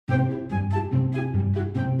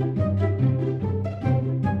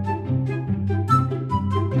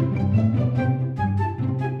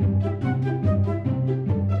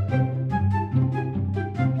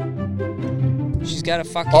You gotta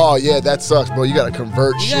fucking. Oh yeah, that sucks, bro. You gotta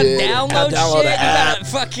convert You shit. gotta download shit. The app. You gotta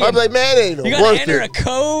fucking. I'm like, man, it ain't You worth gotta enter it. a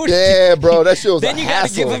code. Yeah, bro, that shit was Then a you gotta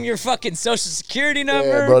hassle. give them your fucking social security number.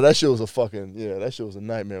 Yeah, bro, that shit was a fucking that shit was a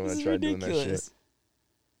nightmare when I tried doing that shit.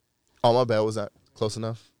 Oh my bad, was that close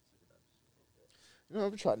enough? You know,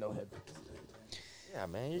 I've tried no headphones. Yeah,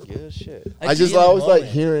 man, you're good as shit. I always like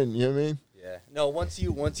hearing. You know what I mean? Yeah. No, once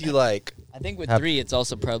you like. I think with 3, it's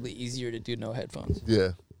also probably easier to do no headphones.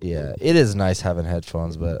 Yeah. Yeah, it is nice having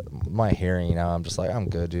headphones, but my hearing now, I'm just like, I'm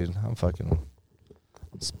good, dude. I'm fucking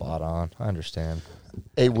spot on. I understand.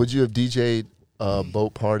 Hey, would you have DJ'd a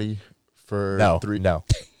boat party for No, 3? no.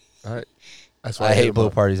 All right. That's why I hate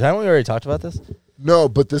boat parties. Haven't we already talked about this? No,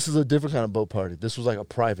 but this is a different kind of boat party. This was like a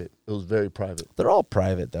private. It was very private. They're all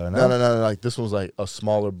private, though. No. Like this one was like a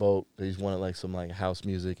smaller boat. They just wanted like some like house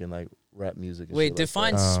music and like rap music. And Wait, shit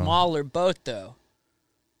define like smaller boat though.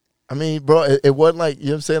 I mean, bro, it wasn't like, you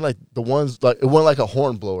know what I'm saying? Like the ones like it wasn't like a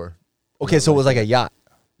horn blower. Okay, so it was like a yacht.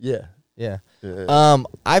 Yeah. Yeah. Yeah.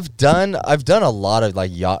 I've done a lot of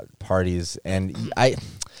like yacht parties, and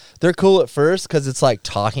they're cool at first because it's like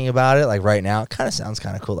talking about it. Like right now, it kind of sounds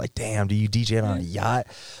kind of cool. Like, damn, do you DJ on a yacht?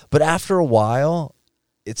 But after a while,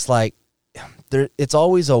 it's like it's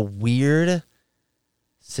always a weird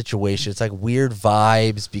situation. It's like weird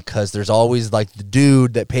vibes because there's always like the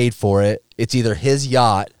dude that paid for it. It's either his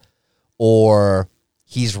yacht or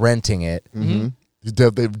he's renting it. Mm-hmm.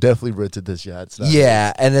 They've definitely rented this yacht. It's not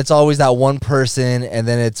Yeah, and it's always that one person, and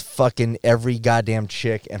then it's fucking every goddamn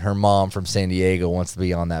chick and her mom from San Diego wants to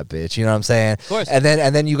be on that bitch. You know what I'm saying? Of course. And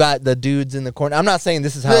then you got the dudes in the corner. I'm not saying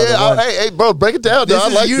this is how. Hey, bro, break it down. This I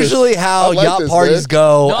is like usually how I like yacht this, parties man.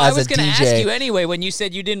 go No, I as was a gonna DJ. ask you anyway. When you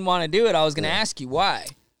said you didn't want to do it, I was gonna ask you why.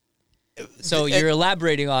 So you're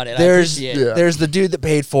elaborating on it. I appreciate it. There's the dude that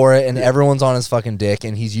paid for it, and everyone's on his fucking dick,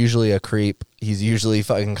 and he's usually a creep. He's usually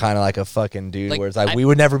fucking kind of like a fucking dude, Like, where it's like we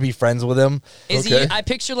would never be friends with him. Is he? I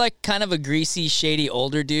picture like kind of a greasy, shady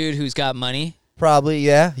older dude who's got money. Probably,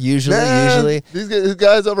 yeah. Usually. These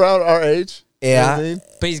guys around our age. Yeah. You know what I mean?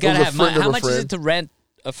 But he's got to It was a have money. friend of How a much is friend. it to rent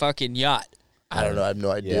a fucking yacht? I don't know. I have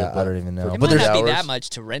no idea. Yeah, but I don't even know. It But might there's not be hours. that much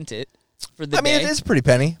to rent it for the I mean, day. it is pretty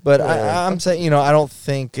penny, but Yeah. I'm saying, I don't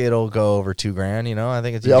think it'll go over $2,000. I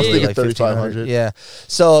think it's Yeah, I was usually thinking like 3,500. Yeah.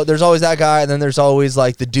 So there's always that guy, and then there's always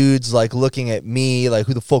like the dudes like looking at me, like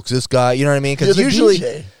who the fuck's this guy? You know what I mean? Because You're the usually,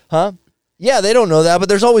 DJ. huh? Yeah, they don't know that, but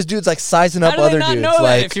there's always dudes like sizing up How do other they not dudes. know that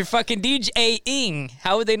Like, if you're fucking DJing?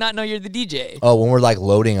 How would they not know you're the DJ? oh, when we're like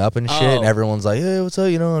loading up and shit, and Oh. everyone's like, hey, what's up?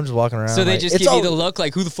 I'm just walking around. So they like, just it's give you all- the look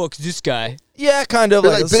like, who the fuck's this guy? Yeah, kind of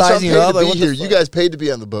They're like, like, bitch, I'm sizing paid you up. to Like, be what here. the You fuck? guys paid to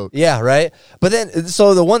be on the boat. Yeah, right. But then,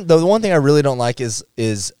 so the one thing I really don't like is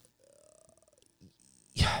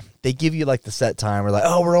they give you like the set time. We're like,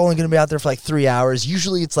 oh, we're only gonna be out there for like 3 hours.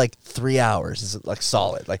 Usually, it's like 3 hours. Is like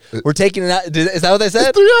solid. Like we're taking it out. Is that what they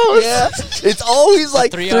said? 3 hours. Yeah, it's always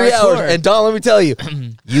like 3 3-hour hours. tour. And Don, let me tell you,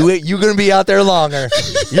 you're gonna be out there longer.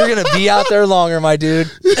 You're gonna be out there longer, my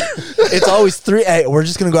dude. It's always 3. Hey, we're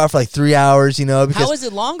just gonna go out for like 3 hours. Because How is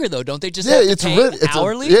it longer though? Don't they just Yeah, have to it's pay rented.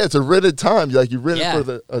 hourly? It's a rented time. Like you rent Yeah. it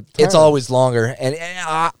for a time. it's always longer, and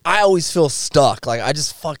I always feel stuck. Like I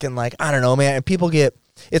just fucking like I don't know, man. And people get.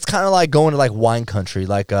 It's kind of like going to like wine country,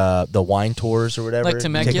 like the wine tours or whatever. Like You take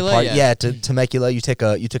a Temecula, party- yeah. to Temecula. You take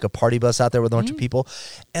a party bus out there with a bunch of people,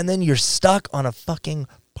 and then you're stuck on a fucking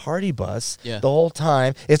party bus Yeah. the whole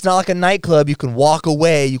time. It's not like a nightclub. You can walk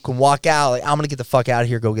away. You can walk out. Like I'm gonna get the fuck out of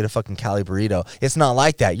here. Go get a fucking Cali burrito. It's not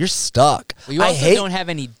like that. You're stuck. Well, you I also hate. don't have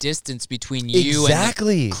any distance between you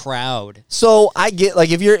Exactly. and the crowd. So I get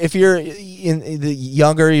like if you're in the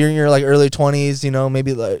younger, you're in your like early 20s,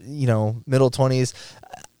 maybe like, middle 20s.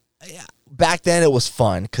 Back then it was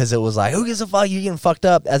fun because it was like, who gives a fuck? You getting fucked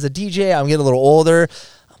up. As a DJ, I'm getting a little older.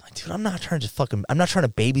 I'm like, dude, I'm not trying to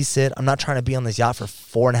babysit. I'm not trying to be on this yacht for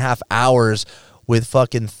 4.5 hours with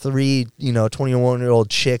fucking 3, 21-year-old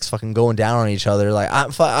chicks fucking going down on each other. Like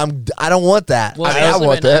I don't want that. Well, I also,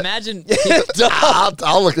 want man, that. Imagine,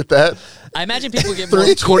 I'll look at that. I imagine people get 3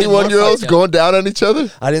 21-year-olds going down on each other.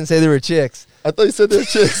 I didn't say they were chicks. I thought you said they're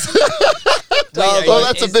chicks. Oh,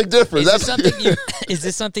 that's a big difference. Is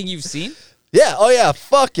this something you've seen? Yeah. Oh yeah.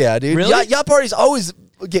 Fuck yeah, dude. Really? Yacht parties always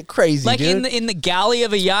get crazy, Like dude. in the galley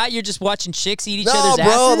of a yacht, you're just watching chicks eat each No, other's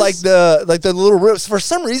bro, asses? like the little rips. For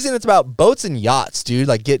some reason, it's about boats and yachts, dude.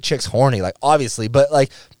 Like get chicks horny, like obviously, but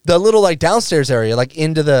like the little like downstairs area, like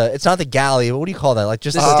into the. It's not the galley, but what do you call that? Like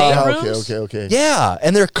just The the staterooms? Okay. Yeah,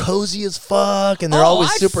 and they're cozy as fuck, and they're always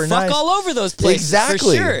I'd super fuck nice. all over those places,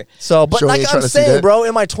 Exactly. for sure. So, but Sure, like you I'm trying to see saying, that? bro,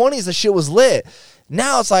 in my 20s, the shit was lit.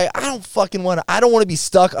 Now it's like, I don't want to be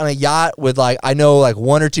stuck on a yacht with like, I know like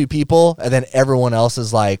 1 or 2 people and then everyone else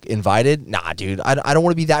is like invited. Nah, dude, I don't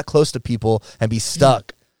want to be that close to people and be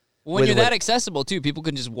stuck. When you're that accessible too, people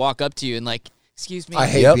can just walk up to you and like, excuse me. I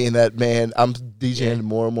hate being that man. I'm DJing in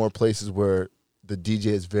more and more places where the DJ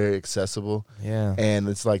is very accessible. Yeah. And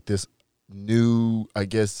it's like this new, I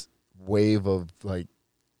guess, wave of like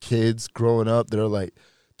kids growing up that are like,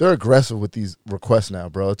 they're aggressive with these requests now,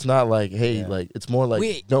 bro. It's not like, hey, like, it's more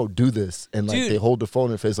like, no, do this. And like, they hold the phone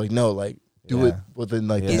in their face like, no, like, do it within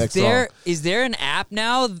like the next song. Is there an app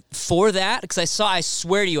now for that? Because I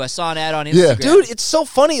swear to you, I saw an ad on Instagram. Dude, it's so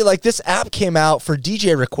funny. Like this app came out for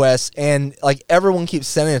DJ requests, and like everyone keeps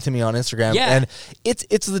sending it to me on Instagram. Yeah. And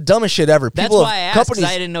it's the dumbest shit ever. That's why I asked, because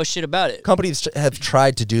I didn't know shit about it. Companies have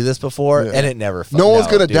tried to do this before, and it never. No one's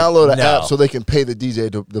gonna download an app so they can pay the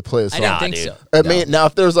DJ to play a song. I don't think so. I mean, now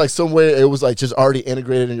if there's like some way it was like just already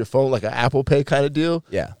integrated in your phone, like an Apple Pay kind of deal.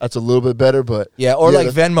 Yeah, that's a little bit better. But or like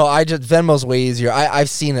Venmo. Venmo's way easier. I've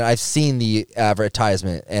seen it. I've seen the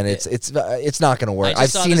advertisement, and it's not going to work.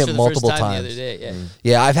 I've seen it multiple times. The other day,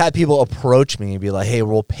 yeah, I've had people approach me and be like, "Hey,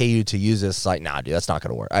 we'll pay you to use this." It's like, nah, dude, that's not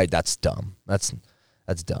going to work. That's dumb. That's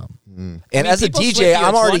dumb. And as a DJ,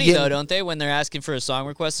 I'm already getting, though, don't they? When they're asking for a song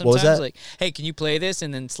request, sometimes like, "Hey, can you play this?"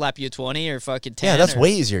 and then slap you a 20 or fucking 10. Yeah, that's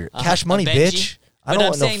way easier. Cash money, bitch. But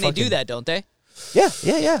I'm saying they do that, don't they? Yeah.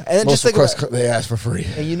 And then most just requests they ask for free.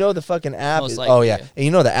 And you know the fucking app. Likely, and you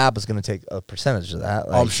know the app is going to take a percentage of that.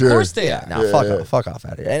 Like, I'm sure. Of course they are. Nah, fuck off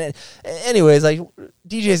out of here. And anyways, like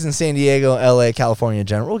DJs in San Diego, LA, California in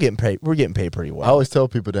general, we're getting paid pretty well. I always tell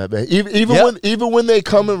people that, man. Even when they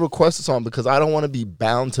come and request a song, because I don't want to be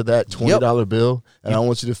bound to that $20 bill, and I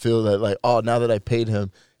want you to feel that like, oh, now that I paid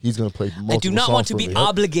him, he's going to play multiple songs. I do not want to be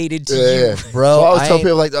obligated to you. Bro. So I always tell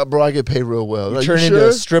people like, bro, I get paid real well. You turn into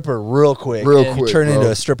a stripper real quick. You turn into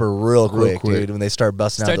a stripper real quick, dude, when they start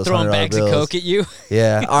busting out those $100 bills. Start throwing bags of coke at you.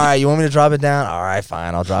 Yeah. All right, you want me to drop it down? All right,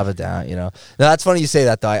 fine, I'll drop it down, you know. No, that's funny you say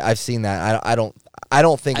that, though. I've seen that. I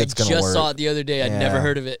don't think it's going to work. I just saw it the other day. I'd never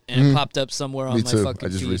heard of it, and it popped up somewhere on my fucking feed. I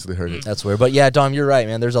just recently heard it. That's weird. But yeah, Dom, you're right,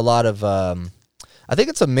 man. There's a lot of, I think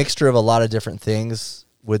it's a mixture of a lot of different things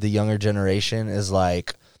with the younger generation is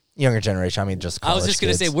like, younger generation, I mean, just college I was just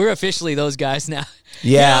going to say, we're officially those guys now.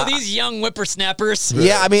 Yeah. These young whippersnappers.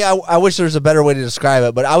 Yeah, I mean, I wish there was a better way to describe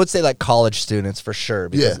it, but I would say like college students for sure.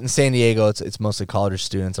 Because in San Diego, it's mostly college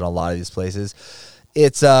students in a lot of these places.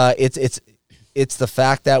 It's the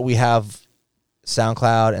fact that we have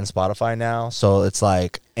SoundCloud and Spotify now, so it's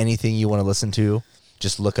like anything you want to listen to,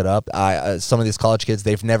 just look it up. Some of these college kids,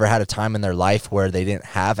 they've never had a time in their life where they didn't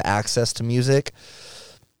have access to music.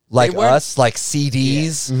 Like us, like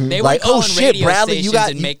CDs. Yeah. They like, were oh shit, Bradley, you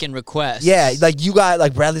got making requests. Yeah, like you got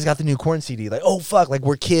like Bradley's got the new Korn CD. Like, oh fuck, like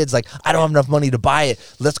we're kids. Like I don't have enough money to buy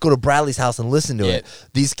it. Let's go to Bradley's house and listen to it.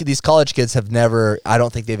 These college kids have never. I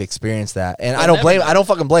don't think they've experienced that, and I don't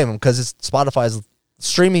fucking blame them because Spotify's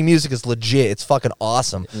streaming music is legit. It's fucking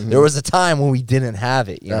awesome. There was a time when we didn't have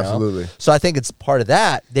it. You know? Absolutely. So I think it's part of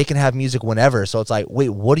that. They can have music whenever. So it's like, wait,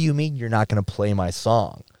 what do you mean you're not going to play my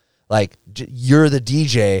song? Like, you're the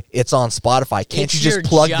DJ. It's on Spotify. Can't you just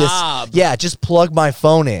plug this? Yeah, just plug my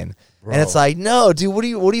phone in. Bro. And it's like, no, dude, what are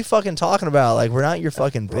you fucking talking about? Like, we're not your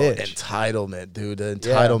fucking bitch. Entitlement, dude. The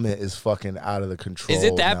entitlement is fucking out of the control. Is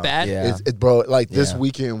it that bad? Yeah. Bro, like this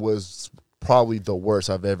weekend was probably the worst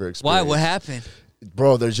I've ever experienced. Why? What happened?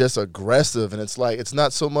 Bro, they're just aggressive, and it's like, it's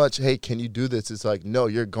not so much, hey, can you do this? It's like, no,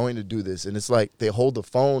 you're going to do this. And it's like they hold the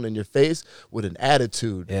phone in your face with an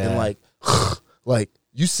attitude and like, like,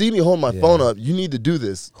 you see me holding my phone up. You need to do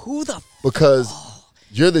this. Who the because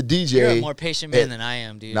you're the DJ. You're a more patient man than I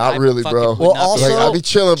am, dude. Not really, bro. Well, also, like, I'll be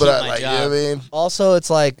chilling, but you know what I mean? Also, it's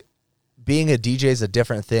like being a DJ is a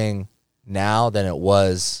different thing now than it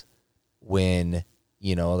was when,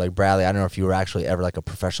 you know, like Bradley, I don't know if you were actually ever like a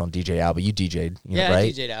professional DJ out, but you DJ'd, right? I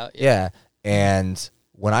DJ'd out. Yeah. And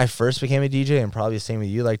when I first became a DJ, and probably the same with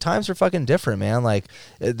you, like times are fucking different, man. Like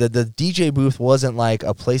the DJ booth wasn't like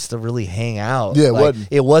a place to really hang out. Yeah, like,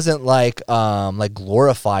 it wasn't like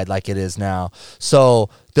glorified like it is now.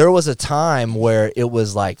 So there was a time where it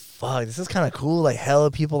was like, fuck, this is kind of cool. Like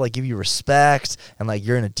hella people like give you respect, and like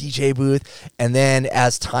you're in a DJ booth. And then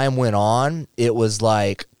as time went on, it was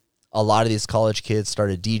like a lot of these college kids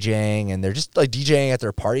started DJing, and they're just like DJing at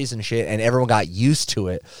their parties and shit, and everyone got used to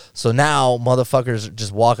it. So now motherfuckers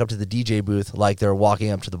just walk up to the DJ booth like they're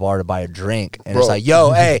walking up to the bar to buy a drink, and it's like,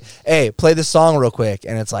 yo, hey, play this song real quick,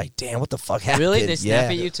 and it's like, damn, what the fuck happened? Really? They snap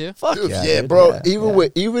at you too? Fuck dude, yeah, bro.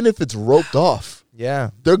 Even if it's roped off,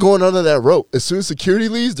 they're going under that rope. As soon as security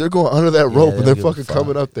leaves, they're going under that rope, and they're fucking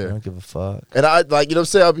coming up there. I don't give a fuck. And I like, you know what I'm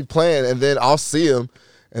saying? I'll be playing, and then I'll see them.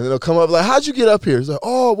 And then they'll come up like, how'd you get up here? It's like,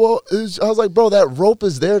 oh, well, I was like, bro, that rope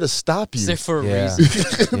is there to stop you. It's there for a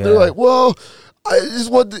reason. They're like, well, I just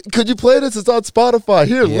want. Could you play this? It's on Spotify.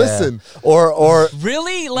 Here, listen. Or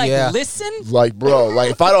really, listen. Like, bro, like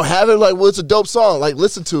if I don't have it, like, well, it's a dope song. Like,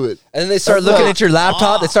 listen to it. And then they start looking at your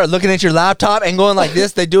laptop. They start looking at your laptop and going like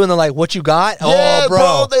this. They doing the like, what you got? Yeah, oh,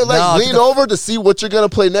 bro. They like lean over to see what you're gonna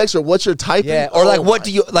play next or what you're typing. Yeah, or like, what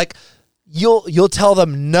do you like? You'll tell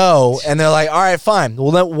them no, and they're like, all right, fine.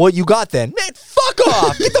 Well, then what you got then? Man, fuck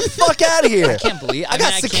off. Get the fuck out of here. I can't believe I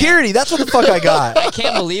got security. That's what the fuck I got. I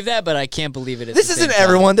can't believe that, but I can't believe it. This isn't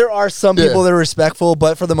everyone. There are some people that are respectful,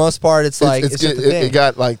 but for the most part, it's like it's just the thing. It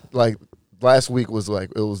got like last week was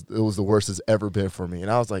like it was the worst it's ever been for me, and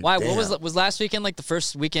I was like, why? Damn. What was last weekend like the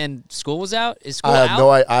first weekend school was out? Is school I have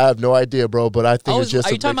out? no idea, bro. But I think it's just.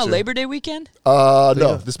 Are you talking about Labor Day weekend?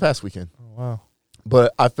 No, this past weekend. Oh, wow.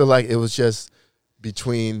 But I feel like it was just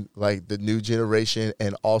between like the new generation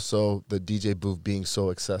and also the DJ booth being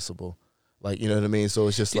so accessible. Like, you know what I mean? So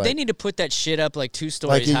it's just Dude, like they need to put that shit up like 2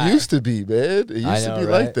 stories like it high. used to be, man. It used to be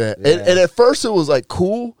right? like that. Yeah. And at first it was like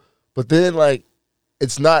cool, but then like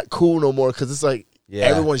it's not cool no more because it's like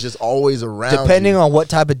everyone's just always around. Depending on what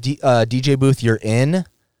type of DJ booth you're in,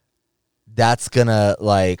 that's gonna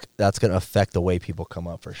affect the way people come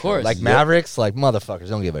up for sure. Course. Like Mavericks, like motherfuckers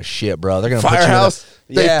don't give a shit, bro. They're gonna Firehouse.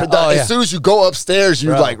 Put you in As soon as you go upstairs,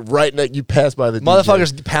 you Bro. like right next. You pass by the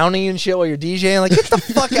motherfuckers pounding you and shit while you're DJing. Like, get the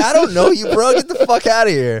fuck! I don't know you, bro. Get the fuck out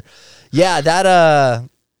of here. Yeah, that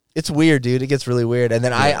it's weird, dude. It gets really weird. And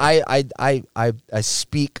then I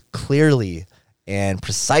speak clearly and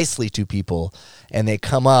precisely to people, and they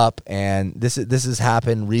come up, and this has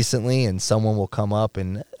happened recently, and someone will come up,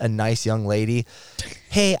 and a nice young lady,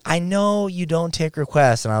 hey, I know you don't take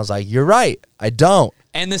requests, and I was like, you're right, I don't.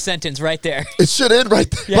 End the sentence right there. It should end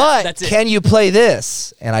right there. Yeah, but that's it. Can you play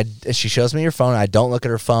this? And she shows me your phone. And I don't look at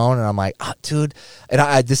her phone, and I'm like, oh, dude.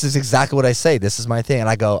 And this is exactly what I say. This is my thing. And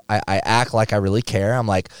I go, I act like I really care. I'm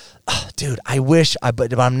like, oh, dude, I wish,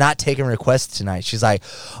 but I'm not taking requests tonight. She's like,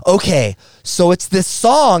 okay, so it's this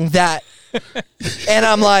song that, and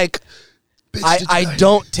I'm like, I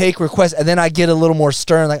don't take requests. And then I get a little more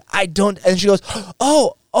stern, like I don't. And she goes,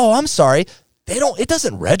 oh, I'm sorry. It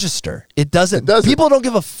doesn't register. It doesn't. People don't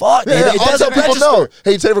give a fuck. Yeah, it doesn't people register. know.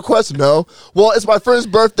 Hey, you take requests? No. Well, it's my friend's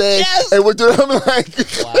birthday, and we're doing. I'm like,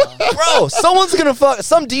 bro, someone's gonna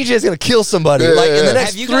some DJ is gonna kill somebody in the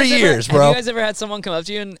next 3 years, bro. Have you guys ever had someone come up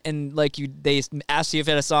to you and like they asked you if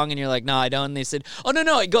you had a song and you're like, no, I don't, and they said, oh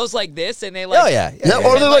no, it goes like this, and they like, or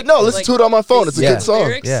they're like, no, listen to it on my phone. It's a good song.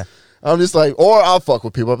 Lyrics. Yeah. I'm just like, or I'll fuck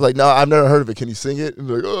with people. I'm like, no, I've never heard of it. Can you sing it? And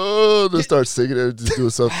they're like, oh, they start singing it, just doing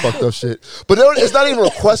some fucked up shit. But it's not even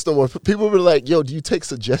request no more. People were like, yo, do you take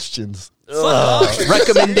suggestions?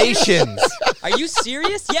 Recommendations. Are you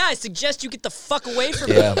serious? Yeah, I suggest you get the fuck away from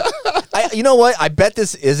me. You know what? I bet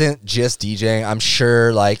this isn't just DJing. I'm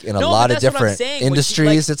sure, like in a lot of different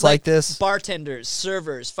industries, it's like this. Bartenders,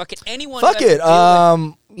 servers, fucking anyone. Fuck it.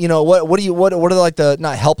 You know what? What are like the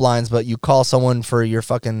not helplines, but you call someone for your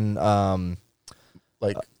fucking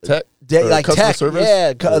like tech, like tech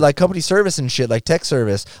service? like company service and shit, like tech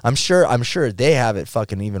service. I'm sure they have it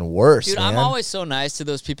fucking even worse. Dude, man. I'm always so nice to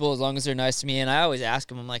those people as long as they're nice to me, and I always ask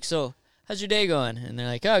them, I'm like, so how's your day going? And they're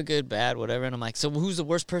like, oh, good, bad, whatever. And I'm like, so who's the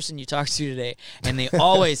worst person you talked to today? And they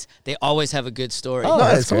always have a good story. Oh,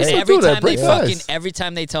 that's great. And every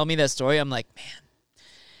time they tell me that story, I'm like, man.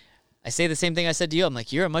 I say the same thing I said to you. I'm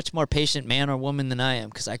like, you're a much more patient man or woman than I am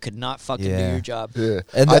because I could not fucking do your job. Yeah,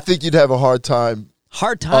 and I think you'd have a hard time.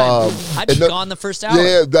 I'd be gone the first hour.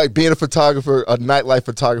 Yeah, like being a photographer, a nightlife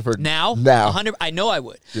photographer. Now, 100. I know I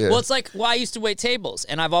would. Yeah. Well, it's like, I used to wait tables,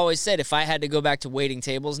 and I've always said if I had to go back to waiting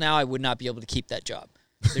tables now, I would not be able to keep that job.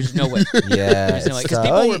 There's no way. Yeah, because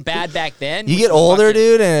people were bad back then. You get older,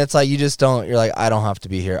 dude, and it's like you just don't. You're like, I don't have to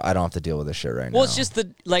be here. I don't have to deal with this shit right now. Well, it's just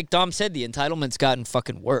like Dom said, the entitlement's gotten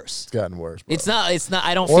fucking worse. It's gotten worse. Bro. It's not.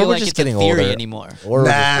 I don't feel like it's a theory anymore.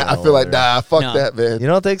 I feel like fuck that, man. You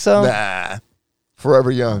don't think so? Nah.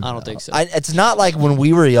 Forever young. I don't think so. It's not like when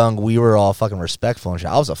we were young, we were all fucking respectful and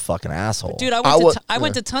shit. I was a fucking asshole. Dude, I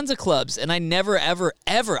went to tons of clubs, and I never, ever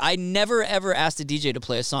asked a DJ to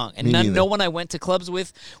play a song. And no one I went to clubs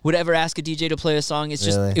with would ever ask a DJ to play a song. It's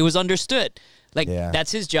just, it was understood. Like,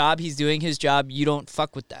 that's his job. He's doing his job. You don't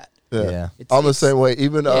fuck with that. Yeah. I'm the same way.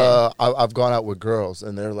 Even I've gone out with girls,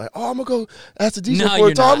 and they're like, "Oh, I'm gonna go ask the DJ for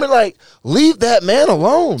a time." I'm like, "Leave that man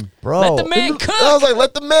alone, bro. Let the man cook." I was like,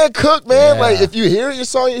 "Let the man cook, man. Like, if you hear your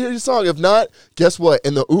song, you hear your song. If not, guess what?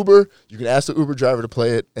 In the Uber, you can ask the Uber driver to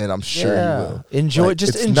play it, and I'm sure you will.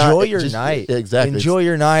 Enjoy your night. Exactly. Enjoy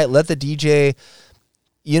your night. Let the DJ.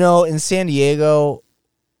 You know, in San Diego,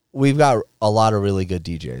 we've got a lot of really good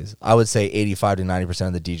DJs. I would say 85 to 90%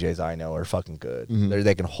 of the DJs I know are fucking good.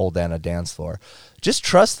 They can hold down a dance floor. Just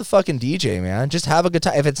trust the fucking DJ, man. Just have a good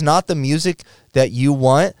time. If it's not the music that you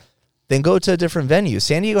want, then go to a different venue.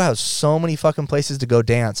 San Diego has so many fucking places to go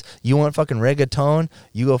dance. You want fucking reggaeton?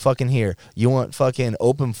 You go fucking here. You want fucking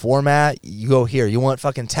open format? You go here. You want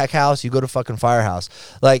fucking tech house? You go to fucking Firehouse.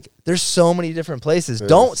 Like, there's so many different places.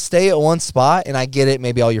 Don't stay at one spot, and I get it.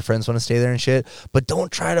 Maybe all your friends want to stay there and shit, but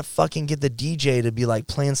don't try to fucking get the DJ to be like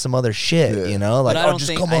playing some other shit, you know? Like,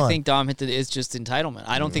 but I think Dom hit it's just entitlement.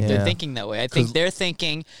 I don't think they're thinking that way. I think they're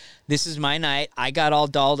thinking, this is my night. I got all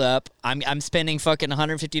dolled up. I'm spending fucking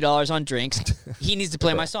 $150 on drinks. He needs to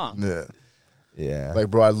play my song. Yeah.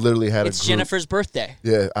 Like, bro, I literally had It's Jennifer's birthday.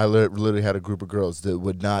 Yeah, I literally had a group of girls that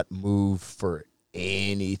would not move for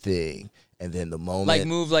anything. And then the moment... Like,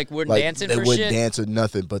 move, like, we're dancing for shit? They wouldn't dance or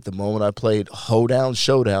nothing. But the moment I played Hoedown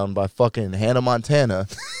Showdown by fucking Hannah Montana,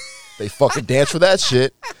 they fucking dance for that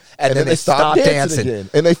shit. And then they stop dancing again.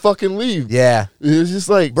 And they fucking leave. Yeah. It was just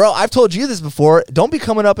like... Bro, I've told you this before. Don't be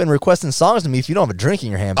coming up and requesting songs to me if you don't have a drink in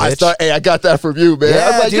your hand, bitch. I got that from you, man. Yeah, I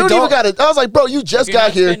was like, dude, you don't even got it. I was like, bro, you just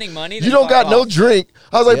got here. Money, you don't got no drink.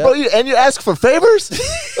 I was like, bro, and you ask for favors?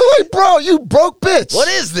 I'm like, bro, you broke bitch. What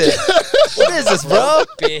is this? What is this, bro?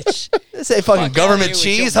 Bitch. This ain't fucking government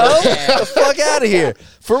cheese, huh? Get the fuck out of here.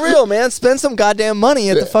 For real, man. Spend some goddamn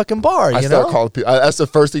money at the fucking bar, you know? Calling people. That's the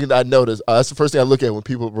first thing I notice. That's the first thing I look at when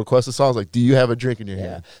people request a song. I was like, do you have a drink in your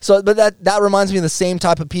hand? So, but that reminds me of the same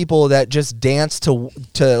type of people that just dance to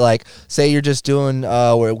like, say you're just doing,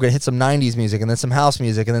 we're going to hit some 90s music and then some house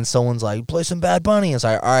music, and then someone's like, play some Bad Bunny. It's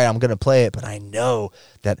like, all right, I'm going to play it, but I know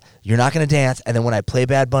that you're not going to dance, and then when I play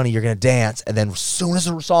Bad Bunny, you're going to dance, and then as soon as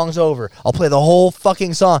the song's over, I'll play the whole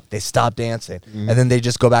fucking song. They stop dancing, and then they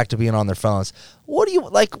just go back to being on their phones. What do you,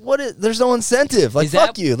 like, there's no incentive. Like,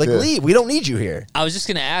 fuck you. Like, leave. We don't need you here. I was just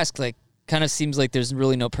going to ask, like, kind of seems like there's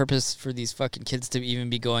really no purpose for these fucking kids to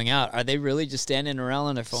even be going out. Are they really just standing around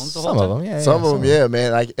on their phones the whole time? Some of them, yeah. Some of them, yeah,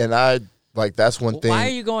 man. Like, that's one thing. Why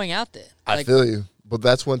are you going out there? I feel you. But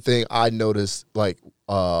that's one thing I noticed, like,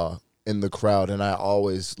 in the crowd, and I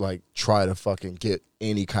always, like, try to fucking get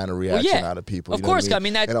any kind of reaction out of people. Of course, I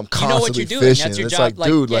mean, and I'm you know what you're doing. Fishing. That's your it's job. Like,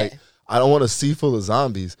 dude, like, I don't want a sea full of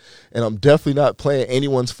zombies, and I'm definitely not playing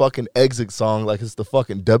anyone's fucking exit song like it's the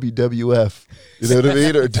fucking WWF, you know what I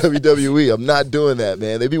mean, or WWE. I'm not doing that,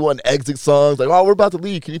 man. They be wanting exit songs, like, oh, we're about to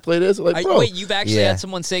leave. Can you play this? I'm like, bro. Wait, you've actually had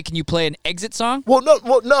someone say, "Can you play an exit song?" Well,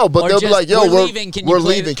 no, but they'll be like, "Yo, we're leaving.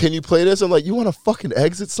 Can you play this?" I'm like, "You want a fucking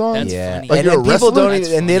exit song?" That's funny. Like, and people don't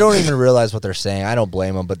even, and they don't even realize what they're saying. I don't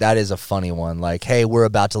blame them, but that is a funny one. Like, hey, we're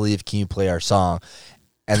about to leave. Can you play our song?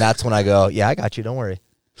 And that's when I go, yeah, I got you. Don't worry.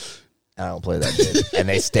 I don't play that shit. And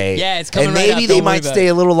they stay. Yeah, it's coming and right maybe out, they might stay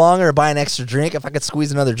a little longer or buy an extra drink. If I could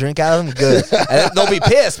squeeze another drink out of them, good. And they'll be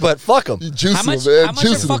pissed, but fuck them. How much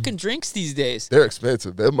are fucking drinks these days? They're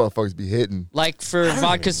expensive. Them motherfuckers be hitting. Like for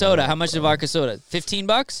vodka soda, how much is vodka soda?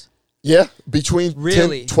 $15? Yeah, between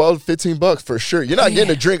 10, 12, $15 for sure. You're not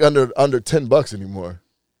getting a drink under $10 anymore.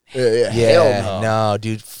 Yeah. Hell no,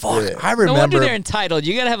 dude. Fuck. Yeah. I remember. No wonder they're entitled.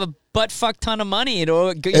 You gotta have a butt fuck ton of money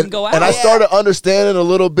to even go out. And I started understanding a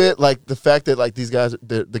little bit, like the fact that like these guys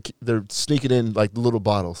they're sneaking in like little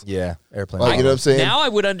bottles. Yeah, airplane. Like, you know what I'm saying? Now I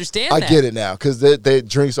would understand. I get it now because they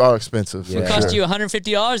drinks are expensive. It cost you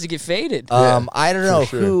 $150 to get faded. I don't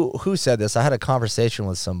know who said this. I had a conversation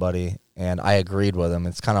with somebody and I agreed with them.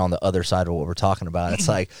 It's kind of on the other side of what we're talking about. It's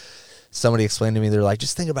like. Somebody explained to me, they're like,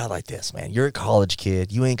 just think about it like this, man. You're a college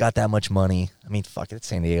kid. You ain't got that much money. I mean, fuck it. It's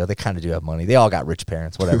San Diego. They kind of do have money. They all got rich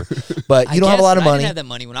parents, whatever. But you don't have a lot of money. I didn't have that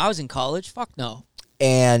money when I was in college. Fuck no.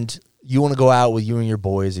 And you want to go out with you and your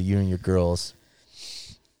boys or you and your girls.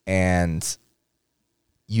 And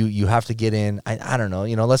you have to get in. I don't know.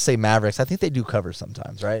 You know, let's say Mavericks. I think they do cover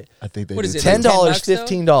sometimes, right? I think they do. Is it, $10,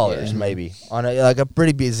 $15 maybe on like a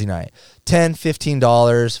pretty busy night. $10,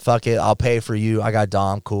 $15. Fuck it. I'll pay for you. I got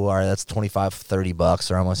Dom. Cool. All right. That's $25, $30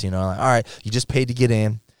 or almost, you know, like, all right. You just paid to get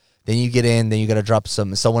in. Then you get in, then you got to drop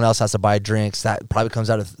someone else has to buy drinks. That probably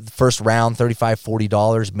comes out of the first round, $35,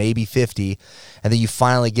 $40, maybe $50. And then you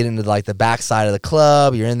finally get into like the backside of the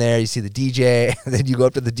club. You're in there, you see the DJ, and then you go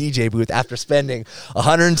up to the DJ booth after spending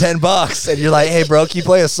 $110. And you're like, hey, bro, can you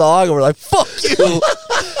play a song? And we're like, fuck you.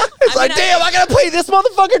 It's damn, I got to play this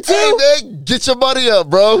motherfucker too? Hey, man, get your money up,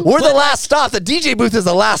 bro. We're the last stop. The DJ booth is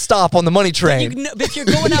the last stop on the money train. But if you're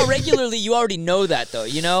going out regularly, you already know that, though,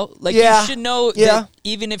 you know? Like, you should know that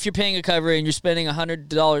even if you're paying a cover and you're spending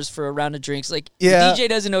 $100 for a round of drinks, like, the DJ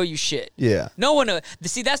doesn't owe you shit. Yeah. No one knows.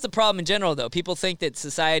 See, that's the problem in general, though. People think that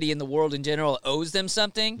society and the world in general owes them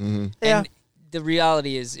something. Mm-hmm. And the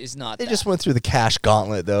reality is not. They that. just went through the cash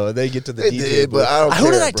gauntlet though. They get to the DJ. Did, but I don't Who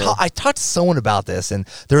care, did I bro. talk? I talked to someone about this, and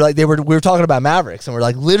they're like, we were talking about Mavericks, and we're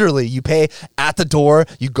like, literally, you pay at the door,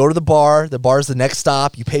 you go to the bar's the next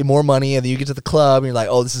stop, you pay more money, and then you get to the club, and you're like,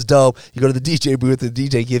 oh, this is dope. You go to the DJ booth, the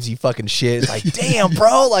DJ gives you fucking shit. It's like, damn,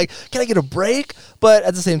 bro, like, can I get a break? But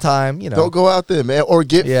at the same time, don't go out there, man, or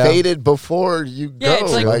get faded before you go. Yeah,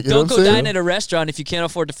 it's like, you don't go dine at a restaurant if you can't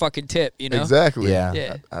afford to fucking tip. Exactly.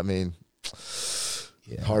 Yeah. I mean.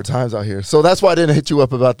 Yeah. Hard times out here. So that's why I didn't hit you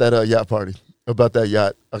up about that yacht party, about that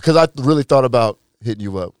yacht. Because I really thought about hitting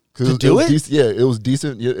you up. To do it? It was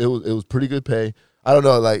decent. It was pretty good pay. I don't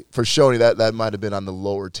know, like, for Schoeny, that might have been on the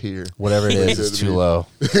lower tier. Whatever it is, it's too low.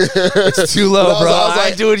 It's too low, bro. I was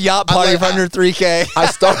like, doing yacht party for under $3K. I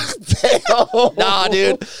started. Nah,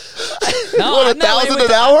 dude. No, what, $1,000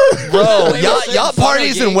 an hour? Bro, yacht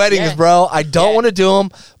parties and weddings, bro. I don't want to do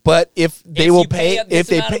them. But if they will pay, if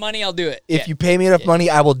they pay money, I'll do it. If you pay me enough money,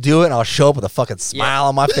 I will do it, and I'll show up with a fucking smile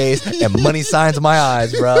on my face and money signs in my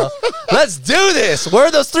eyes, bro. Let's do this. Where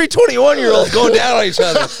are those 3 21-year-olds going down on each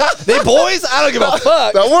other? They boys? I don't give a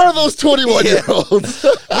fuck. Now, where are those 21-year-olds?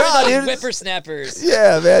 Nah, dude. Whippersnappers.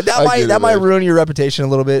 Yeah, man. That might ruin your reputation a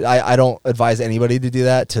little bit. I don't advise anybody to do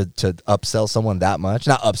that, to upsell someone that much.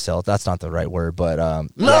 Not upsell. That's not the right word, but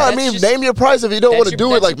no, I mean, name your price if you don't want to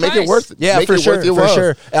do it. Like, make it worth it. Yeah, for sure. For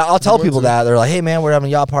sure. I'll tell people that. They're like, hey, man, we're having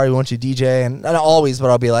a yacht party. We want you to DJ. And not always, but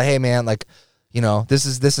I'll be like, hey, man, like, this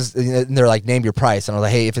is, and they're like, name your price. And I'm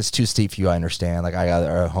like, hey, if it's too steep for you, I understand. Like, I got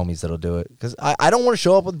our homies that'll do it. Because I don't want to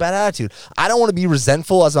show up with a bad attitude. I don't want to be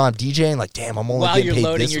resentful as I'm DJing. Like, damn, I'm only getting paid this much.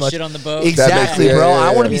 While you're loading your shit on the boat. Exactly, bro.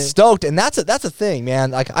 I want to be stoked. And that's a thing,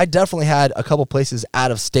 man. Like, I definitely had a couple places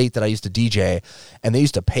out of state that I used to DJ. And they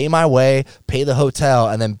used to pay my way, pay the hotel,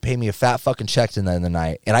 and then pay me a fat fucking check to the end of the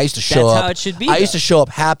night. And I used to show up. That's how it should be. I used to show up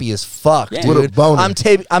happy as fuck, dude. What a boner.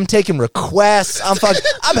 I'm taking requests.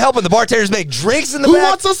 I'm helping the bartenders make drinks in the Who back.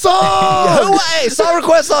 wants a song? Hey, song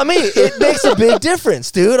requests on me. It makes a big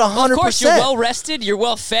difference, dude. 100%. Of course, you're well rested, you're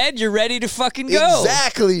well fed, you're ready to fucking go.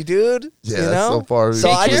 Exactly, dude. Yeah, that's so far.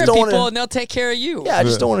 So I just don't want to, and they'll take care of you. Yeah, I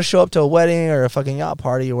just don't want to show up to a wedding or a fucking yacht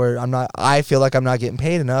party where I feel like I'm not getting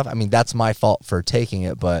paid enough. I mean, that's my fault for taking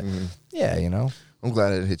it, but yeah, I'm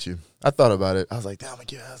glad I didn't hit you. I thought about it. I was like, damn,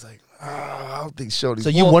 I was like, I don't think Shody. So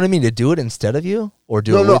you wanted me to do it instead of you, or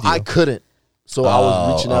do it with you? No, I couldn't. So I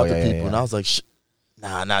was reaching out to people, yeah. and I was like,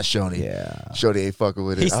 nah, not Shody. Yeah, Shody ain't fucking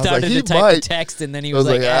with it. He started to type the text, and then he was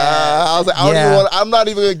like, I was like, I'm not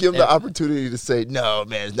even gonna give him the opportunity to say, no,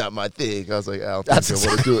 man, it's not my thing. I was like, I don't think I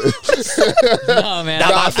want to do it. No, man,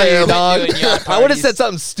 not my thing, dog. I would have said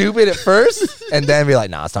something stupid at first, and then be like,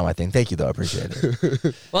 nah, it's not my thing. Thank you, though. I appreciate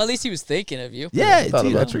it. Well, at least he was thinking of you. Yeah, thought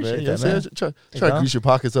dude, about you, man. Try to grease your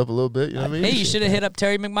pockets up a little bit. You know what I mean? Hey, you should have hit up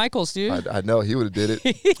Terry McMichaels, dude. I know he would have did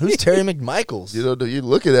it. Who's Terry McMichaels? You're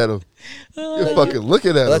looking at him. You're fucking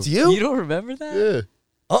looking at him. That's you. You don't remember that? Yeah.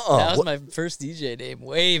 That was my first DJ name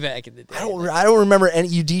way back in the day. I don't remember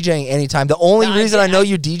you DJing anytime. The only reason I know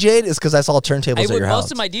you DJ'd is because I saw turntables at your house.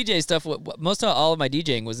 Most of my DJ stuff, all of my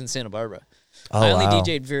DJing was in Santa Barbara. Oh, I only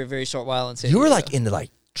DJ'd very, very short while in San Diego. You were like into like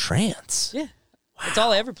trance. Yeah. Wow. That's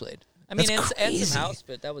all I ever played. I mean, and some house,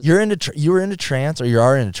 but that was. You were into trance, or you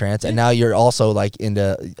are into trance, and now you're also like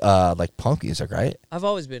into like punk music, right? I've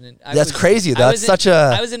always been in. That's crazy. That's such a.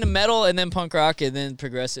 I was into metal and then punk rock and then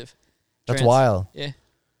progressive. That's wild. Yeah,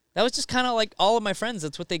 that was just kind of like all of my friends.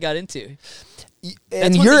 That's what they got into.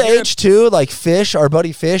 And your age too, like Fish, our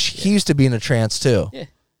buddy Fish, he used to be in a trance too. Yeah.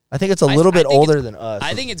 I think it's a little bit older than us.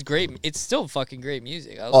 I think it's great. It's still fucking great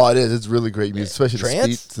music. It is. It's really great music,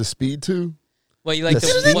 especially the speed too. Well, you like the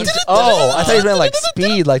speed? Oh, I thought you meant like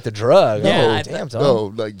speed, like the drug. Yeah, damn, Tom. No,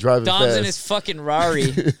 like driving Dom's fast. in his fucking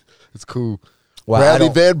Rari. It's cool. Wow, Bradley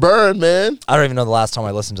Van Buren, man. I don't even know the last time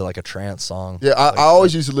I listened to like a trance song. Yeah, I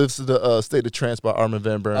always used to listen to the State of Trance by Armin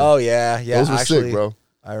Van Buren. Oh yeah. Those were sick, bro.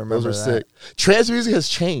 I remember those were sick. Trance music has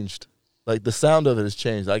changed. Like the sound of it has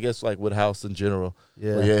changed. I guess like with house in general.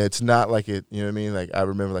 Yeah. But yeah, it's not like it. You know what I mean? Like I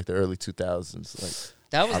remember like the early 2000s. Like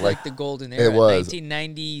that was like the golden era. It was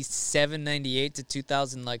 1997, 98 to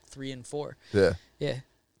 2003 and 4. Yeah. Yeah.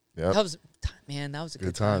 Yep. That was a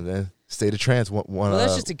good time, man. State of Trance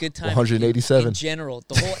that's just a good time. 187. In general,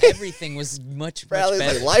 the whole everything was much better.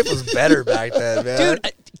 Like, life was better back then, man.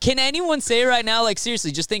 Dude, can anyone say right now, like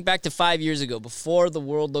seriously, just think back to 5 years ago, before the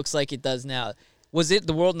world looks like it does now. Was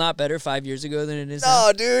the world not better 5 years ago than it is now?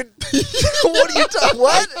 No, dude. What are you talking?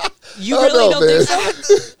 What? You really don't think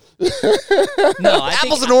so? No,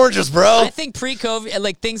 apples and oranges, bro. I think pre-COVID,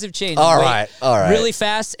 like things have changed. All right. Really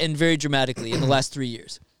fast and very dramatically in the last 3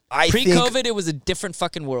 years. Pre-COVID, it was a different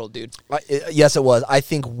fucking world, dude. Yes, it was. I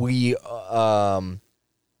think we.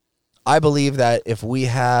 I believe that if we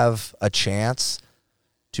have a chance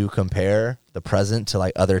to compare the present to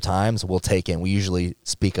like other times, we'll take it. And we usually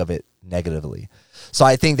speak of it negatively. So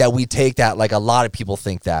I think that we take that, like a lot of people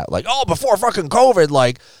think that, like, oh, before fucking COVID,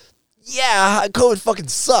 like, yeah, COVID fucking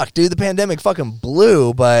sucked, dude. The pandemic fucking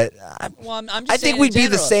blew, but I think we'd be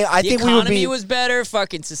the same. I think we would be. The economy was better.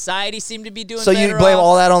 Fucking society seemed to be doing better. So you blame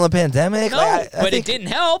all that on the pandemic? No, but it didn't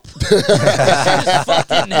help. It fuck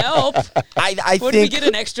didn't help. What did we get,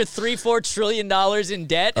 an extra $3-4 trillion in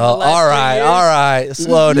debt in the last 3 years? All right.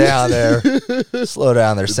 Slow down there. Slow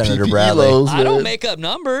down there, Senator Bradley. I don't make up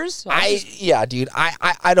numbers. Dude.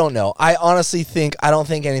 I don't know. I honestly think, I don't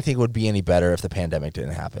think anything would be any better if the pandemic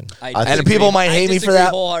didn't happen. And people might hate me for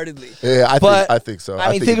that. Wholeheartedly. Yeah, I think so. I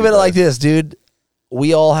mean, think of it like this, dude.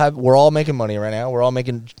 We're all making money right now. We're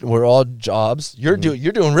all jobs. You're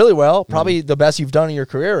doing really well. Probably the best you've done in your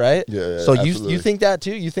career, right? Yeah. So you think that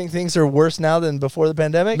too? You think things are worse now than before the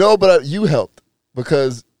pandemic? No, but you helped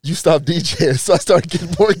because you stopped DJing, so I started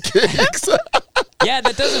getting more gigs. Yeah,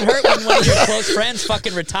 that doesn't hurt when one of your close friends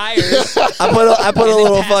fucking retires. I put a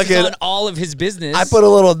little fucking on all of his business. I put a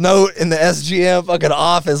little note in the SGM fucking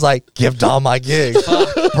office like, give Dom my gig.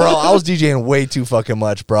 Bro, I was DJing way too fucking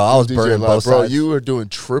much, bro. I was burning both sides. Bro, you were doing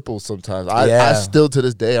triples sometimes. I still to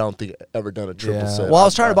this day I don't think I've ever done a triple set. Well, I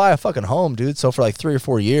was trying to buy a fucking home, dude. So for like 3 or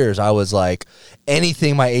 4 years, I was like,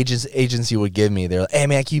 anything my agency would give me, they're like, hey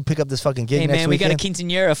man, can you pick up this fucking gig next weekend? Hey man, we got a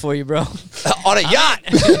quinceañera for you, bro. On a yacht.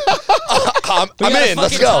 I'm in.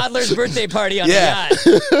 Let's go. Toddler's birthday party on a yacht.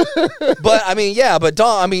 But I mean, but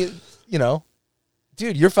Dom, I mean, you know,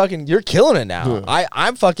 dude, you're killing it now. Yeah.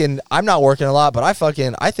 I'm not working a lot, but I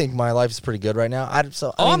think my life is pretty good right now.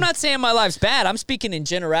 I'm not saying my life's bad. I'm speaking in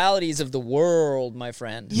generalities of the world, my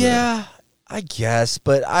friend. Yeah. I guess,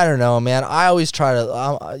 but I don't know, man. I always try to,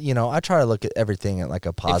 I try to look at everything in like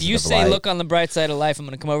a positive light. If you say look on the bright side of life, I'm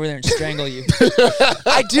going to come over there and strangle you.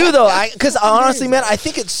 I do, though, because honestly, man, I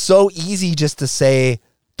think it's so easy just to say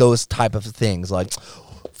those type of things. Like,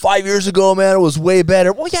 5 years ago, man, it was way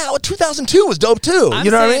better. Well, yeah, 2002 was dope, too.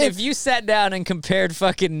 You know what I mean? If you sat down and compared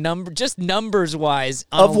fucking numbers-wise.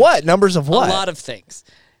 Of what? Numbers of what? A lot of things.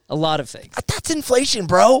 That's inflation,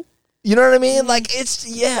 bro. You know what I mean? Like, it's,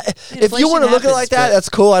 Inflation if you want to look at it like that, that's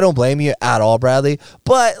cool. I don't blame you at all, Bradley.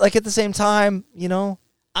 But, like, at the same time, you know.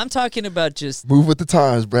 I'm talking about just. Move with the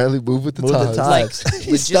times, Bradley. Move with the times. Like,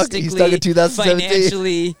 he's stuck in 2017.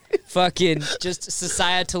 Financially, fucking, just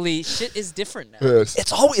societally, shit is different now. Yes.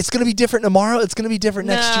 It's going to be different tomorrow. It's going to be different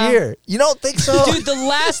next year. You don't think so? Dude, the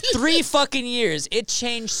last 3 fucking years, it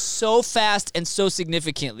changed so fast and so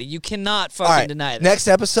significantly. You cannot fucking deny that. Next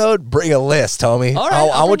episode, bring a list, homie. All right.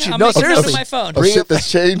 I want you. No, seriously. My phone. Bring shit that's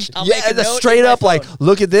changed. Straight up, like,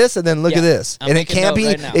 look at this and then look at this. And it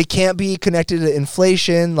can't be connected to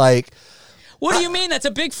inflation. Like, what do you mean? That's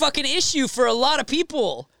a big fucking issue for a lot of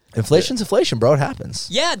people. Inflation's inflation, bro. It happens.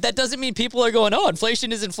 Yeah, that doesn't mean people are going, oh,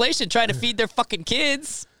 inflation is inflation, trying to feed their fucking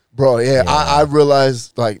kids. Bro, I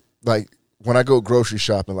realized, like when I go grocery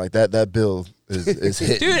shopping, like that bill is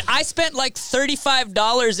hitting. Dude, I spent like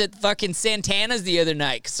 $35 at fucking Santana's the other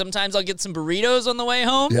night. Sometimes I'll get some burritos on the way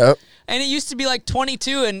home. Yep. And it used to be like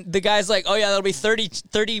 22, and the guy's like, oh yeah, that'll be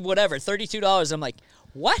 $32. I'm like,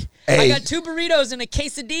 what? Hey. I got 2 burritos and a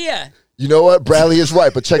quesadilla. You know what? Bradley is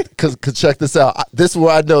right, but check this out. This is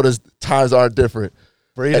where I noticed times are different.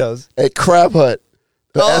 Burritos. At Crab Hut,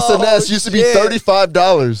 the SNS used to be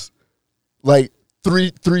 $35 like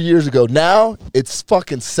three years ago. Now it's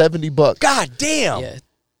fucking $70. God damn. Yeah.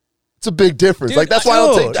 It's a big difference. Dude, like that's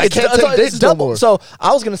why I can't take dates no more. So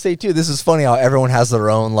I was gonna say too, this is funny how everyone has their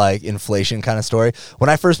own like inflation kind of story. When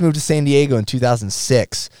I first moved to San Diego in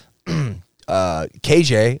 2006,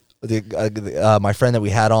 KJ, my friend that we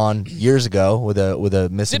had on years ago with a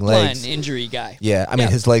missing legs, zipline injury guy. Yeah, I mean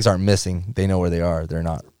his legs aren't missing; they know where they are. They're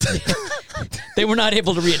not. They were not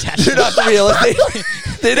able to reattach. They're not real.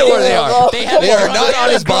 They know where they are. They are not on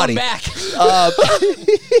his body. Back.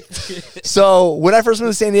 So when I first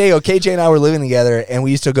moved to San Diego, KJ and I were living together, and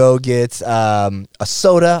we used to go get a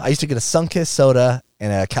soda. I used to get a Sunkist soda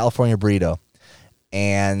and a California burrito,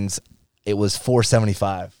 and it was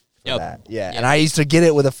 $4.75. That. Yeah, yep. And I used to get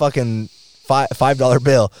it with a fucking $5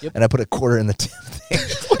 bill, and I put a quarter in the tip thing.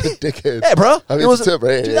 What a dickhead. Hey, bro. I mean, it was tip,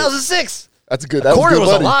 right? 2006. That's good. A quarter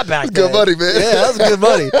was money. A lot back then. Good money, man. Yeah, that was good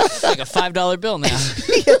money. It's like a $5 bill now.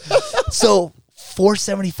 So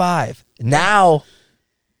 $4.75. Now,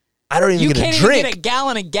 I don't even get a drink. You can't even get a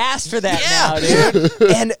gallon of gas for that now, dude.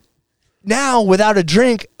 And now, without a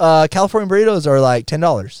drink, California burritos are like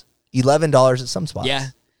 $10, $11 at some spots. Yeah.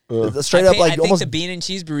 Straight up, like I think the bean and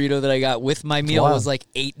cheese burrito that I got with my meal was like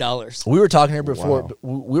 $8. We were talking here before.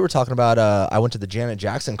 We were talking about. I went to the Janet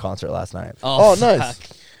Jackson concert last night. Oh, nice,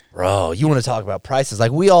 bro. You want to talk about prices?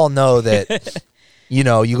 Like we all know that. You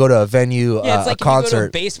know, you go to a venue, it's like a concert. If you go to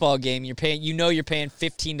a baseball game, you're paying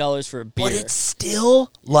 $15 for a beer. But it still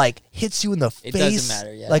like hits you in the face. It doesn't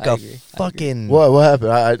matter. Yeah, like I a agree. fucking. What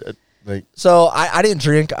happened? I like. So I didn't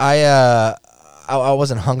drink. I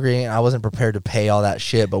wasn't hungry and I wasn't prepared to pay all that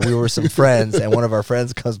shit. But we were some friends, and one of our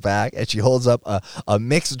friends comes back and she holds up a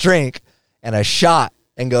mixed drink and a shot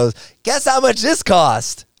and goes, "Guess how much this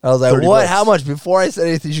cost?" I was like, "What? $30. How much?" Before I said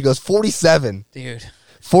anything, she goes, $47. Dude.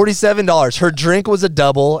 $47. Her drink was a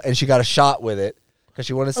double, and she got a shot with it because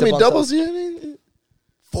she wanted to sip on doubles. something.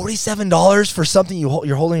 $47 for something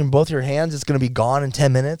you're holding in both your hands. It's gonna be gone in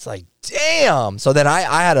 10 minutes. Like, damn. So then I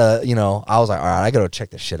had a, I was like, all right, I gotta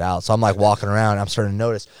check this shit out. So I'm like walking around. And I'm starting to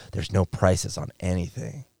notice there's no prices on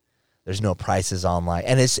anything. There's no prices on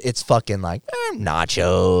and it's fucking like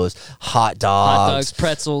nachos, hot dogs,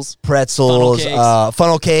 pretzels,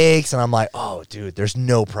 funnel cakes, and I'm like, oh, dude, there's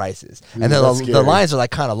no prices. Dude, and then the lines are like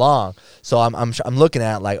kind of long, so I'm looking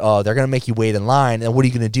at like, oh, they're gonna make you wait in line, and what are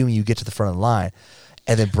you gonna do when you get to the front of the line?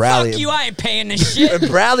 And then Bradley, fuck you, I ain't paying this shit. And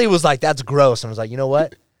Bradley was like, that's gross, and I was like, you know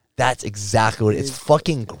what? That's exactly what it is. It's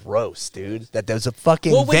fucking gross, dude. That there's a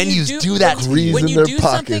fucking venues do that. When you do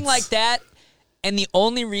something like that. And the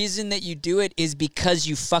only reason that you do it is because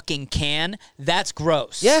you fucking can, that's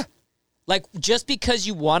gross. Yeah. Like, just because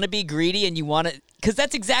you want to be greedy and you want to... Because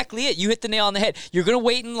that's exactly it. You hit the nail on the head. You're going to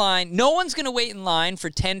wait in line. No one's going to wait in line for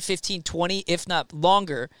 10, 15, 20, if not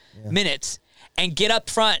longer, minutes. And get up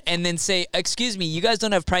front and then say, excuse me, you guys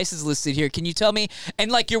don't have prices listed here. Can you tell me? And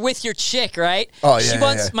like you're with your chick, right? Oh, yeah. She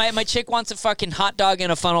wants my chick wants a fucking hot dog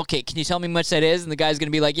and a funnel cake. Can you tell me how much that is? And the guy's gonna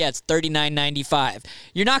be like, yeah, it's $39.95.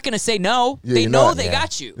 You're not gonna say no. Yeah, they know they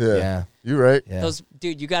got you. Yeah. You're right. Yeah.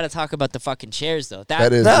 Dude, you got to talk about the fucking chairs though.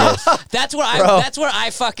 That is yes. That's where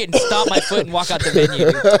I fucking stomp my foot and walk out the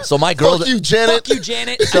venue. Dude. So my girl, fuck you, Janet. Fuck you,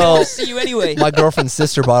 Janet. So I don't want to see you anyway. My girlfriend's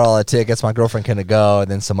sister bought all the tickets. My girlfriend couldn't go,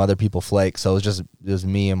 and then some other people flaked. So it was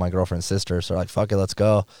me and my girlfriend's sister. So we're like, fuck it, let's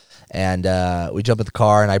go. And we jump in the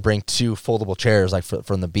car, and I bring 2 foldable chairs, like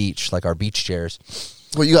from the beach, like our beach chairs.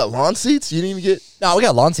 Well, you got lawn seats? You didn't even get... No, we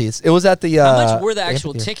got lawn seats. It was at the... How much were the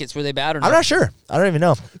actual tickets? Were they bad or not? I'm not sure. I don't even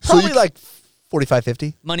know. Probably like $45,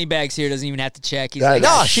 $50. Moneybags here doesn't even have to check. He's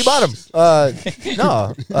no, she bought them.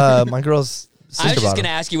 My girl's sister I was just going to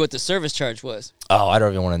ask you what the service charge was. Oh, I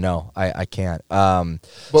don't even want to know. I can't. But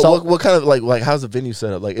so, what kind of like how's the venue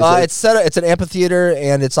set up? Like, it's set up. It's an amphitheater,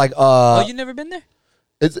 and it's like. Oh, you never been there?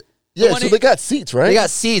 Yeah, so they got seats, right? They got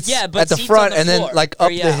seats but at the front, and then like up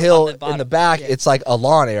the hill in the back, it's like a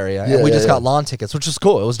lawn area. And we just got lawn tickets, which was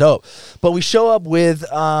cool. It was dope. But we show up with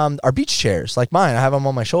our beach chairs, like mine. I have them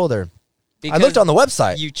on my shoulder. Because I looked on the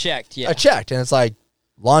website. You checked, yeah. I checked, and it's like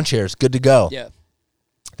lawn chairs, good to go. Yeah.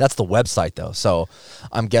 That's the website, though. So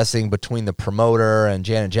I'm guessing between the promoter and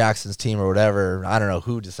Janet Jackson's team or whatever, I don't know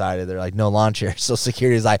who decided. They're like, no lawn chairs. So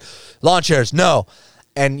security's like, lawn chairs, no.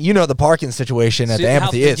 And you know the parking situation at the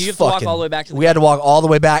amphitheater is do you have to walk all the way back to the We had to walk all the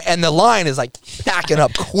way back, and the line is like packing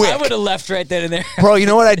up quick. I would have left right then and there. Bro, you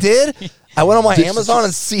know what I did? I went on my Amazon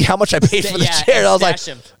and see how much I paid for the chair. I was like,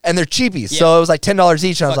 and they're cheapies. So it was like $10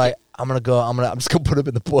 each. And I was like, I'm just gonna put them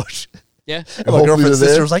in the bush. Yeah. And my girlfriend's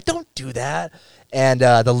sister was like, don't do that. And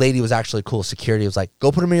the lady was actually cool. Security was like,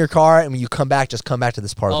 go put them in your car, and when you come back, just come back to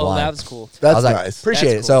this part of the line. Oh, that was cool. That's I was like, nice.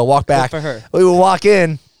 Appreciate it. So walk back. Good for her. We would walk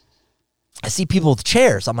in. I see people with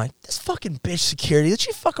chairs. I'm like, this fucking bitch security. Did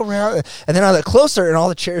she fuck around? And then I look closer, and all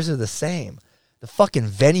the chairs are the same. The fucking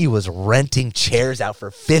venue was renting chairs out for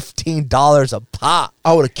 $15 a pop.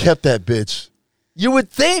 I would have kept that bitch. You would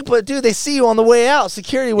think, but dude, they see you on the way out.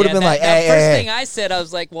 Security would have been like, hey, first thing I said, I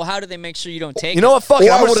was like, well, how do they make sure you don't take it? You know what? Fuck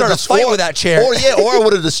it. I'm going to start a fight with that chair. Or I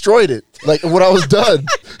would have destroyed it. Like, when I was done.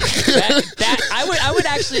 I would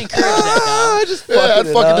actually encourage that, dog.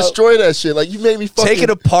 I'd fucking destroy that shit. Like, you made me fucking... Take it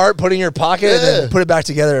apart, put it in your pocket, and then put it back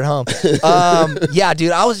together at home. Yeah,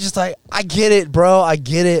 dude, I was just like, I get it, bro. I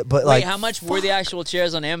get it, but like... Wait, how much were the actual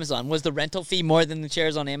chairs on Amazon? Was the rental fee more than the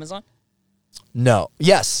chairs on Amazon? No.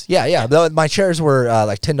 Yes. Yeah. My chairs were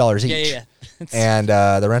like $10 each. Yeah. And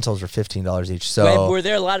the rentals were $15 each. So wait, were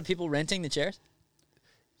there a lot of people renting the chairs?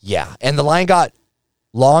 Yeah. And the line got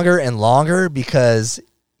longer and longer because,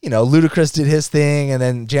 Ludacris did his thing, and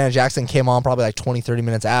then Janet Jackson came on probably like 20, 30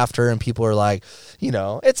 minutes after, and people are like,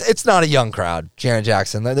 it's not a young crowd, Janet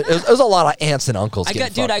Jackson. It was a lot of aunts and uncles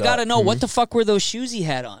I got to know, what the fuck were those shoes he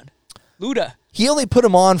had on? Luda. He only put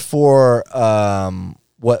them on for...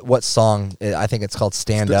 what song? I think it's called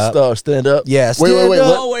Stand Up. Stand Up. Yeah. Wait.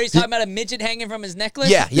 Oh, where he's talking about a midget hanging from his necklace.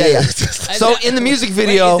 Yeah. So in the music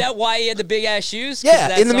video, is that why he had the big ass shoes?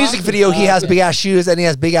 Yeah, in the music video, he has big ass shoes and he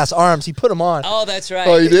has big ass arms. He put them on. Oh, that's right.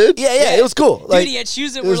 Oh, he did? Yeah, it was cool. Dude, he had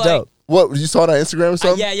shoes that were like. Dope. What, you saw it on Instagram or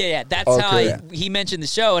something? Yeah. That's how he mentioned the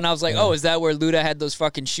show, and I was like, oh, is that where Luda had those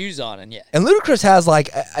fucking shoes on? And yeah. And Ludacris has like,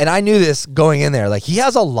 and I knew this going in there, like he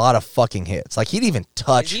has a lot of fucking hits. Like he'd even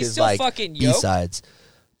touch his like B-sides.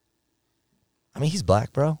 I mean, he's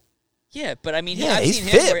black, bro. Yeah, but I mean, he's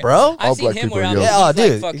fit, bro. I've seen him where I'm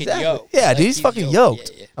dude, fucking exactly. yoked. Yeah, dude, he's fucking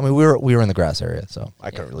yoked. Yeah. I mean, we were in the grass area, so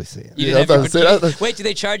I couldn't really see it. Wait, do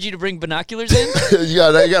they charge you to bring binoculars in? you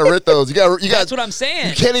gotta rent those. You got. That's what I'm saying.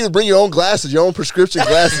 You can't even bring your own glasses, your own prescription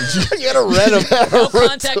glasses. You gotta rent them. No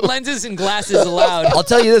contact lenses and glasses allowed. I'll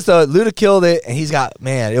tell you this though, Luda killed it, and he's got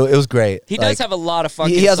it was great. He does have a lot of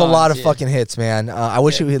fucking. He has songs, a lot of fucking hits, man. I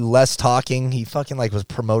wish he had less talking. He fucking like was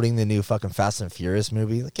promoting the new fucking Fast and Furious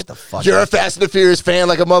movie. Like, get the fuck. You're a Fast and the Furious fan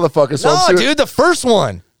like a motherfucker. So no, dude, the first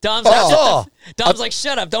one. Dom's like,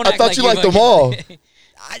 shut up. Don't act like you liked them all.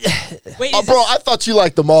 Wait, bro, I thought you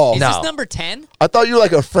liked them all. Is this number 10? I thought you were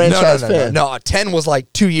like a franchise fan. No, 10 was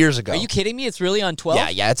like 2 years ago. Are you kidding me? It's really on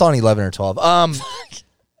 12? Yeah, it's on 11 or 12.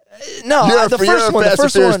 No, you're the first one. Fast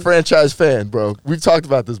and Furious franchise fan, bro. We've talked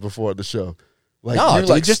about this before at the show. Like, no, you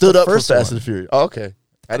like just stood up for Fast and Furious. Oh, okay.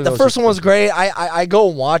 The first one was great. I go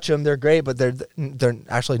watch them. They're great, but they're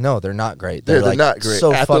actually no, they're not great. They're like not great.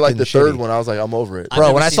 So after like the third shitty. one, I was like, I'm over it,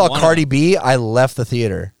 bro. When I saw Cardi B, I left the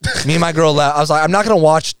theater. Me and my girl left. I was like, I'm not gonna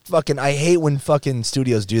watch fucking. I hate when fucking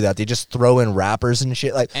studios do that. They just throw in rappers and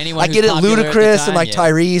shit. Like anyone I get it, Ludacris time, and like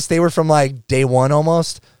Tyrese. They were from like day one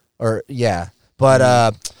almost, but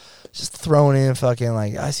just throwing in fucking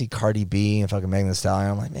like I see Cardi B and fucking Megan Thee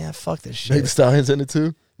Stallion. I'm like, man, fuck this shit. Megan Thee Stallion's in it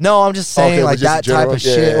too. No, I'm just saying like that type of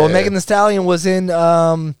shit. Well, yeah. Megan Thee Stallion was in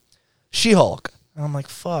She-Hulk. And I'm like,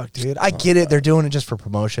 fuck, dude. I get it. They're doing it just for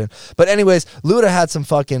promotion. But anyways, Luda had some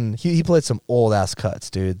fucking he played some old ass cuts,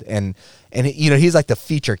 dude. And he's like the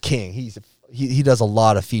feature king. He does a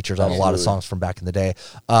lot of features on a lot of songs from back in the day.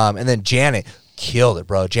 And then Janet killed it,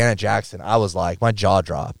 bro. Janet Jackson. I was like, my jaw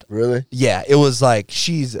dropped. Really? Yeah. It was like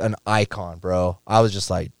she's an icon, bro. I was just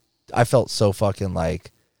like, I felt so fucking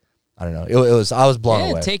like. I don't know. It was. I was blown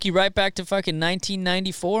away. Take you right back to fucking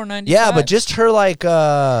 1994, 95. Yeah, but just her like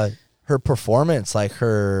her performance, like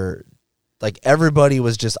everybody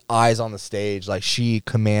was just eyes on the stage. Like she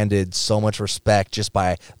commanded so much respect just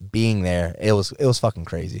by being there. It was fucking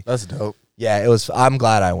crazy. That's dope. Yeah, it was. I'm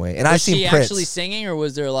glad I went. And I seen Prince. Was she actually singing, or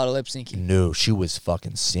was there a lot of lip syncing? No, she was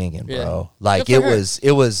fucking singing, bro. Yeah. Like it was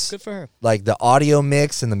good for her. Like the audio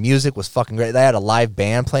mix and the music was fucking great. They had a live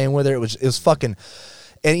band playing with her. It was fucking.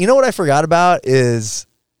 And you know what I forgot about is...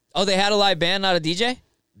 Oh, they had a live band, not a DJ?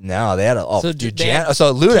 No, they had a... Oh, so dude,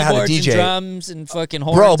 so Luda had a DJ. And drums and fucking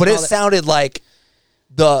horns. Bro, but it sounded like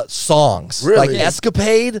the songs. Really? Like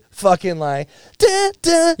Escapade, fucking like... Dun,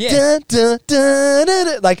 dun, dun, dun, dun, dun,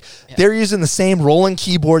 dun. Like, they're using the same rolling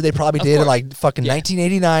keyboard they probably did in like fucking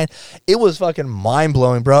 1989. It was fucking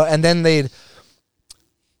mind-blowing, bro. And then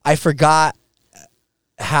I forgot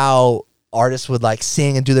how... artists would like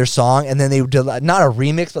sing and do their song, and then they would do not a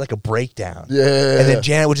remix but like a breakdown. Yeah. And then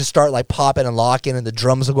Janet would just start like popping and locking, and the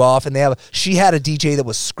drums would go off. And she had a DJ that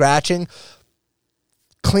was scratching,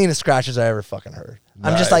 cleanest scratches I ever fucking heard. Nice.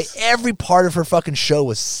 I'm just like, every part of her fucking show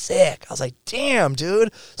was sick. I was like, damn,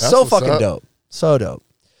 dude, so fucking dope, so dope.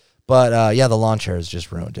 But the lawn chairs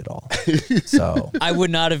just ruined it all. So I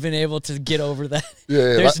would not have been able to get over that.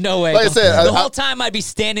 Yeah, there's no way. Like I said, the whole time I'd be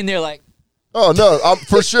standing there like. Oh no,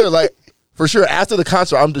 for sure. Like. For sure, after the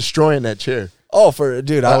concert, I'm destroying that chair. Oh,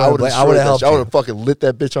 dude, I would have helped you. I would have fucking lit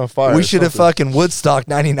that bitch on fire. We should have fucking Woodstock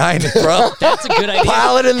 99 it, bro. That's a good idea.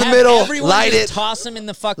 Pile it in the middle, light it. Toss them in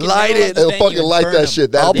the fucking light it. It'll fucking light that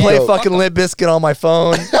shit. I'll play fucking Limp Bizkit on my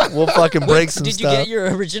phone. We'll fucking break some stuff. Did you get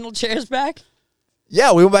your original chairs back?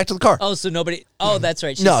 Yeah, we went back to the car. Oh, so nobody... Oh, that's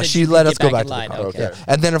right. She let us go back to the car. Okay. Yeah.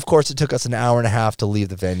 And then, of course, it took us an hour and a half to leave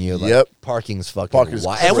the venue. Like, yep. Parking's fucking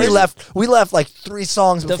wild. And we left like 3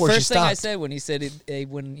 songs before she stopped. The first thing I said when he said it,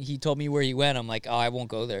 when he told me where he went, I'm like, oh, I won't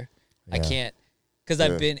go there. Yeah. I can't. Because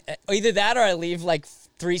I've been... Either that or I leave like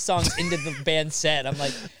 3 songs into the band set. I'm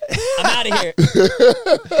like, I'm out of here.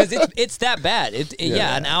 Because it's that bad.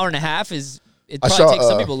 An hour and a half is... It probably takes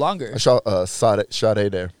some people longer. I saw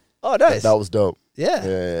Sade there. Oh, nice. That was dope.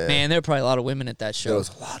 Yeah. Man, there are probably a lot of women at that show. There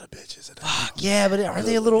was a lot of bitches at that. Yeah, but are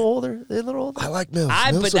they a little older? I like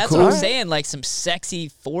MILFs. But that's what I'm saying. Like some sexy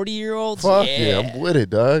 40-year-olds. Fuck yeah, I'm with it,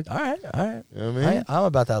 dog. All right. You know what I mean? I'm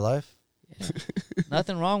about that life. Yeah.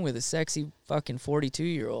 Nothing wrong with a sexy fucking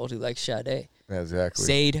 42-year-old who likes Sade. Exactly.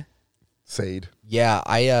 Sade. Sade. Yeah,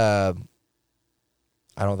 I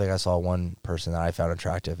don't think I saw one person that I found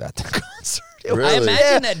attractive at the concert. Really? I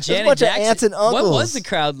imagine that Janet Jackson. Aunts and uncles. What was the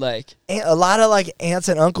crowd like? A lot of like aunts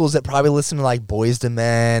and uncles that probably listen to like Boys to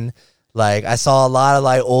Men. Like I saw a lot of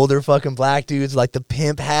like older fucking black dudes, like the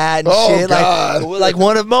pimp hat and shit. God. Like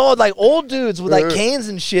one of them, like old dudes with like canes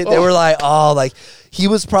and shit. They were like, oh, like he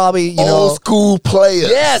was probably old school players.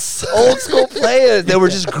 Yes, old school players. They were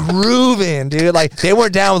just grooving, dude. Like they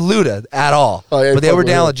weren't down with Luda at all, but they were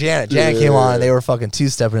down with Janet. Janet came on and they were fucking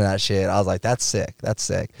two-stepping to that shit. I was like, that's sick. That's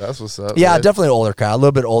sick. That's what's up. Yeah, man. definitely an older crowd, a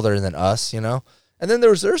little bit older than us, And then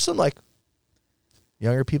there's some like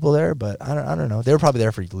younger people there, but I don't know. They were probably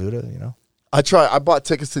there for Luda, I bought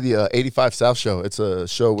tickets to the 85 South show. It's a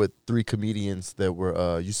show with 3 comedians that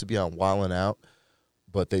were used to be on Wildin' Out,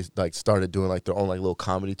 but they like started doing like their own like little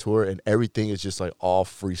comedy tour, and everything is just like all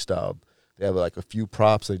freestyle. They have like a few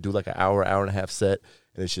props. They do like an hour and a half set,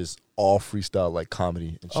 and it's just all freestyle like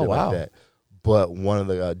comedy and shit like that. But one of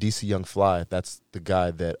the DC Young Fly, that's the guy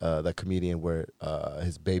that that comedian where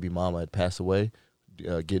his baby mama had passed away,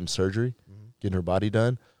 getting surgery, getting her body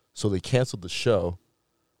done. So they canceled the show,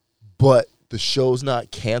 but the show's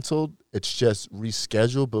not canceled. It's just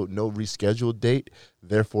rescheduled, but no rescheduled date.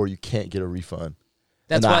 Therefore, you can't get a refund.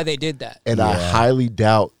 That's why they did that. And I highly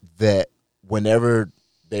doubt that whenever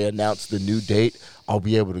they announce the new date, I'll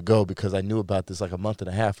be able to go because I knew about this like a month and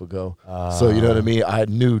a half ago. So you know what I mean? I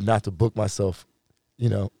knew not to book myself,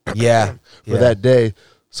 for that day.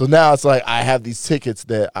 So now it's like I have these tickets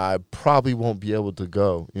that I probably won't be able to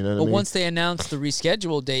go. You know what I mean? But once they announce the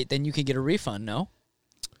rescheduled date, then you can get a refund, no?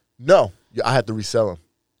 No, I have to resell them.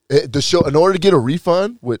 The show, in order to get a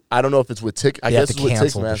refund, I don't know if it's with Ticket. I guess it's with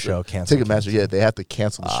Ticketmaster. Ticketmaster, yeah, they have to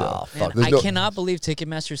cancel the show. Fuck. I cannot believe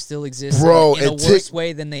Ticketmaster still exists in a worse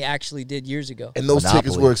way than they actually did years ago. And those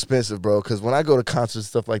tickets were expensive, bro, because when I go to concerts and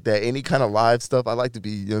stuff like that, any kind of live stuff, I like to be,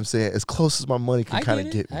 you know what I'm saying, as close as my money can kind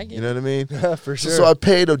of get me. You know what I mean? Yeah, for sure. So I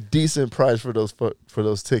paid a decent price for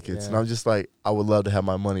those tickets, and I'm just like, I would love to have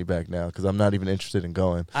my money back now because I'm not even interested in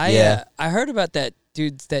going. I heard about that.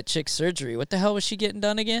 Dude, that chick's surgery. What the hell was she getting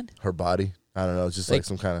done again? Her body. I don't know. It's just like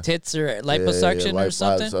some kind of tits or liposuction or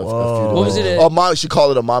something. What was it? She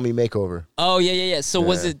called it a mommy makeover. Oh yeah. So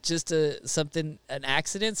was it just an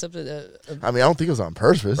accident? Something? I mean, I don't think it was on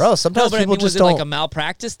purpose, bro. Sometimes people just was it like a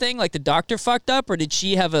malpractice thing? Like the doctor fucked up, or did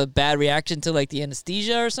she have a bad reaction to like the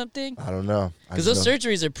anesthesia or something? I don't know. Because those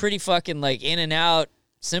surgeries are pretty fucking like in and out,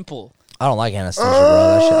 simple. I don't like anesthesia, bro.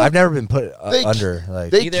 That shit. I've never been put under.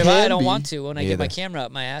 Like either if I don't want to when I get my camera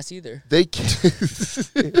up my ass either. They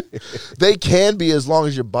can be as long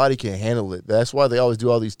as your body can handle it. That's why they always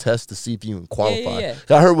do all these tests to see if you can qualify. Yeah.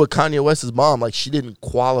 I heard with Kanye West's mom, like she didn't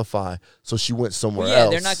qualify, so she went somewhere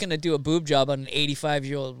else. They're not going to do a boob job on an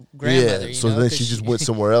 85-year-old grandmother. Yeah, so then she just went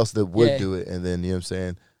somewhere else that would do it, and then you know what I'm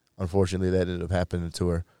saying. Unfortunately, that ended up happening to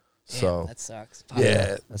her. Damn, that sucks.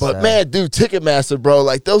 Yeah, but sad. Man, dude, Ticketmaster, bro,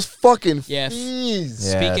 like those fucking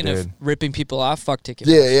fees. Speaking of ripping people off, fuck Ticketmaster.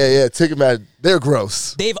 Yeah. Ticketmaster, they're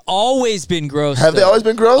gross. They've always been gross. Have they always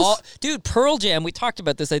been gross? Dude, Pearl Jam, we talked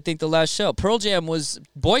about this, I think, the last show. Pearl Jam was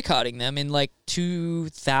boycotting them in like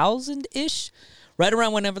 2000-ish. Right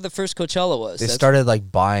around whenever the first Coachella was. They started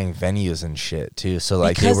like buying venues and shit too. So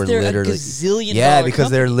like because they were they're literally a gazillion because company.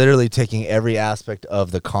 they're literally taking every aspect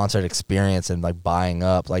of the concert experience and like buying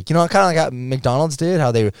up. Like kind of like how McDonald's did,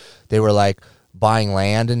 how they were like buying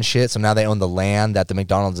land and shit. So now they own the land that the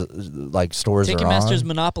McDonald's like stores are on. Ticketmaster's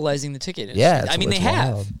monopolizing the ticket industry. Yeah, I mean they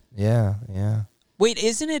have. Wild. Yeah. Wait,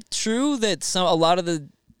 isn't it true that a lot of the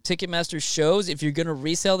Ticketmaster shows, if you're gonna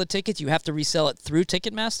resell the tickets, you have to resell it through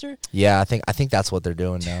Ticketmaster? Yeah, I think that's what they're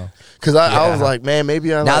doing now. Because I was like, man, maybe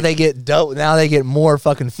they get dope. Now they get more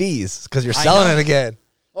fucking fees because you're selling it again.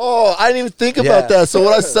 Oh, I didn't even think about that. So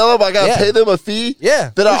when I sell them, I gotta pay them a fee. Yeah,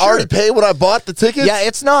 that I already paid when I bought the tickets. Yeah,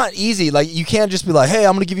 it's not easy. Like you can't just be like, hey,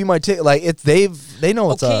 I'm gonna give you my ticket. Like they know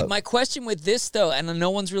what's up. Okay, my question with this though, and no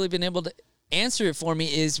one's really been able to answer it for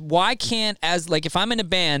me, is why can't, if I'm in a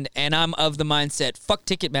band and I'm of the mindset fuck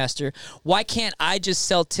Ticketmaster, why can't I just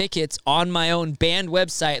sell tickets on my own band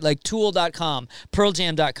website like Tool.com,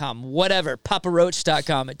 PearlJam.com, whatever,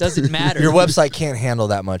 PapaRoach.com? It doesn't matter. Your website can't handle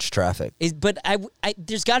that much traffic. But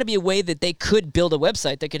there's got to be a way that they could build a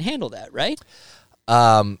website that can handle that, right?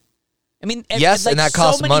 I mean, yes, and that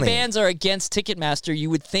costs money. So many bands are against Ticketmaster. You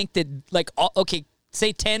would think that,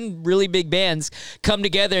 say 10 really big bands come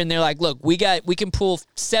together and they're like, look, we can pull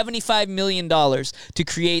 $75 million to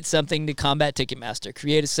create something to combat Ticketmaster,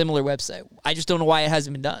 create a similar website. I just don't know why it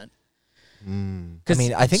hasn't been done. I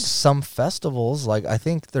mean, I think some festivals, like I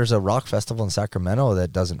think there's a rock festival in Sacramento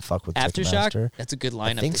that doesn't fuck with Aftershock. Ticketmaster. That's a good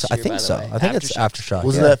lineup. I think so. I think it's Aftershock.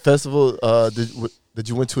 Wasn't that festival that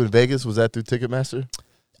you went to in Vegas? Was that through Ticketmaster?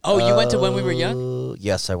 Oh, you went to When We Were Young?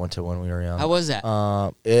 Yes, I went to When We Were Young. How was that?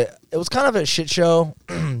 It was kind of a shit show.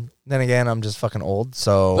 Then again, I'm just fucking old,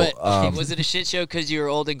 so. But was it a shit show because you were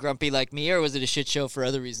old and grumpy like me, or was it a shit show for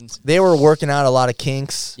other reasons? They were working out a lot of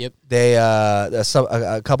kinks. Yep. They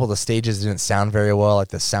a couple of the stages didn't sound very well. Like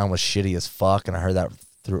the sound was shitty as fuck, and I heard that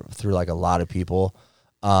through like a lot of people.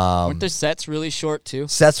 Weren't their sets really short too?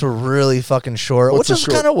 Sets were really fucking short, which is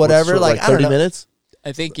kind of whatever. Like 30 minutes.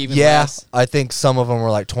 I think even less. I think some of them were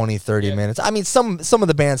like 20, 30 minutes. I mean, some of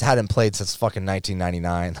the bands hadn't played since fucking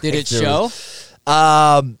 1999. Did it show?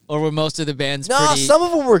 Or were most of the bands pretty some of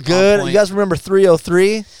them were good. You guys remember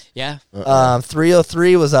 303? Yeah.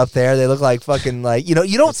 303 was up there. They look like fucking like, you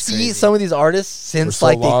don't see crazy. Some of these artists since so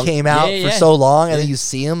like long. They came out for so long, and then you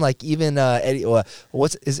see them like even Eddie.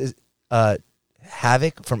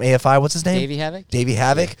 Havoc from AFI, what's his name? Davey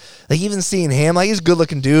Havoc. Yeah. Like even seeing him, like he's a good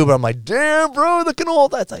looking dude, but I'm like, damn, bro, looking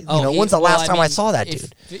old. That's like, when's the last time I saw that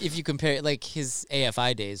dude? If you compare it, like his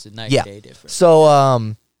AFI days, a night and day difference.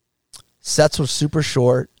 So sets were super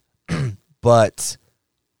short, but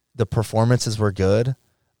the performances were good.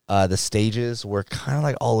 The stages were kind of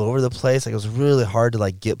like all over the place. Like it was really hard to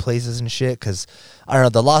like get places and shit because I don't know,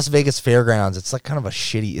 the Las Vegas Fairgrounds. It's like kind of a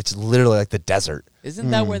shitty. It's literally like the desert.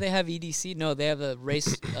 Isn't that where they have EDC? No, they have a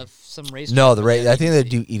race of some race. No, the race. I think they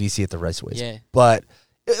do EDC at the raceways. Yeah, but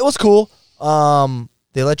it was cool.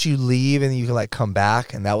 They let you leave and you can like come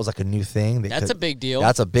back, and that was like a new thing. That's a big deal.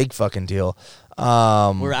 That's a big fucking deal.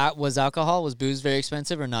 Was booze very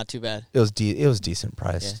expensive or not too bad? It was decent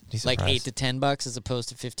price. Yeah. Like $8 to $10 as opposed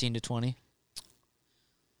to 15 to 20.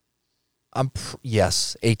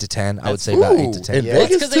 Yes, 8 to 10. I would say about 8 to 10. Yeah.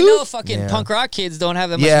 That's because they know fucking punk rock kids don't have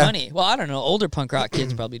that much money. Well, I don't know. Older punk rock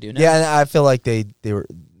kids probably do now. Yeah, and I feel like they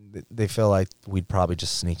feel like we'd probably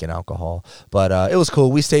just sneak in alcohol, but it was cool.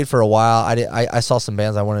 We stayed for a while. I saw some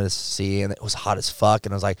bands I wanted to see, and it was hot as fuck.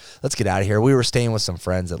 And I was like, let's get out of here. We were staying with some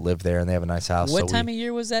friends that live there, and they have a nice house. What time of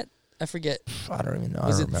year was that? I forget. I don't even know.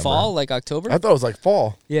 Was it fall, like October? I thought it was like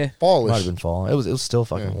fall. Yeah, fallish. Might have been fall. It was still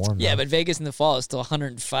fucking warm. Yeah, though. but Vegas in the fall is still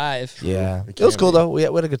 105. Yeah, it was cool though. We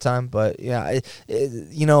had a good time, but yeah,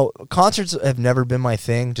 concerts have never been my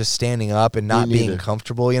thing. Just standing up and not being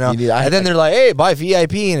comfortable, and then they're like, "Hey, buy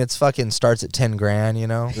VIP," and it's fucking starts at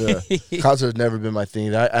 $10,000. Yeah, concerts have never been my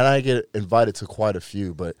thing. I get invited to quite a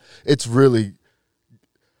few, but it's really.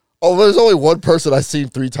 Oh, there's only one person I've seen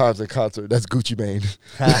 3 times at concert. That's Gucci Mane.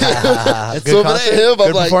 Good so concert? him, I'm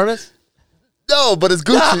Good like, performance? No, but it's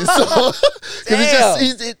Gucci.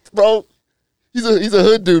 He's a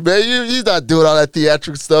hood dude, man. He's not doing all that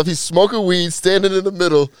theatrical stuff. He's smoking weed, standing in the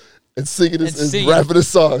middle, and singing rapping his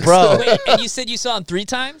songs. Bro. Wait, and you said you saw him 3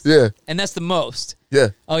 times? Yeah. And that's the most? Yeah.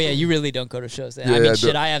 Oh, yeah, you really don't go to shows. Yeah, I mean,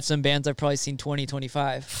 shit, I have some bands I've probably seen 20,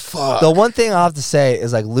 25. Fuck. The one thing I have to say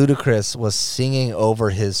is like Ludacris was singing over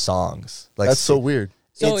his songs. Like that's so weird.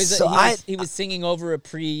 So he was singing over a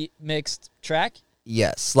pre-mixed track?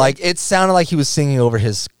 Yes. Like it sounded like he was singing over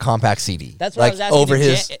his compact CD. That's what I was asking. Over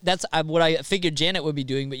that's what I figured Janet would be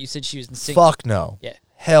doing, but you said she was singing. Fuck no. Yeah.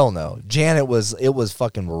 Hell no. Janet was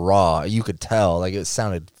fucking raw. You could tell. Like it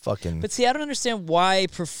sounded fucking. But see, I don't understand why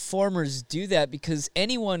performers do that, because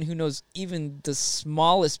anyone who knows even the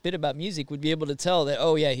smallest bit about music would be able to tell that,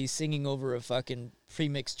 oh yeah, he's singing over a fucking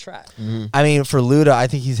pre-mixed track. Mm-hmm. I mean, for Luda, I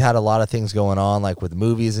think he's had a lot of things going on, like with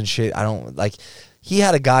movies and shit. I don't like. He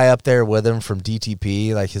had a guy up there with him from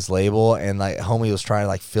DTP, like his label, and like homie was trying to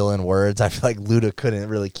like fill in words. I feel like Luda couldn't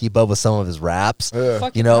really keep up with some of his raps. Yeah.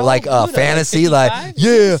 Like Luda, fantasy, like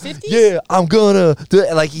yeah, I'm gonna do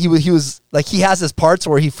it. Like he was like he has his parts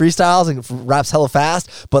where he freestyles and raps hella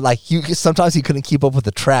fast, but like sometimes he couldn't keep up with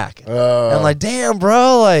the track. And I'm like, damn,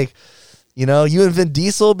 bro, like. You and Vin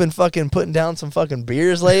Diesel been fucking putting down some fucking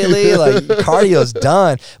beers lately. Like, cardio's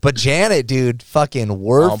done. But Janet, dude, fucking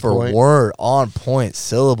word for word, on point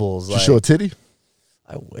syllables. Did she show a titty?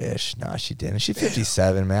 I wish. Nah, she didn't. She's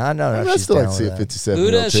 57, man. I know. I still like to see a 57.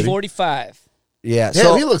 Luda is 45. Yeah.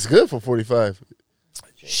 So he looks good for 45.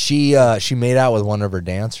 She made out with one of her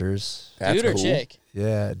dancers. Dude or chick?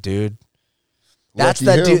 Yeah, dude. That's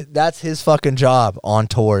that dude. That's his fucking job on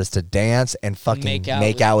tour is to dance and fucking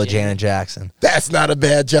make out with Janet Jackson. That's not a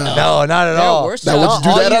bad job. No, not at all. Now, would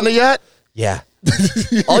you do that on the yacht? Yeah.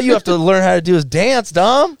 All you have to learn how to do is dance,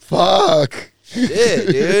 Dom. Fuck. Shit,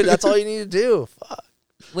 dude. That's all you need to do. Fuck.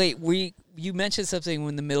 Wait, you mentioned something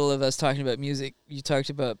in the middle of us talking about music. You talked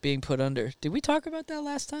about being put under. Did we talk about that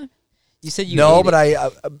last time? You said you no, hate but it.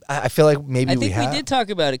 I feel like maybe I think we did talk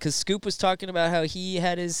about it because Scoop was talking about how he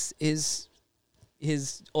had his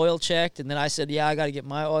oil checked, and then I said, yeah, I got to get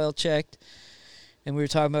my oil checked. And we were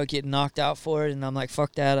talking about getting knocked out for it, and I'm like,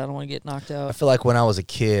 fuck that, I don't want to get knocked out. I feel like when I was a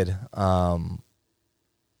kid, I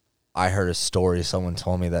heard a story. Someone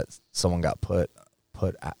told me that someone got put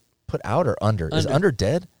out or under. Is under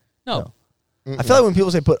dead? No. I feel like when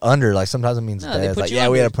people say put under, like sometimes it means dead. It's like, yeah,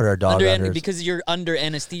 we had to put our dog under. Because you're under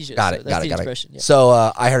anesthesia. Got it. Yeah. So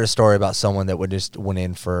I heard a story about someone that went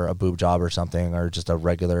in for a boob job or something, or just a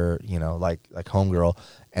regular, like homegirl,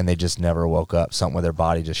 and they just never woke up. Something with their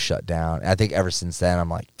body just shut down. And I think ever since then, I'm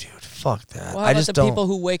like, dude, fuck that. Well, how about the people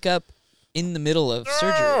who wake up in the middle of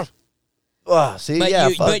surgery? See,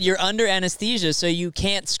 but you're under anesthesia, so you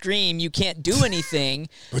can't scream, you can't do anything,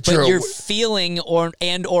 but you're feeling or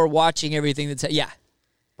watching everything that's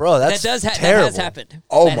bro. That's terrible. That has happened.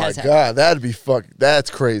 Oh my god, that'd be that's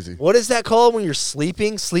crazy. What is that called when you're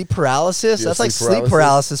sleeping? Sleep paralysis. Yeah, that's like sleep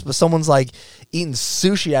paralysis, but someone's like eating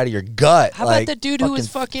sushi out of your gut. How about the dude who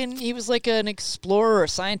was he was like an explorer or a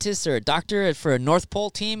scientist or a doctor for a North Pole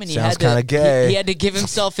team, and he had to gay. He had to give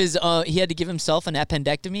himself an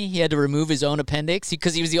appendectomy. He had to remove his own appendix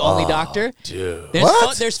because he was the only doctor. Dude,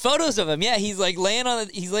 there's photos of him. Yeah, he's like laying on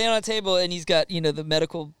a table, and he's got the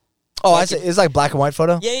medical. Oh, I see. It's like black and white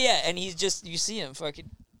photo. Yeah, and he's just you see him fucking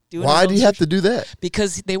doing. Why do you have to do that?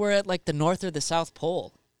 Because they were at like the North or the South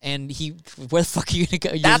Pole. And where the fuck are you gonna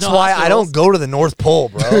go? That's why I don't go to the North Pole,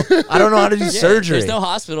 bro. I don't know how to do surgery. There's no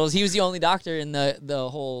hospitals. He was the only doctor in the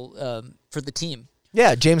whole for the team.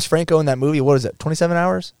 Yeah, James Franco in that movie. What is it? 27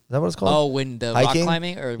 Hours? Is that what it's called? Oh, when the hiking? Rock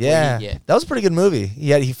climbing, or yeah, that was a pretty good movie.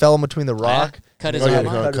 He fell in between the rock, cut his arm.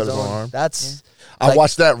 Cut his arm. That's. I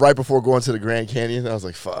watched that right before going to the Grand Canyon. I was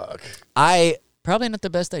like, fuck. Probably not the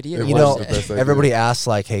best idea. Everybody asks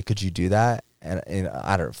like, "Hey, could you do that?" And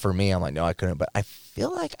I don't. For me, I'm like, no, I couldn't. But I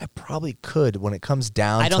feel like I probably could when it comes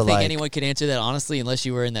down. I don't think anyone could answer that honestly unless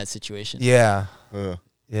you were in that situation. Yeah,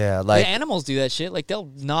 yeah. Like animals do that shit. Like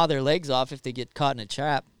they'll gnaw their legs off if they get caught in a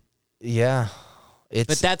trap. Yeah,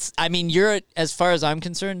 but that's. I mean, as far as I'm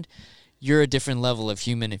concerned, you're a different level of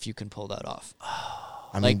human if you can pull that off.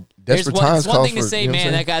 I mean, it's one thing to say,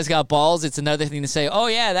 man, that guy's got balls. It's another thing to say, oh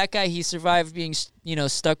yeah, that guy, he survived being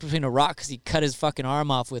stuck between a rock because he cut his fucking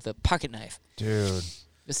arm off with a pocket knife. Dude,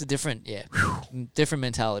 it's a different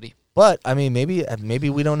mentality. But I mean, maybe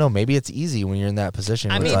we don't know. Maybe it's easy when you're in that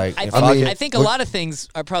position. I mean, I think a lot of things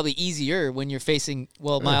are probably easier when you're facing.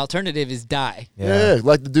 Well, my alternative is die. Yeah,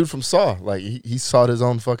 like the dude from Saw. Like he sawed his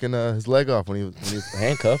own fucking his leg off when he was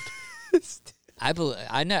handcuffed. I don't.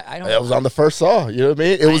 It was on the first Saw. You know what I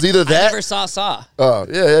mean? It was either that. I never saw Saw. Oh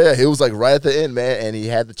yeah. It was like right at the end, man, and he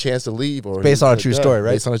had the chance to leave. Or based on a true story,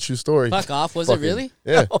 right? Based on a true story. Fuck off. Was it really?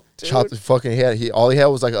 Yeah. Oh, chopped the fucking head. All he had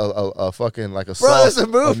was like a fucking like a saw. Bro, it's a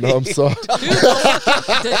movie. A numb saw. Dude,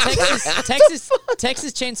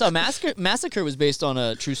 Texas Chainsaw Massacre was based on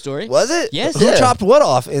a true story. Was it? Yes. Who chopped what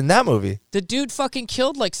off in that movie? The dude fucking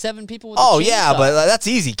killed like 7 people with a chainsaw. Yeah, but that's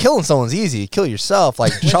easy. Killing someone's easy. Kill yourself,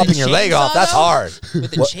 like chopping your leg off, that's hard.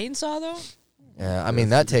 With a chainsaw, though? Yeah, I mean,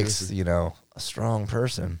 that takes, a strong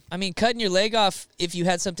person. I mean, cutting your leg off, if you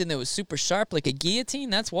had something that was super sharp, like a guillotine,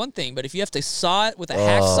 that's one thing. But if you have to saw it with a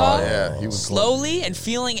hacksaw, he was slowly and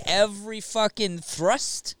feeling every fucking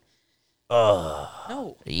thrust, no.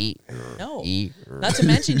 No. Not to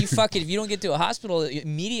mention, if you don't get to a hospital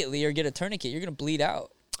immediately or get a tourniquet, you're going to bleed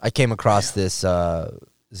out. I came across this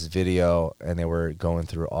video, and they were going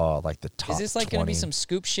through all, like, the top 20. Is this, like, going to be some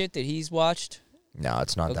Scoop shit that he's watched? No,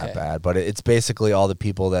 it's not that bad. But it's basically all the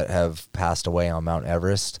people that have passed away on Mount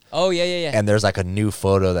Everest. Oh, yeah. And there's, like, a new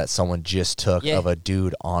photo that someone just took of a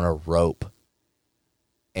dude on a rope.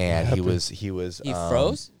 And he was... He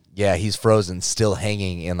froze? Yeah, he's frozen, still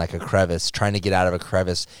hanging in, like, a crevice, trying to get out of a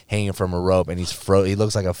crevice, hanging from a rope, and he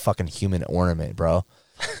looks like a fucking human ornament, bro.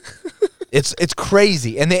 It's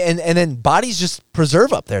crazy, and then bodies just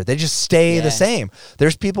preserve up there. They just stay the same.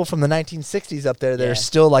 There's people from the 1960s up there that are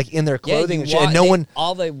still like in their clothing and shit.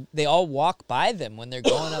 And they all walk by them when they're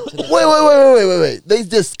going up to the. Wait! They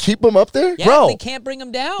just keep them up there, bro. They can't bring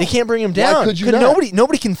them down. They can't bring them down. Why could you not?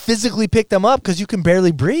 Nobody can physically pick them up because you can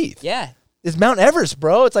barely breathe. Yeah. It's Mount Everest,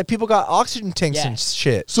 bro. It's like people got oxygen tanks and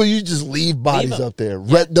shit. So you just leave bodies up there.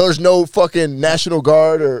 Yeah. There's no fucking National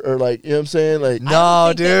Guard or like, you know what I'm saying? Like,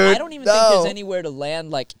 no, dude. I don't even think there's anywhere to land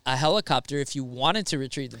like a helicopter if you wanted to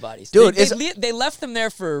retrieve the bodies. Dude, they left them there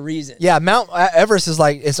for a reason. Yeah, Mount Everest is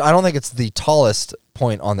like, I don't think it's the tallest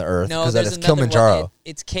point on the earth because it's Kilimanjaro.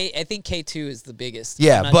 I think K2 is the biggest.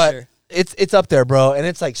 Yeah, but it's up there, bro, and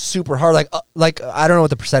it's like super hard. Like I don't know what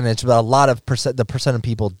the percentage, but a lot of the percent of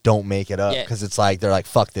people don't make it up because it's like they're like,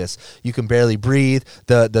 fuck this. You can barely breathe.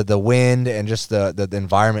 The wind and just the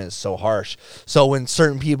environment is so harsh. So when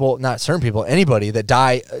anybody that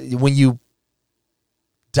die, when you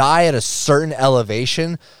die at a certain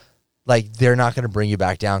elevation, like they're not going to bring you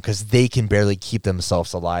back down because they can barely keep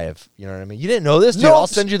themselves alive. You know what I mean? You didn't know this, dude? No. I'll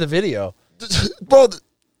send you the video, bro.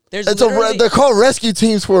 They're called rescue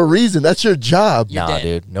teams for a reason. That's your job. Nah,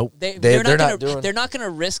 dude. Nope. They're not going to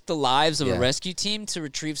risk the lives of a rescue team to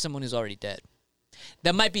retrieve someone who's already dead.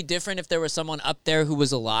 That might be different if there was someone up there who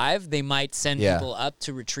was alive. They might send people up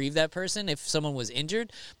to retrieve that person if someone was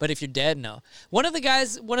injured. But if you're dead, no. One of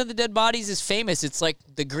the dead bodies is famous. It's like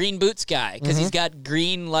the green boots guy because he's got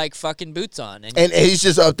green like fucking boots on. And he's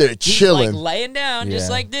just up there chilling. He's like laying down just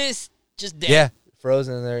like this, just dead. Yeah.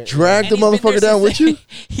 Frozen in there. Drag the motherfucker down with you?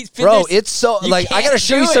 Bro, it's so like I gotta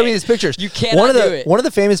show you some of these pictures. You cannot do it. One of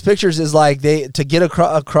the famous pictures is like to get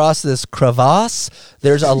across this crevasse,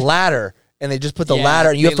 there's a ladder. And they just put the ladder,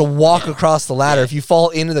 and you have to walk across the ladder. If you fall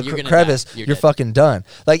into the crevice, you're fucking done.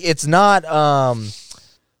 Like it's not a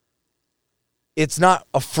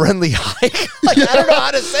friendly hike. Like I don't know how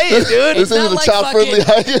to say it, dude. This isn't a child-friendly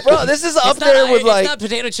hike, bro. This is up there with like it's not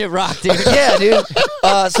potato chip rock, dude. Yeah, dude.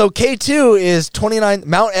 So K2 is 29.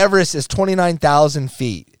 Mount Everest is 29,000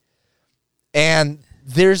 feet, and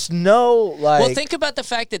there's no like. Well, think about the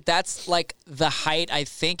fact that that's like the height. I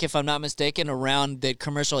think, if I'm not mistaken, around that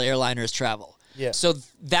commercial airliners travel. Yeah. So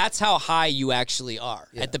that's how high you actually are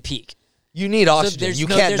at the peak. You need oxygen. You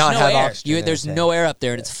can't not have oxygen. There's no air up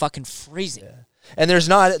there, and it's fucking freezing. Yeah. And there's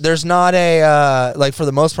not a like for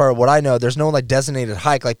the most part, what I know, there's no like designated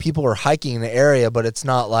hike. Like people are hiking in the area, but it's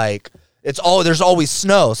not like there's always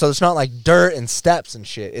snow, so it's not like dirt and steps and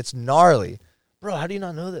shit. It's gnarly. Bro, how do you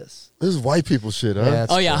not know this? This is white people shit, huh?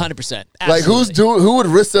 Yeah, 100%. Like who would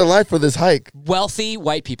risk their life for this hike? Wealthy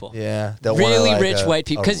white people. Yeah, really rich white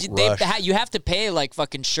people. Because you have to pay like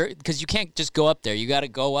fucking because you can't just go up there. You got to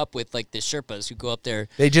go up with like the Sherpas who go up there.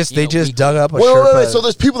 They just dug up a Sherpa. Wait. So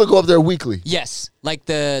there's people that go up there weekly. Yes, like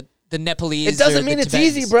the Nepalese. It doesn't mean it's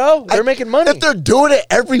easy, bro. They're making money. If they're doing it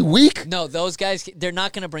every week. No, those guys, they're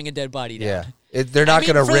not going to bring a dead body down. Yeah. They're not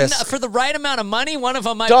going to risk. For the right amount of money, one of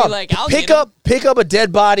them might be like, I'll pick up a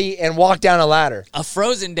dead body and walk down a ladder. A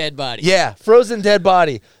frozen dead body. Yeah, frozen dead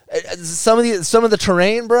body. Some of the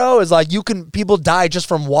terrain, bro, is like people die just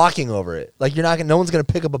from walking over it. Like no one's going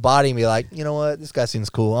to pick up a body and be like, you know what, this guy seems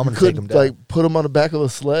cool. I'm going to take him down. Like put him on the back of a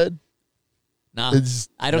sled. No,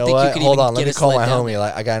 I don't think you can. Hold on, let me call my homie.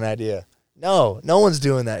 Like I got an idea. No one's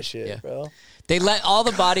doing that shit, bro. They let all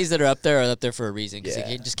the bodies that are up there for a reason because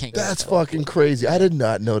they just can't go. That's fucking crazy. I did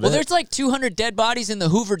not know that. Well, there's like 200 dead bodies in the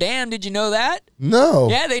Hoover Dam. Did you know that? No.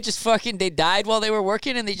 Yeah, they just they died while they were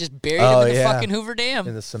working and they just buried them in the fucking Hoover Dam.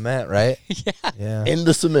 In the cement, right? Yeah. In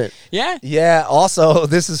the cement. Yeah. Yeah. Also,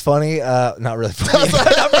 this is funny. Not really funny.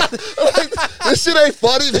 This shit ain't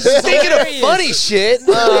funny. Speaking of funny shit,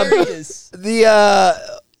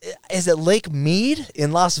 is it Lake Mead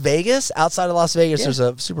in Las Vegas? Outside of Las Vegas, there's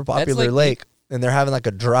a super popular lake. And they're having like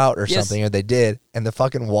a drought or something, or they did, and the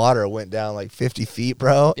fucking water went down like 50 feet,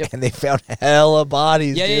 bro. Yep. And they found hella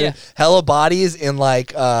bodies, dude. Yeah. Hella bodies in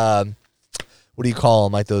like, what do you call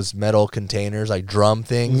them? Like those metal containers, like drum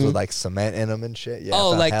things with like cement in them and shit. Yeah.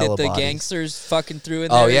 Oh, like the gangsters fucking threw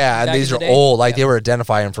in there. Oh yeah, and these are old. Like they were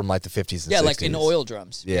identifying from like the 50s and 60s. Yeah, like in oil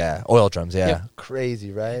drums. Yeah, oil drums. Yeah, yep.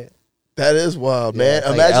 Crazy, right? That is wild, man.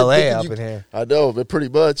 Imagine like LA up in here. I know, but pretty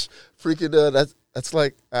much freaking that's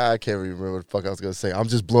like I can't even remember what the fuck I was gonna say. I'm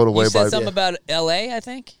just blown away by. You said something about L.A. I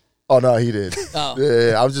think. Oh no, he did. Oh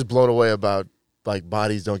yeah, I was just blown away about like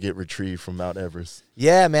bodies don't get retrieved from Mount Everest.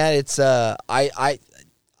 Yeah, man, it's I've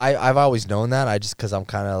always known that. I just because I'm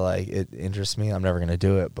kind of like it interests me. I'm never gonna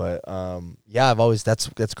do it, but yeah, I've always that's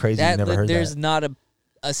crazy. You've never heard that. There's not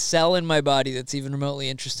a cell in my body that's even remotely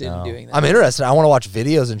interested in doing that. I'm interested. I want to watch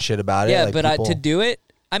videos and shit about it. Yeah, like but to do it,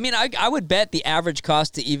 I mean, I would bet the average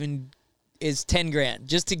cost to even is $10,000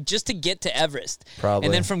 just to get to Everest. Probably.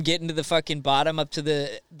 And then from getting to the fucking bottom up to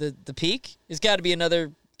the peak, it's got to be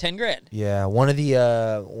another $10,000. Yeah, one of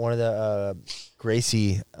the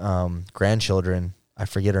Gracie grandchildren, I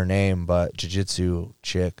forget her name, but jiu-jitsu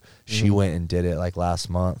chick, she went and did it like last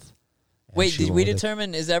month. Wait, did we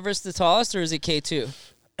determine is Everest the tallest or is it K2?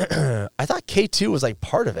 I thought K2 was like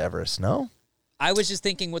part of Everest, no? I was just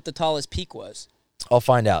thinking what the tallest peak was. I'll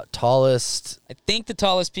find out. Tallest. I think the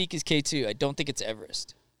tallest peak is K2. I don't think it's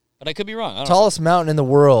Everest. But I could be wrong. Tallest mountain in the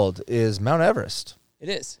world is Mount Everest. It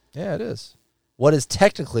is. Yeah, it is. What is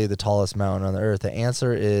technically the tallest mountain on the earth? The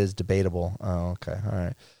answer is debatable. Oh, okay. All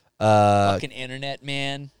right. Fucking internet,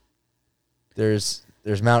 man. There's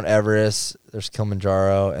Mount Everest, there's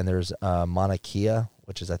Kilimanjaro, and there's Mauna Kea,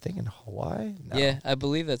 which is I think in Hawaii. No. Yeah, I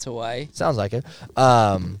believe that's Hawaii. Sounds like it.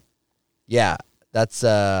 Yeah, that's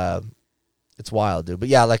it's wild, dude. But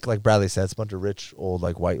yeah, like Bradley said, it's a bunch of rich old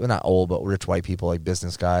white, well, not old, but rich white people, like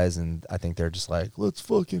business guys, and I think they're just like, let's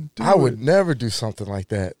fucking do it. I would never do something like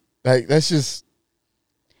that. Like that's just,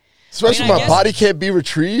 especially my body can't be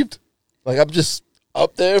retrieved. Like I'm just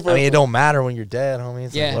up there. It don't matter when you're dead, homie.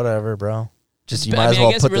 It's like, whatever, bro. Just you might as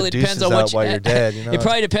well put the deuces out while you're dead. You know? It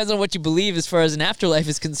probably depends on what you believe as far as an afterlife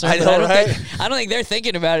is concerned. I know, right? I don't think they're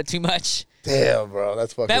thinking about it too much. Damn, bro,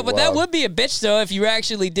 that's fucking wild. But that would be a bitch, though, if you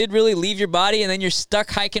actually did really leave your body and then you're stuck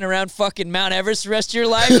hiking around fucking Mount Everest the rest of your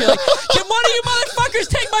life. You're like, can one of you motherfuckers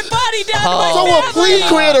take my body down to my Someone family? please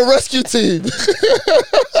create a rescue team.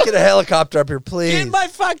 Just get a helicopter up here, please.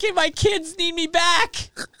 My kids need me back.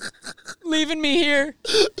 Leaving me here.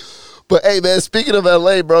 But hey, man, speaking of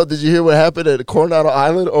LA, bro, did you hear what happened at Coronado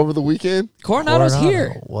Island over the weekend? Coronado's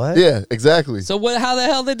here. What? Yeah, exactly. So how the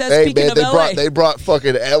hell did that? Hey, speaking man, of LA, they brought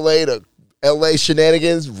fucking LA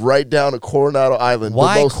shenanigans right down to Coronado Island.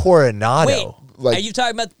 Why Coronado? Wait, are you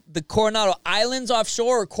talking about the Coronado Islands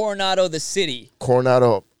offshore or Coronado the city?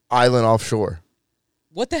 Coronado Island offshore.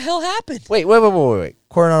 What the hell happened? Wait.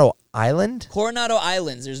 Coronado Island? Coronado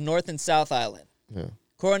Islands. There's North and South Island. Yeah.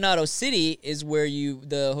 Coronado City is where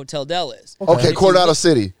the Hotel Del is. Okay, Coronado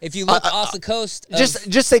City. If you look off the coast,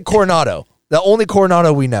 Just say Coronado. The only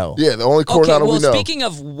Coronado we know. Yeah, the only Coronado we know. Speaking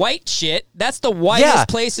of white shit, that's the whitest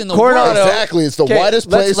place in the Coronado, world. Exactly, it's the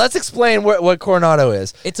whitest place. Let's explain what Coronado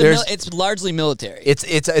is. It's largely military.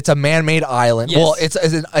 It's a man-made island. Yes. Well,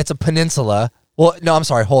 it's a peninsula. Well, no, I'm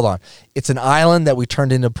sorry. Hold on. It's an island that we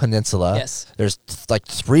turned into a peninsula. Yes. There's like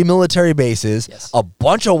 3 military bases, a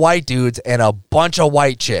bunch of white dudes, and a bunch of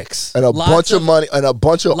white chicks. And a bunch of money, and a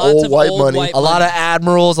bunch of old white money. A lot of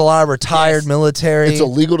admirals, a lot of retired military. It's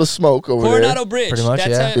illegal to smoke over there. Coronado Bridge. Pretty much,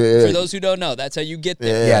 that's yeah. For those who don't know, that's how you get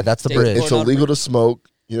there. Yeah, that's the bridge. It's illegal to smoke.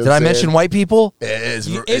 You know Did I mention white people? Is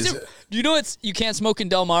it? You know you can't smoke in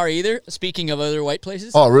Del Mar either. Speaking of other white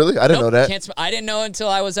places. Oh, really? I didn't know that. I didn't know until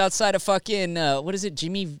I was outside of fucking what is it,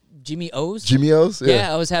 Jimmy O's? Jimmy O's?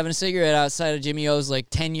 Yeah, I was having a cigarette outside of Jimmy O's like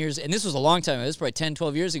 10 years, and this was a long time ago. This was probably 10,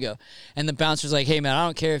 12 years ago. And the bouncer's like, hey, man, I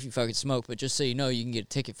don't care if you fucking smoke, but just so you know, you can get a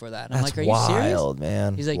ticket for that. And I'm like, are you serious? Wild,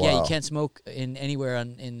 man. He's like, yeah, you can't smoke anywhere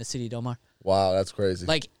in the city of Del Mar. Wow, that's crazy.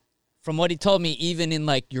 Like, from what he told me, even in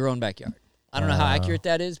like your own backyard. I don't know how accurate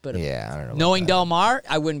that is, but I don't know. Knowing Del Mar,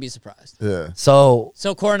 I wouldn't be surprised. Yeah. So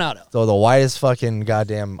Coronado. So the whitest fucking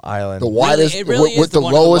goddamn island. The whitest, it really with the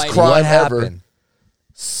lowest crime ever. Happened?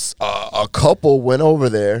 A couple went over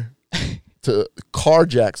there to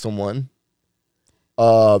carjack someone.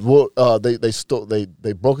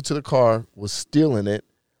 They broke into the car, was stealing it.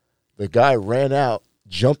 The guy ran out,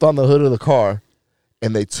 jumped on the hood of the car,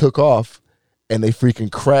 and they took off, and they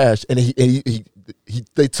freaking crashed. And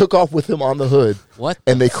they took off with him on the hood. What?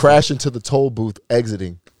 And they crashed into the toll booth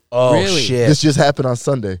exiting. Oh, really? Shit. This just happened on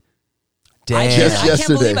Sunday. Damn. I yesterday.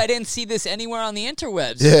 can't believe I didn't see this anywhere on the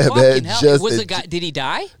interwebs. Yeah, Fucking man. hell. Did he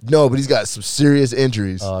die? No, but he's got some serious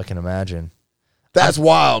injuries. Oh, I can imagine. That's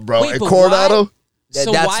wild, bro. Wait, At but Coronado?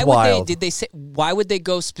 So that's why wild. would they say why would they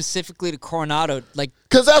go specifically to Coronado? Like,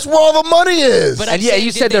 because that's where all the money is. But And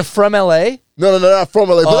you said they're from LA? No, not from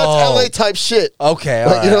LA, but that's LA type shit. Okay,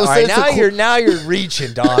 Like, all right. you know what I'm All right, saying? now you're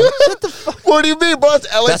reaching, dog. Shut the fuck. What do you mean, bro? It's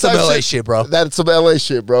LA That's type some LA shit, bro. That's some LA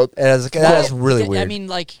shit, bro. That's really weird. I mean,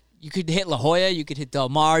 like, you could hit La Jolla, you could hit Del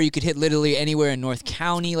Mar, you could hit literally anywhere in North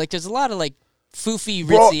County. Like, there's a lot of like foofy,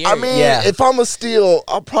 ritzy areas. I mean, if I'm a steal,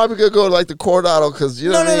 I'm probably gonna go to like the Coronado because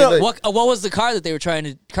you know what I mean. Like, what was the car that they were trying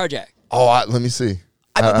to carjack? Let me see.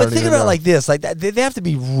 But think about it like this: like they have to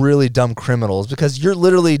be really dumb criminals because you're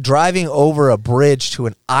literally driving over a bridge to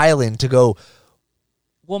an island to go.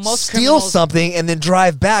 Well, most steal something and then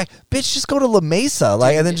drive back. Bitch, just go to La Mesa,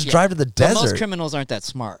 and then just drive to the desert. But most criminals aren't that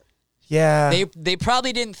smart. Yeah, they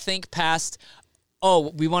probably didn't think past.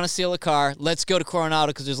 Oh, we want to steal a car. Let's go to Coronado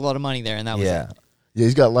because there's a lot of money there, and that was it. Yeah,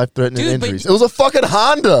 he's got life-threatening injuries. It was a fucking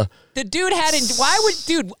Honda. The dude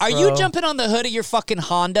are you jumping on the hood of your fucking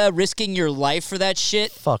Honda, risking your life for that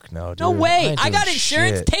shit? Fuck no, dude. No way. I got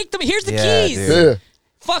insurance. Shit. Take them. Here's the keys. Dude. Yeah.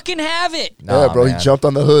 Fucking have it. Nah, bro, man. he jumped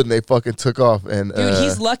on the hood and they fucking took off. And dude,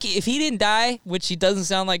 he's lucky. If he didn't die, which he doesn't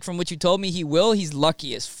sound like from what you told me he will, he's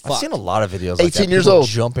lucky as fuck. I've seen a lot of videos 18 like that. years People old.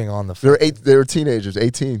 jumping on the They were teenagers,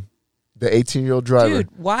 18. The 18-year-old driver. Dude,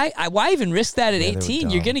 why even risk that at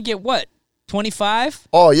 18? You're going to get what? 25?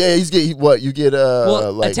 Oh, yeah, you get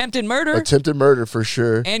attempted murder? Attempted murder for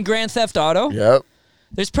sure. And grand theft auto? Yep.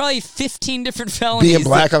 There's probably 15 different felonies. Being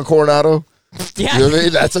black on Coronado? Yeah, you know what I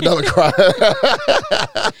mean? That's another crime.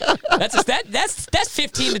 that's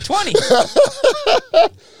 15 to 20.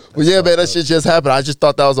 Well, yeah, man, that shit just happened. I just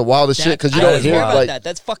thought that was the wildest shit because you don't hear about like that.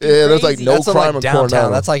 That's fucking crazy. There's like no that's crime like in downtown.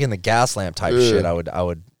 Coronado. That's like in the gas lamp type shit. I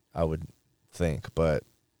would think, but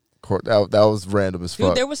that was random as fuck.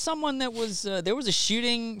 Dude, there was someone that was there was a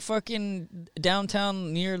shooting fucking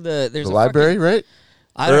downtown near the library, right?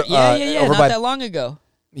 Yeah, not that long ago.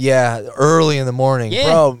 Yeah, early in the morning. Yeah.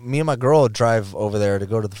 Bro, me and my girl would drive over there to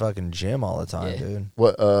go to the fucking gym all the time, dude.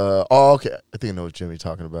 What? Oh, okay. I think I know what Jimmy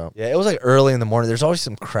talking about. Yeah, it was like early in the morning. There's always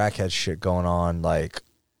some crackhead shit going on, like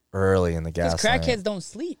early in the gas. Because crackheads don't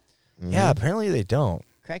sleep. Mm-hmm. Yeah, apparently they don't.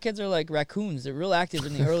 Crackheads are like raccoons. They're real active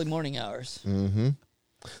in the early morning hours. Mm-hmm.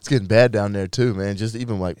 It's getting bad down there too, man. Just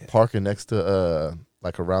even like parking next to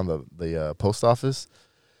like around the post office.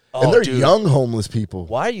 And they're young homeless people.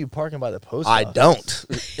 Why are you parking by the post office? I don't.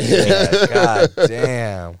 Yeah, God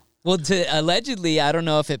damn. Well, allegedly, I don't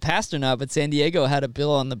know if it passed or not, but San Diego had a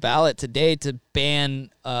bill on the ballot today to ban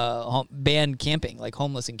camping, like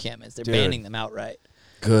homeless encampments. They're banning them outright.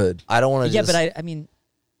 Good. I don't want to. Yeah, but I mean,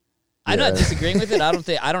 I'm not disagreeing with it.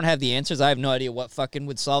 I don't have the answers. I have no idea what fucking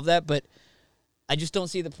would solve that, but I just don't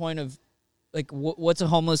see the point of like what's a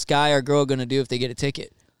homeless guy or girl gonna do if they get a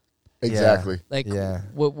ticket. Exactly. Like,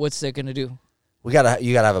 what's that gonna do? You gotta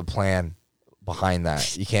have a plan behind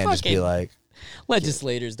that. You can't just be like,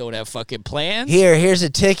 legislators don't have fucking plans. Here's a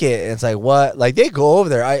ticket. And it's like, what? Like they go over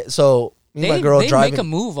there. Me and my girl driving. They make a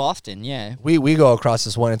move often. Yeah. We go across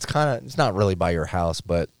this one. It's not really by your house,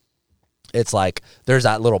 but it's like there's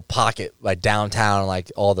that little pocket like downtown,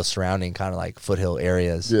 like all the surrounding kind of like foothill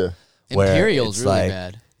areas. Yeah. Imperial's really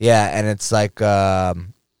bad. Yeah, and it's like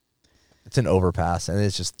it's an overpass, and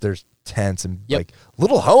it's just there's tents and like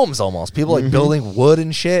little homes almost. People like building wood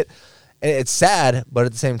and shit. And it's sad, but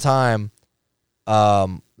at the same time,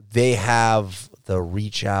 they have the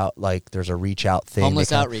reach out. Like there's a reach out thing.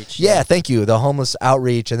 Homeless outreach. Yeah, thank you. The homeless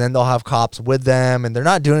outreach, and then they'll have cops with them, and they're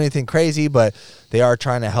not doing anything crazy, but they are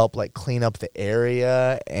trying to help like clean up the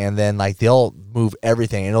area, and then like they'll move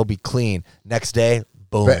everything, and it'll be clean. Next day,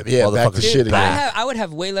 boom. Back to shit again. I would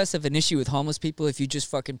have way less of an issue with homeless people if you just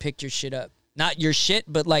fucking picked your shit up. Not your shit,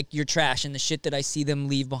 but like your trash and the shit that I see them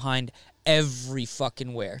leave behind every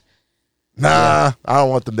fucking where. Nah, I don't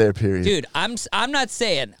want them there, period. Dude, I'm not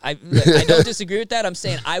saying, I don't disagree with that. I'm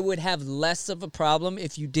saying I would have less of a problem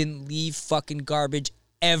if you didn't leave fucking garbage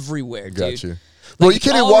everywhere, dude. Got you. Like, Well, you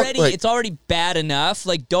can't even walk. Like, it's already bad enough.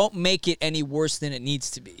 Like, don't make it any worse than it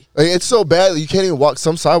needs to be. like, it's so bad that you can't even walk.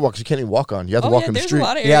 Some sidewalks you can't even walk on. You have to walk in the there's street. A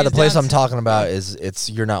lot of Yeah, the areas place down I'm talking about is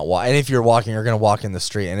you're not walking. And if you're walking, you're gonna walk in the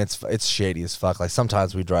street, and it's shady as fuck. Like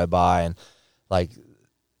sometimes we drive by and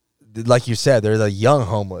like you said, they're the young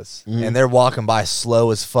homeless, and they're walking by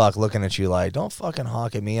slow as fuck, looking at you like, "Don't fucking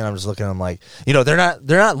honk at me." And I'm just looking at them like, they're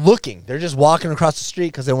not looking. They're just walking across the street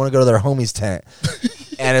because they want to go to their homie's tent.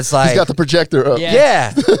 And it's like He's got the projector up.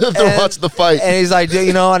 yeah. They're watching the fight. And he's like,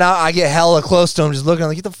 and I get hella close to him, just looking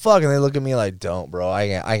like, "Get the fuck!" And they look at me like, "Don't, bro.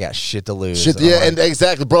 I got shit to lose." Shit, And I'm like, and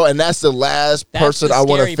exactly, bro. And that's the last person the I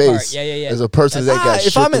want to scary part. face. Yeah. Is a person that got shit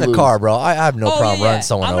if I'm to in a lose. car, bro, I have no problem running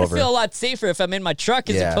someone I'm over. I'm gonna feel a lot safer if I'm in my truck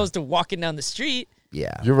as opposed to walking down the street.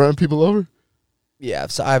 Yeah. You running people over? Yeah,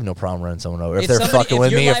 so I have no problem running someone over. If they're somebody- fucking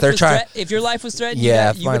with your me, if life they're was trying. if your life was threatened,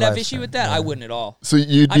 Yeah, you would have issue with that. I wouldn't at all. So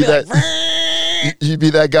you'd I'd be be that. like, You'd be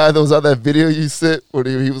that guy that was on that video you sent where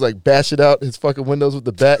he was like bashing out his fucking windows with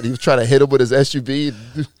the bat. And he was trying to hit him with his SUV.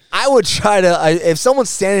 I would try to. If someone's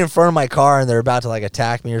standing in front of my car and they're about to like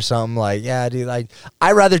attack me or something, like, yeah, dude,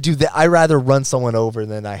 I rather do that. I rather run someone over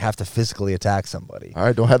than I have to physically attack somebody. All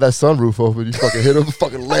right, don't have that sunroof open. You fucking hit him,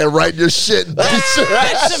 fucking land right in your shit. that's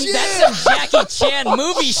some Jackie Chan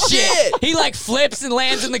movie shit. He like flips and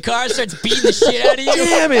lands in the car and starts beating the shit out of you.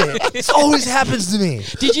 Damn it! This always happens to me.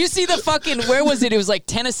 Did you see the fucking, where was it? It was like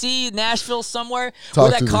Tennessee, Nashville, somewhere. Talk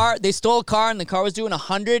where to that me. car, they stole a car and the car was doing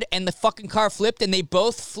 100 and the fucking car flipped and they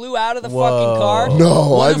both flew out of the fucking car. No,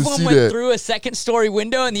 One I of didn't them see went that. through a second story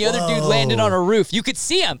window and the other dude landed on a roof. You could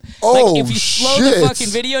see him. Oh, like if you slow the shit. fucking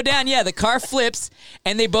video down, yeah, the car flips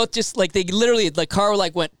and they both just like, they literally, the car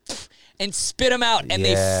like went and spit them out and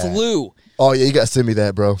they flew. Oh yeah, you gotta send me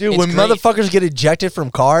that, bro. Dude, It's when great. motherfuckers get ejected from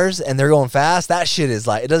cars and they're going fast, that shit is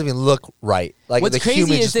like, it doesn't even look right. Like What's the crazy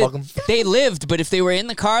human is just that fucking. they lived, but if they were in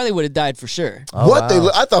the car, they would have died for sure. Oh, What wow.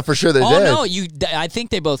 I thought for sure they Oh did. no, I think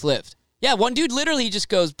they both lived. Yeah, one dude literally just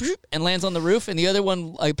goes and lands on the roof, and the other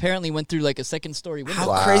one apparently went through like a second story window.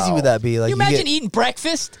 How crazy would that be? Like, Can you imagine eating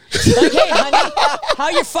breakfast? Like, hey, honey, how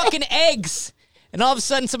are your fucking eggs? And all of a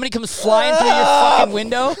sudden, somebody comes flying through your fucking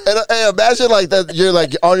window. And hey, imagine like that. You're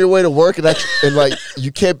like on your way to work, and like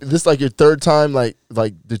you can't. This is like your third time,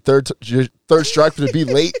 your third striper to be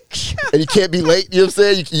late, and you can't be late. You know what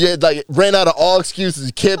I'm saying? You had, like, ran out of all excuses.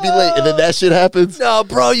 You can't be late, and then that shit happens. No,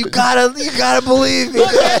 bro, you gotta believe me.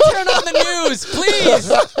 Okay, turn on the news,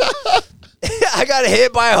 please. I got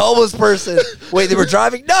hit by a homeless person. Wait, they were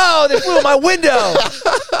driving? No, they flew in my window.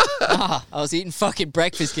 I was eating fucking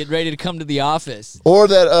breakfast, getting ready to come to the office. Or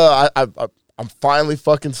that I'm finally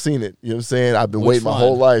fucking seen it. You know what I'm saying? I've been waiting my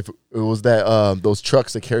whole life. It was that those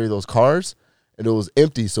trucks that carry those cars. And it was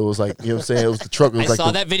empty, so it was like, you know what I'm saying? It was the truck. It was I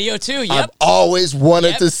saw that video too. Yep. I've always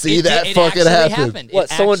wanted to see that fucking happen. What?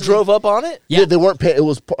 Someone drove up on it? Yeah, they weren't paying. It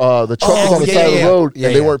was the truck was on the side of the road,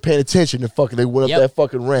 and they weren't paying attention. And fucking, they went up that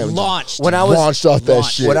fucking ramp. Launched. Launched off that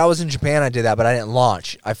shit. When I was in Japan, I did that, but I didn't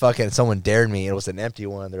launch. Someone dared me. It was an empty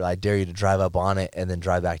one. They're like, I dare you to drive up on it and then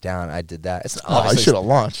drive back down. I did that. I should have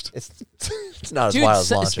launched. It's not as wild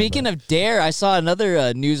as launching. Speaking of dare, I saw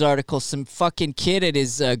another news article. Some fucking kid at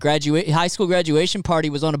his high school graduation party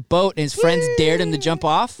was on a boat, and his friends dared him to jump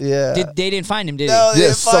off. Yeah. They didn't find him, did no, he?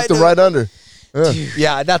 Yeah, sucked him right under.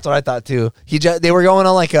 Yeah, that's what I thought too. They were going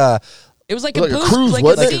on like a It was like a cruise, like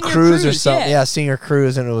wasn't a it? cruise or something. Yeah, senior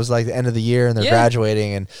cruise, and it was like the end of the year, and they're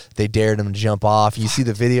graduating, and they dared him to jump off. You see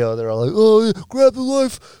the video; they're all like, "Oh, grab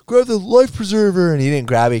the life preserver," and he didn't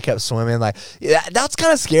grab it. He kept swimming. Like, that's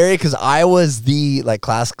kind of scary because I was the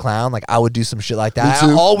class clown. Like, I would do some shit like that.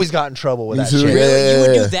 I always got in trouble with that shit. Really? Yeah. You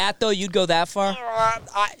would do that though? You'd go that far?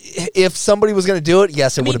 If somebody was gonna do it,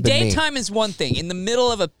 yes, it would have been me. Daytime is one thing. In the middle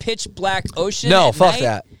of a pitch black ocean. No, fuck night,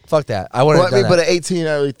 that. Fuck that. I wouldn't. But at 18,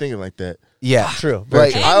 I really thinking like that. Yeah, true.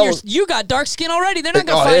 Like, and you got dark skin already. They're not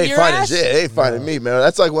gonna find your ass. They ain't finding me, man.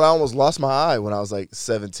 That's like when I almost lost my eye when I was like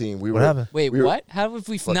 17. What happened? Wait, what? How have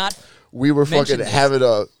we not? We were fucking having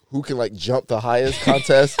a who can like jump the highest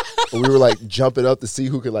contest. And we were like jumping up to see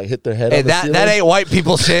who could like hit their head. Hey, on the ceiling. That ain't white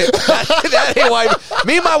people shit. that ain't white.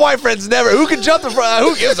 Me and my white friends never. Who can jump the front?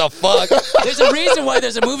 Who gives a fuck? There's a reason why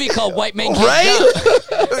there's a movie called White Men Can't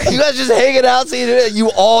Jump. You guys just hanging out, seeing it.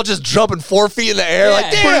 You all just jumping 4 feet in the air,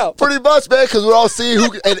 like damn. Pretty much, man. Because we're all seeing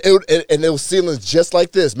who, and there was ceilings just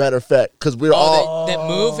like this. Matter of fact, because we were all that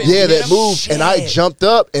move. That move, and I jumped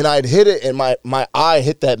up and I'd hit it, and my eye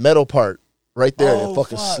hit that metal part. Right there, and it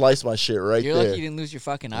fucking sliced my shit right You're there. You're lucky you didn't lose your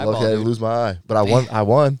fucking eyeball. Okay, I didn't lose my eye, but I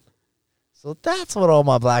won. So that's what all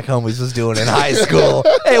my black homies was doing in high school.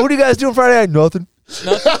 Hey, what are you guys doing Friday night? Nothing.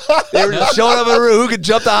 They were just showing up in a room. Who could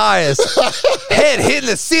jump the highest? Head hitting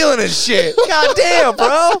the ceiling and shit. God damn,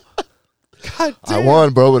 bro. God damn. I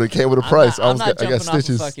won, bro, but it came with a price. I'm not I got jumping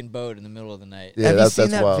stitches. off a fucking boat in the middle of the night. Yeah, Have you seen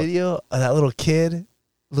that wild. video of that little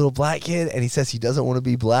black kid, and he says he doesn't want to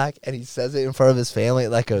be black, and he says it in front of his family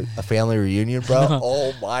at like a family reunion, bro.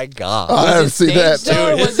 Oh my god! I haven't seen that,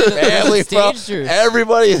 dude. His family, bro.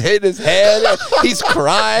 Everybody's hitting his head. He's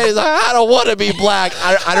crying. He's like, I don't want to be black.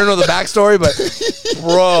 I don't know the backstory, but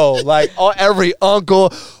bro, like every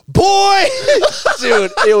uncle, boy,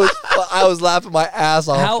 dude, I was laughing my ass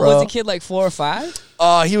off. How bro. was the kid? Like 4 or 5?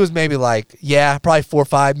 He was maybe like, probably 4 or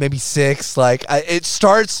 5, maybe 6. Like,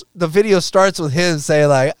 the video starts with him saying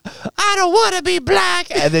like, I don't want to be black.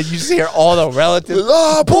 And then you just hear all the relatives.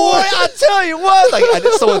 Oh, boy, I tell you what. Like,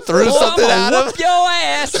 someone threw something at him. Whoop your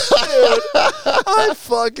ass.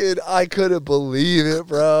 Dude, I couldn't believe it,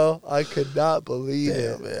 bro. I could not believe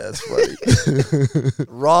it. Man, that's funny.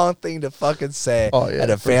 Wrong thing to fucking say at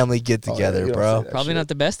a family get together, bro. Probably not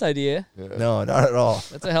the best idea. Yeah. No, not at all.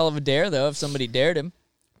 That's a hell of a dare, though, if somebody dared him.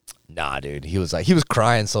 Nah, dude. He was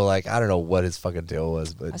crying, so like I don't know what his fucking deal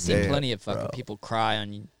was, but I've seen plenty of fucking people cry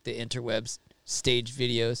on the interwebs stage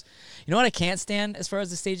videos. You know what I can't stand as far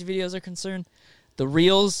as the stage videos are concerned? The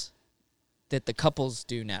reels that the couples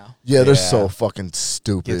do now. Yeah, they're so fucking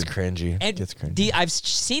stupid. It's cringy. And it's cringy. I've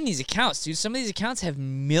seen these accounts, dude. Some of these accounts have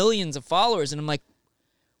millions of followers, and I'm like,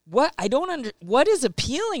 what? I don't what is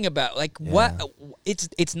appealing about? Like, what?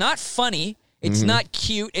 It's not funny. It's not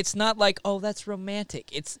cute. It's not like, oh, that's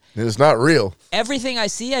romantic. It's not real. Everything I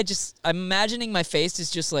see, I'm imagining my face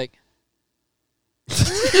is just like. Damn,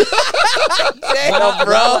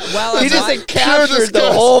 bro. He just captured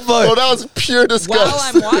the whole book. Oh, that was pure disgust. While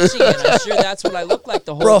I'm watching it, I'm sure that's what I look like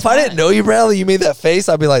the whole time. Bro, if I didn't know you, Bradley, you made that face,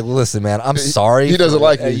 I'd be like, listen, man, I'm sorry. He doesn't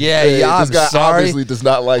like me. I'm this guy sorry. obviously does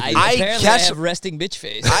not like me. I have resting bitch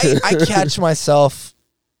face. I catch myself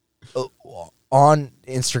on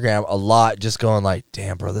Instagram a lot just going like,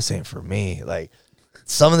 damn, bro, this ain't for me. Like,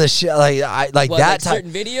 some of the shit, certain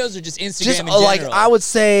videos or just Instagram in general? Like, I would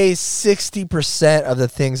say 60% of the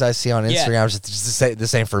things I see on Instagram is just say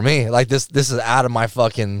this ain't for me. Like, this is out of my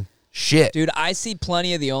fucking shit. Dude, I see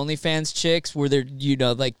plenty of the OnlyFans chicks where they're,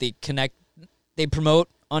 they promote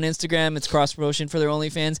on Instagram. It's cross-promotion for their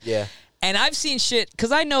OnlyFans. Yeah. And I've seen shit,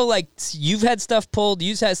 because I know, like, you've had stuff pulled,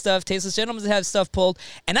 you've had stuff, Tasteless Gentlemen have stuff pulled,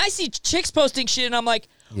 and I see chicks posting shit, and I'm like,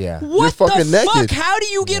 what the fuck? How do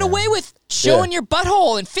you get away with showing your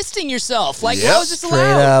butthole and fisting yourself? Like, how is this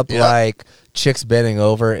allowed? Straight up, like, chicks bending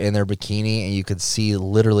over in their bikini, and you could see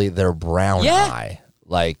literally their brown eye.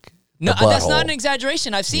 Like, no, that's not an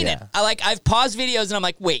exaggeration. I've seen it. I've paused videos, and I'm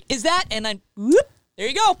like, wait, is that? And I, whoop, there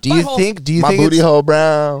you go. Do you think my booty hole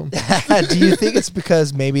brown? Do you think it's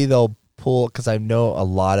because maybe they'll pull, because I know a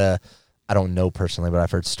lot of, I don't know personally, but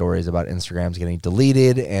I've heard stories about Instagrams getting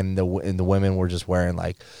deleted, and the women were just wearing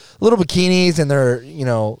like little bikinis, and they're, you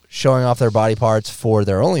know, showing off their body parts for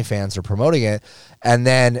their OnlyFans or promoting it, and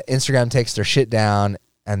then Instagram takes their shit down,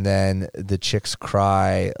 and then the chicks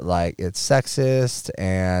cry like it's sexist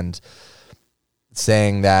and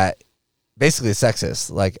saying that basically it's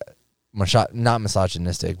sexist, like not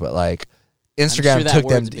misogynistic, but like Instagram took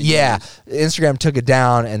them. Yeah, Instagram took it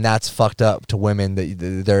down, and that's fucked up to women.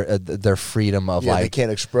 Their freedom of like they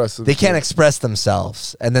can't express. They can't express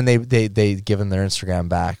themselves, and then they give them their Instagram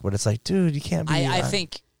back. But it's like, dude, you can't be. I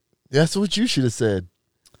think that's what you should have said.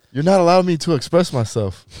 You're not allowing me to express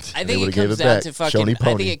myself. I think it comes down to fucking.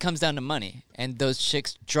 I think it comes down to money, and those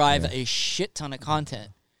chicks drive a shit ton of content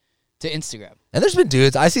to Instagram. And there's been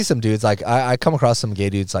dudes. I see some dudes like I come across some gay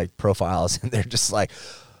dudes like profiles, and they're just like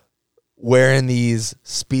wearing these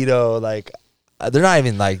Speedo, like they're not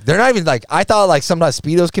even like I thought like sometimes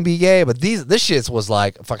Speedos can be gay, but this shit was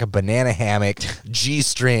like fucking banana hammock,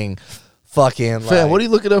 G-string, fucking. Fam, what are you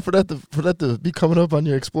looking up for that to be coming up on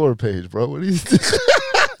your Explorer page, bro? What are you?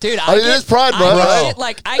 Dude, it's Pride, bro.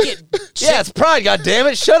 I get yeah, it's Pride. God damn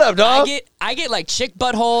it, shut up, dog. I get like chick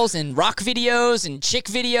buttholes and rock videos and chick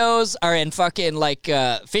videos, or in fucking like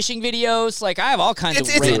fishing videos. Like I have all kinds of.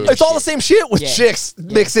 It's all the same shit with chicks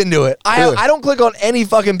mixed into it. I don't click on any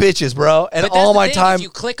fucking bitches, bro. And all my time. If you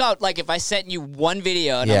click out, like if I sent you one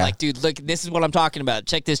video and I'm like, dude, look, this is what I'm talking about.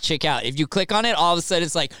 Check this chick out. If you click on it, all of a sudden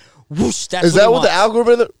it's like. Whoosh, is that what the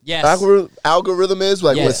algorithm? Yes. Algorithm is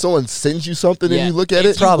like when someone sends you something and you look at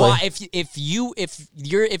it. Probably.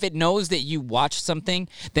 If it knows that you watch something,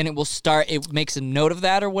 then it will start. It makes a note of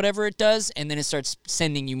that or whatever it does, and then it starts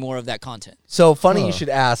sending you more of that content. So funny you should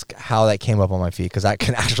ask how that came up on my feed, because I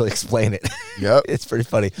can actually explain it. Yep, it's pretty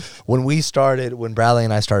funny. When Bradley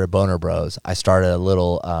and I started Boner Bros, I started a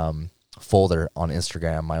little folder on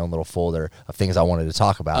Instagram, my own little folder of things I wanted to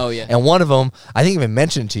talk about. Oh yeah. And one of them, I think even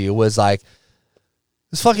mentioned to you, was like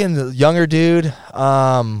this fucking younger dude.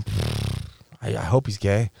 I hope he's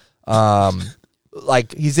gay.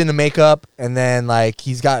 Like he's into makeup, and then like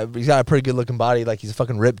he's got a pretty good looking body. Like he's a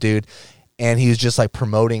fucking ripped dude. And he was just like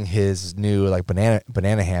promoting his new like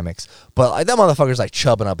banana hammocks, but like that motherfucker's like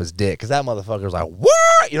chubbing up his dick, because that motherfucker's like,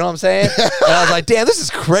 what? You know what I'm saying? And I was like, damn, this is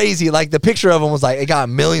crazy. Like the picture of him was like, it got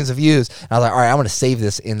millions of views. And I was like, all right, I'm gonna save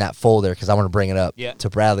this in that folder because I want to bring it up to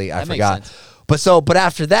Bradley. I forgot. But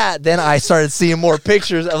after that, then I started seeing more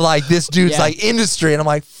pictures of like this dude's like industry, and I'm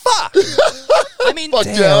like, fuck. I mean,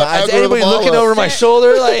 damn, is anybody looking over my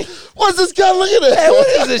shoulder? Like, what's this guy looking at? Hey, what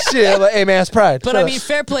is this shit? I'm like, hey man, it's Pride. But I mean,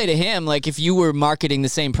 fair play to him. Like, if you were marketing the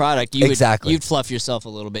same product, you'd fluff yourself a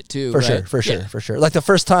little bit too. For sure. Like the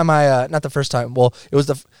first time not the first time. Well, it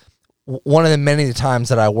was one of the many times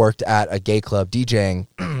that I worked at a gay club DJing.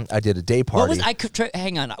 I did a day party.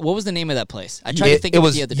 Hang on. What was the name of that place? I tried to think of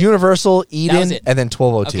it the other day. Universal, Eden, and then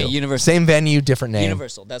 1202. Okay, Universal. Same venue, different name.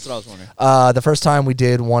 Universal. That's what I was wondering. The first time we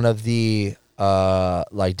did one of the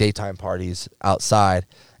like daytime parties outside,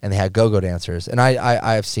 and they had go-go dancers. And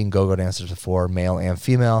I've seen go-go dancers before, male and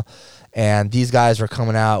female. And these guys were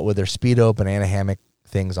coming out with their Speedo banana hammock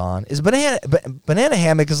things on. Banana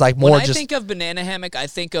hammock is like more when I think of banana hammock, I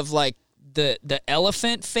think of like the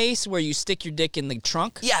elephant face where you stick your dick in the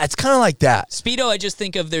trunk. Yeah, it's kind of like that. Speedo, I just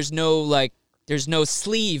think of there's no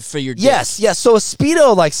sleeve for your dick. Yes. So a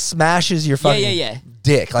Speedo like smashes your fucking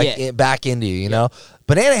dick like back into you, you know?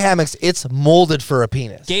 Banana hammocks, it's molded for a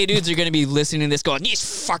penis. Gay dudes are going to be listening to this going,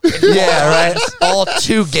 these fucking yeah, right? All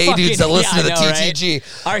two gay dudes that listen to the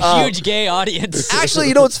TTG. Right? Our huge gay audience. Actually,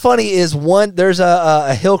 you know what's funny is there's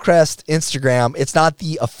a Hillcrest Instagram. It's not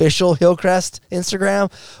the official Hillcrest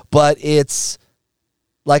Instagram, but it's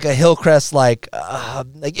like a Hillcrest like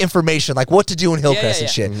information, like what to do in Hillcrest and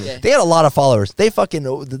shit. Yeah. They had a lot of followers. They fucking,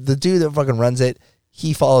 the dude that fucking runs it,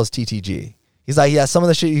 he follows TTG. He's like, yeah, some of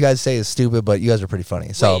the shit you guys say is stupid, but you guys are pretty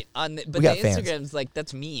funny. So, but the Instagram's like,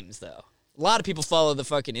 that's memes, though. A lot of people follow the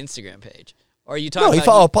fucking Instagram page. Or are you talking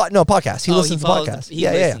about... podcast. He listens to podcasts. He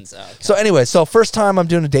listens. Oh, okay. So anyway, first time I'm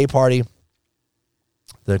doing a day party.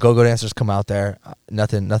 The go-go dancers come out there,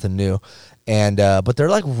 nothing new, and but they're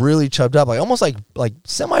like really chubbed up, like almost like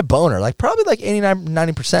semi-boner, like probably like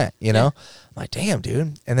 89-90%. You know, I'm like, damn,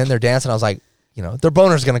 dude. And then they're dancing. I was like, you know, their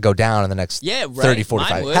boner's gonna go down in the next 30,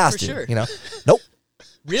 45. Mine has would, to, sure. You know, nope.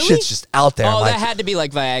 Really? Shit's just out there. Oh, like, that had to be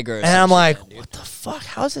like Viagra. And I'm like, what the fuck?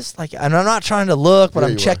 How is this like? And I'm not trying to look, but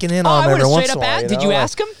I'm checking in on them every once in a while. Did you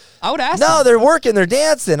ask them? I would ask them. No, they're working. They're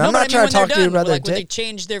dancing. I'm not trying to talk to you about their dick. When they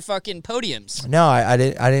change their fucking podiums. No, I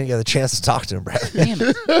didn't get the chance to talk to him, Brad. Damn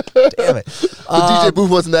it. Damn it. The DJ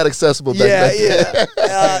booth wasn't that accessible back then.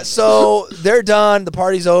 Yeah. So they're done. The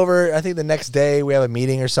party's over. I think the next day we have a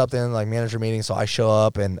meeting or something, like manager meeting. So I show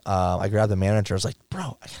up and I grab the manager. I was like,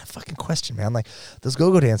 bro, I got a fucking question, man. Like those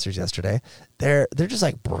go-go dancers yesterday, they're just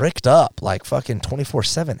like bricked up, like fucking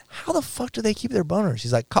 24/7. How the fuck do they keep their boners?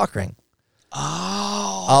 He's like, cock ring.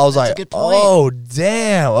 Oh, I was like, a good point. oh,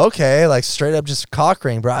 damn. Okay. Like straight up just cock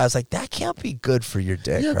ring, bro. I was like, that can't be good for your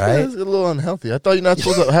dick, right? It's a little unhealthy. I thought you're not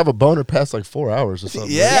supposed to have a boner past like 4 hours or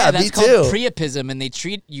something. Yeah, that's me called too. priapism, and they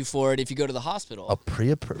treat you for it if you go to the hospital. A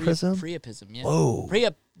priapism? Priapism, yeah. Whoa.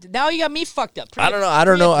 Now you got me fucked up. I don't know. I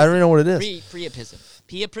don't even know what it is. Priapism.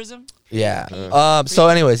 Priapism? Yeah. So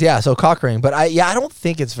anyways, yeah, so cock ring. But I don't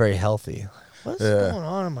think it's very healthy. What's going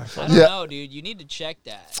on in my phone? I don't know, dude. You need to check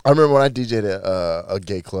that. I remember when I DJ'd at a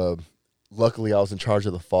gay club. Luckily, I was in charge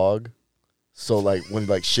of the fog. So like when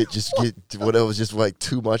like shit just when it was just like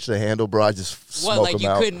too much to handle, bro, I just smoke them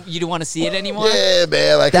out. You didn't want to see it anymore? Yeah,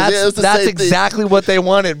 man. Like that's exactly what they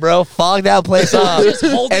wanted, bro. Fog that place up. Just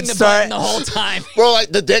holding the button the whole time. Bro,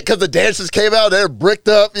 like because the dancers came out, they're bricked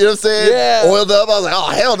up, you know what I'm saying? Yeah. Oiled up. I was like,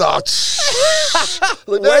 oh hell no.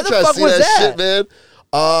 Like, Where the fuck was that? Shit, man.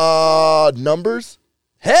 Numbers?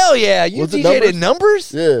 Hell yeah. You DJ'd in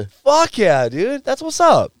Numbers? Yeah. Fuck yeah, dude. That's what's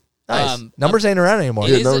up. Nice. Numbers ain't around anymore.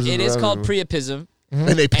 It is called priapism. Mm-hmm.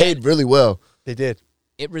 And they paid really well. They did.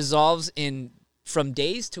 It resolves from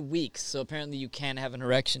days to weeks, so apparently you can't have an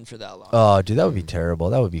erection for that long. Oh, dude, that would be terrible.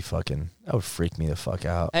 That would freak me the fuck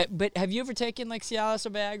out. But have you ever taken like Cialis or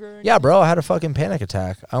Viagra? Yeah, bro, I had a fucking panic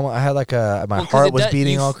attack. I had like my heart was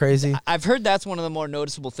beating all crazy. I've heard that's one of the more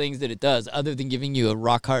noticeable things that it does, other than giving you a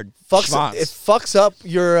rock hard It fucks up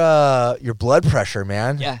your blood pressure,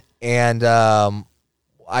 man. Yeah. And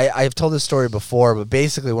I've told this story before, but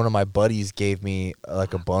basically one of my buddies gave me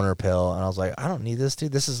like a boner pill, and I was like, I don't need this,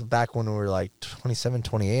 dude. This is back when we were like 27,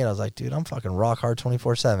 28. I was like, dude, I'm fucking rock hard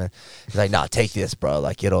 24/7. He's like, nah, take this, bro.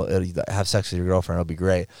 Like it'll have sex with your girlfriend. It'll be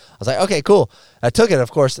great. I was like, okay, cool. I took it,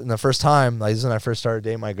 of course, and the first time, like this is when I first started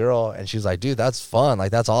dating my girl, and she was like, dude, that's fun.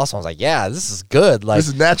 Like that's awesome. I was like, yeah, this is good. Like this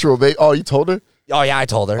is natural, babe. Oh, you told her? Oh, yeah, I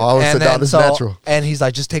told her. Oh, and then, this is natural. And he's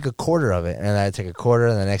like, just take a quarter of it. And I take a quarter,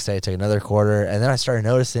 and the next day I take another quarter. And then I started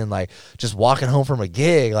noticing, like, just walking home from a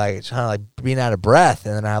gig, like, trying to, like, being out of breath.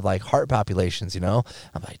 And then I have, like, heart palpitations, you know?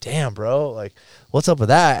 I'm like, damn, bro. Like, what's up with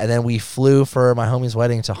that? And then we flew for my homie's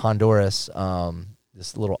wedding to Honduras,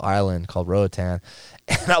 this little island called Roatan.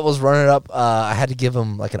 And I was running up. I had to give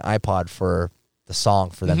him, like, an iPod for the song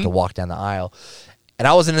for them to walk down the aisle. And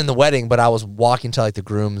I wasn't in the wedding, but I was walking to like the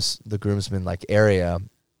groomsmen like area,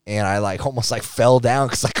 and I like almost like fell down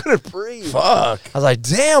because I couldn't breathe. Fuck. I was like,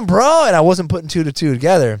 damn, bro. And I wasn't putting 2 to 2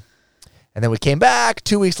 together. And then we came back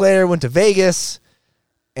 2 weeks later, went to Vegas,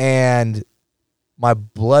 and my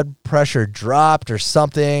blood pressure dropped or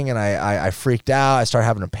something, and I freaked out. I started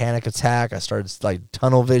having a panic attack. I started like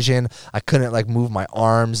tunnel vision. I couldn't like move my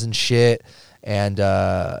arms and shit. And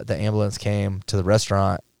the ambulance came to the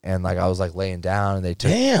restaurant. And, like, I was, like, laying down, and they took...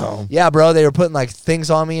 Damn. Yeah, bro, they were putting, like, things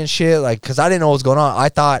on me and shit, like, because I didn't know what was going on. I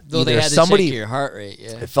thought either they had somebody... to check your heart rate,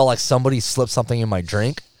 yeah. It felt like somebody slipped something in my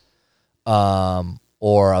drink, or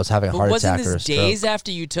I was having a heart attack or a stroke. Wasn't this days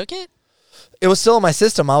after you took it? It was still in my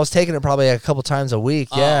system. I was taking it probably a couple times a week,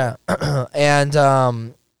 yeah.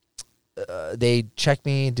 And they checked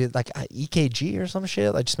me, did, like, EKG or some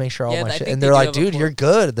shit, like, just make sure all my shit... And they're like, dude, you're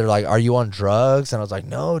good. They're like, are you on drugs? And I was like,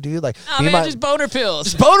 no, dude. Like, just boner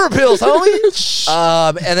pills. Just boner pills,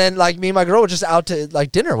 homie. And then, like, me and my girl were just out to,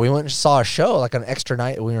 like, dinner. We went and saw a show, like, an extra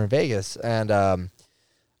night. We were in Vegas. And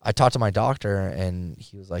I talked to my doctor, and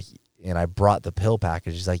he was like... And I brought the pill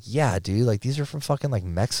package. He's like, yeah, dude, like these are from fucking like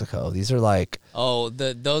Mexico. These are like,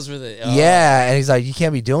 those were the yeah. And he's like, you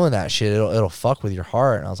can't be doing that shit. It'll fuck with your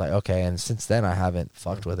heart. And I was like, okay. And since then, I haven't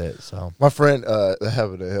fucked with it. So my friend,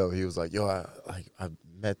 Heaven to Hell, he was like, yo, I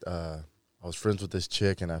was friends with this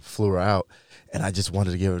chick, and I flew her out, and I just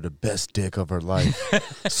wanted to give her the best dick of her life.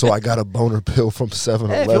 So I got a boner pill from 7-Eleven.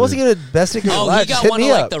 Hey, if he wants to get the best dick of her life, he got one of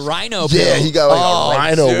like the rhino pill. Yeah, he got like a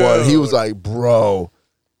rhino one. He was like, bro.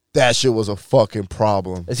 That shit was a fucking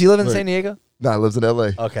problem. Does he live in San Diego? Nah, lives in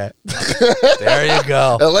L.A. Okay. There you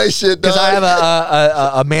go. L.A. shit, Because I have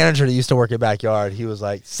a manager that used to work at Backyard. He was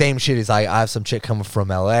like, same shit. He's like, I have some chick coming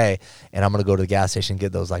from L.A., and I'm going to go to the gas station and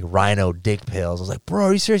get those, like, Rhino dick pills. I was like, bro,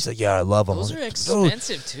 are you serious? He's like, yeah, I love them. Those are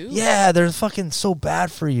expensive, too. Yeah, they're fucking so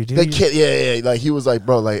bad for you, dude. They can't, yeah. Like, he was like,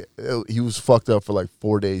 bro, like, he was fucked up for, like,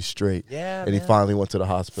 4 days straight. Yeah, And he finally went to the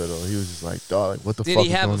hospital. He was just like, dog, like, what the fuck Did he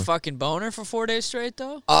is have a going on? fucking boner for 4 days straight,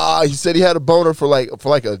 though? He said he had a boner for like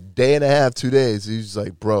a day and a half, 2 days. He was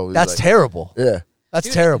like, bro. That's like, terrible. Yeah. That's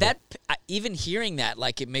Dude, terrible. Even hearing that,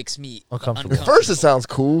 like, it makes me Uncomfortable. At first, it sounds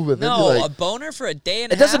cool, but then No, you're like, a boner for a day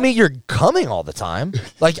and a It half? doesn't mean you're coming all the time.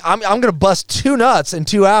 Like, I'm going to bust 2 nuts in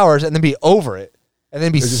 2 hours and then be over it. And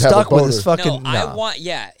then be just have a stuck with this boner. fucking...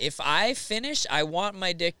 If I finish, I want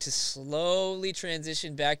my dick to slowly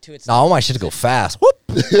transition back to its... No, I want my shit to go fast. Whoop.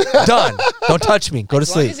 Done. Don't touch me. Go to As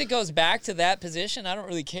long sleep. as it goes back to that position, I don't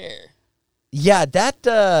really care. Yeah,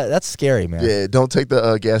 that's scary, man. yeah, don't take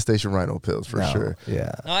the gas station Rhino pills for sure.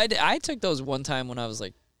 Yeah. No, I took those one time when I was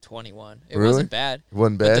like 21. It Really? wasn't bad. It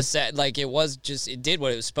wasn't But bad? it did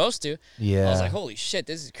what it was supposed to. Yeah. I was like, holy shit,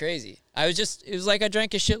 this is crazy. It was like I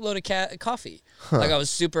drank a shitload of coffee. Like I was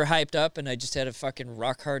super hyped up and I just had a fucking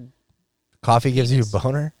rock hard. Coffee gives you a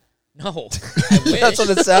boner? No, I wish. That's what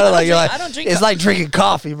it sounded like. You're like, I don't drink it's like drinking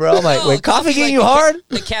coffee, bro. I'm like, No, wait, coffee getting like you hard?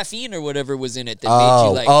 The caffeine or whatever was in it that made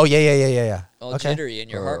you like yeah. all Okay. jittery and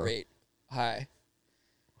your heart rate high.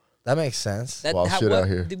 That makes sense. Wild shit out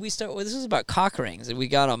here. Did we start? Well, this was about cock rings that we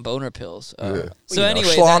got on boner pills. Yeah. So You know,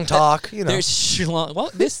 anyway, schlong talk, you know. There's schlong. Well,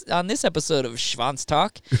 on this episode of Schwanz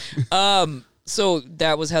Talk, so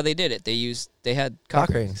that was how they did it. They had Cock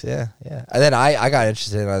rings, yeah. And then I got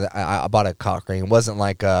interested in I bought a cock ring. It wasn't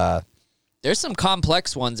like There's some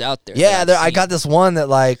complex ones out there. yeah, that I've I seen. got this one that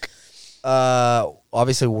like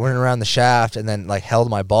obviously went around the shaft and then like held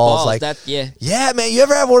my balls, like yeah, man, you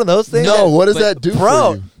ever have one of those things? No, what does but- that do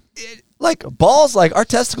bro, for you? like balls, like our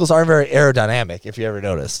testicles aren't very aerodynamic. If you ever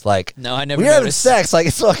noticed, like No, I never when you're having noticed. sex, like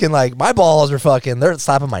it's fucking like my balls are fucking. They're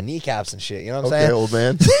slapping my kneecaps and shit. You know what I'm Okay, saying? old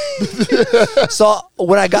man. So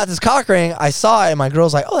when I got this cock ring, I saw it, and my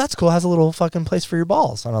girl's like, "Oh, that's cool. It has a little fucking place for your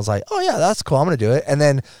balls." And I was like, "Oh yeah, that's cool. I'm gonna do it." And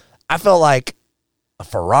then I felt like a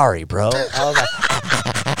Ferrari, bro. I was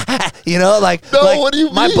like, you know, like, No, like what do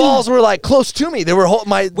you my mean? balls were like close to me. They were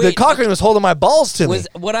the Wait, cock ring was holding my balls to me. Was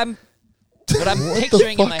what I'm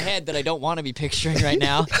picturing in my head that I don't want to be picturing right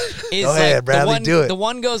now is Go like ahead, Bradley, do it. the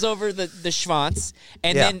one goes over the schwanz,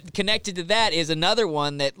 and Yeah. then connected to that is another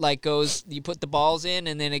one that like goes. You put the balls in,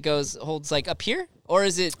 and then it holds like up here, or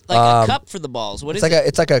is it like a cup for the balls? What is it?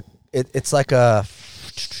 It's like a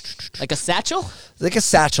Like a satchel? like a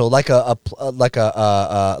satchel, like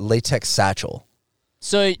a latex satchel.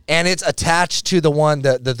 So And it's attached to the one,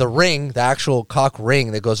 the ring, the actual cock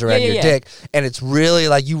ring that goes around your yeah. dick. And it's really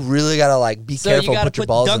like, you really got to like be so careful, you gotta put your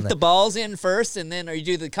balls in dunk there. the balls in first, and then or you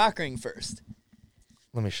do the cock ring first.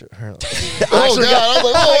 Let me show her. Oh, God. I was like, oh, I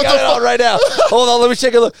what got the it on right now. Hold on, let me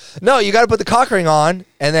take a look. No, you got to put the cock ring on,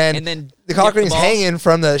 and then the cock dip the ring's balls? hanging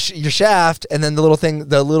from your shaft, and then the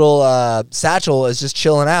little satchel is just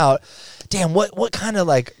chilling out. Damn, what kind of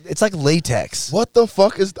like? It's like latex. What the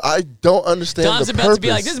fuck is? I don't understand. Don's the about purpose. to be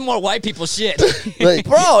like, this is more white people shit. Like,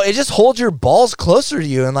 Bro, it just holds your balls closer to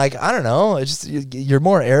you, and like I don't know, it just you're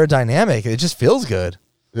more aerodynamic. It just feels good.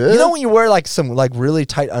 yeah? You know when you wear like some like really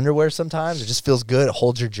tight underwear, sometimes it just feels good. It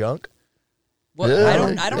holds your junk. Well, Yeah. I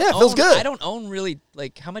don't Yeah, it feels own, good. I don't own really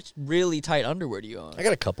like how much really tight underwear do you own? I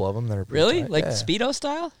got a couple of them that are pretty Really? tight, Like yeah. Speedo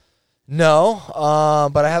style? No,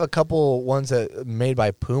 but I have a couple ones that made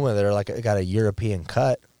by Puma that are like got a European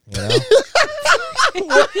cut. You know,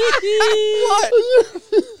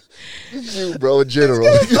 you, bro, in general.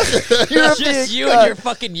 Just you and your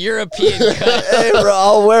fucking European cut. hey, bro,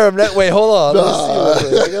 I'll wear them. Wait, hold on. Let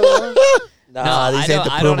me see what nah, these ain't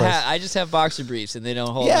the I don't Pumas. have. I just have boxer briefs, and they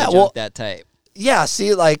don't hold Yeah, my well- junk that tight. Yeah,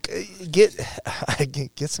 see, like get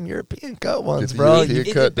some European cut ones, Get the bro. European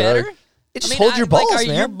Is cut, it better? dog. It just holds your balls, Are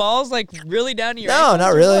man. your balls like really down to your No, ankles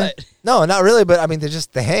not or really. what? No, not really. But I mean,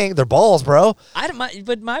 they hang. They're balls, bro.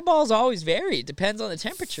 But my balls always vary. It depends on the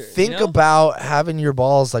temperature. Think you know? about having your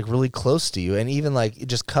balls like really close to you, and even like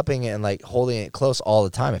just cupping it and like holding it close all the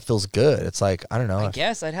time. It feels good. It's like I don't know. I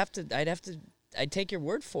guess I'd take your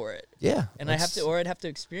word for it. Yeah, And I'd have to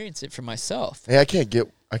experience it for myself. Hey, I can't get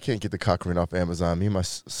the cock ring off Amazon. Me and my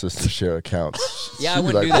sister share accounts. Yeah, I She'd be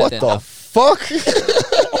wouldn't like, do that What then. the fuck?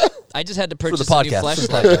 I just had to for the purchase a new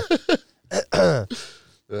podcast. fleshlight.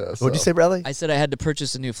 Yeah, What'd you say, Bradley? I said I had to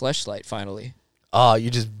purchase a new fleshlight finally. Oh, you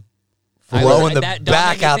just I blowing the don't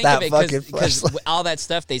back make me out think that of it, fucking because fleshlight. all that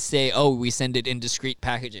stuff they say, oh, we send it in discreet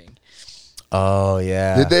packaging. Oh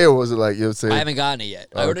yeah. Did they, or was it like you know what I'm saying? I haven't gotten it yet.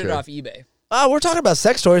 I ordered it Okay. off eBay. We're talking about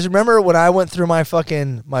sex toys. Remember when I went through my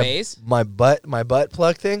fucking my butt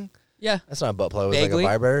plug thing? Yeah, that's not a butt plug. It was Vaguely.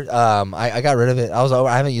 like a vibrator. I got rid of it.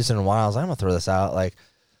 I haven't used it in a while. I was like, I'm gonna throw this out. Like,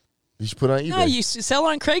 you should put it on eBay. No, you sell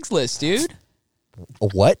on Craigslist, dude. A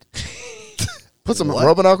what? Put some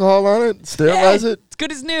rubbing alcohol on it. Sterilize it. It's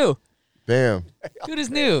good as new. Bam. Good as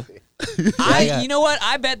new. You know what?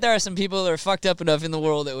 I bet there are some people that are fucked up enough in the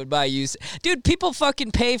world that would buy used. Dude, people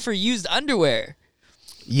fucking pay for used underwear.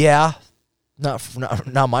 Yeah.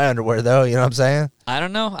 Not my underwear, though. You know what I'm saying? I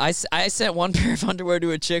don't know. I sent one pair of underwear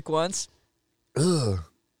to a chick once. Ugh.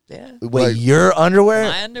 Yeah. Wait, like, your underwear?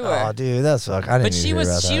 My underwear. Oh, dude, that's fuck. I didn't.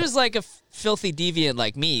 But she was like a filthy deviant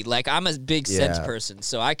like me. Like, I'm a big scent person,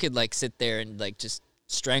 so I could like sit there and like just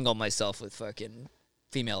strangle myself with fucking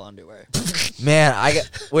female underwear. Man,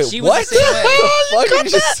 wait. She what? Was the same way. What did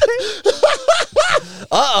you just say?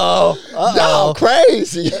 Uh-oh. No,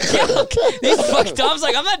 crazy. These fuck Tom's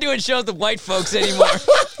like, I'm not doing shows with white folks anymore.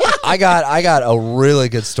 I got a really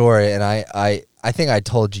good story, and I think I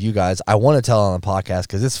told you guys. I want to tell it on the podcast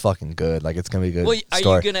because it's fucking good. Like, it's going to be a good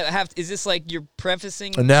story. Are you going to have... Is this like you're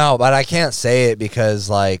prefacing... No, but I can't say it because,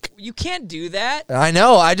 like... You can't do that. I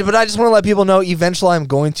know, but I just want to let people know eventually I'm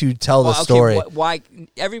going to tell the story. Why?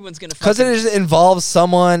 Everyone's going to... Because it involves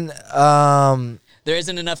someone... there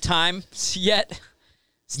isn't enough time yet?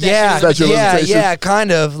 Yeah,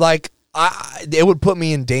 kind of. Like... it would put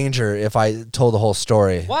me in danger if I told the whole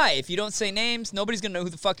story. Why? If you don't say names, nobody's going to know who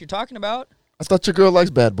the fuck you're talking about. I thought your girl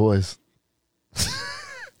likes bad boys.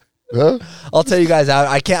 Huh? I'll tell you guys out.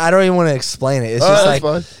 I don't even want to explain it. It's just like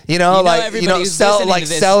fine.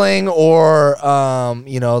 selling or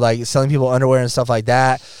like selling people underwear and stuff like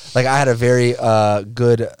that. Like, I had a very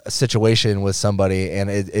good situation with somebody, and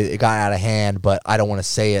it got out of hand. But I don't want to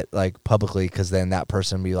say it like publicly because then that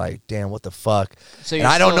person be like, "Damn, what the fuck?" So and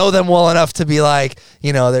I don't know them well enough to be like,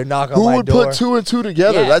 they're knocking on my door. Who would put two and two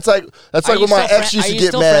together? Yeah. That's like when my ex used to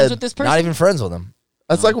get mad. Not even friends with him.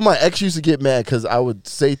 That's like when my ex used to get mad because I would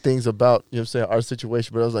say things about, our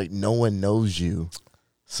situation, but I was like, no one knows you.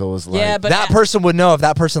 So it's like... Yeah, but that person would know. If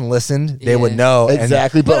that person listened, they would know.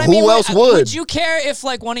 Exactly, but who else would? Would you care if,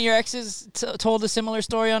 like, one of your exes told a similar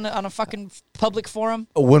story on a fucking public forum?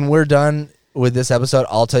 When we're done with this episode,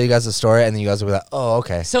 I'll tell you guys the story, and then you guys will be like, oh,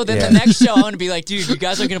 okay. So then the next show, I'm going to be like, dude, you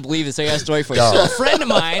guys aren't going to believe this. I got a story for you. So a friend of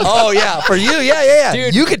mine. Oh, yeah, for you? Yeah.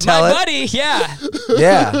 Dude, you could tell my it. buddy, yeah.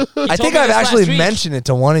 Yeah. I think I've actually mentioned it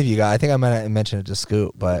to one of you guys. I think I might have mentioned it to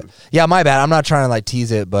Scoop, but yeah, my bad. I'm not trying to like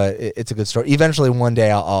tease it, but it's a good story. Eventually, one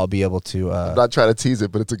day, I'll be able to. I'm not trying to tease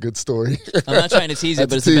it, but it's a good story. I'm not trying to tease it,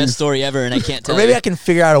 but it's the best story ever, and I can't tell Or maybe I can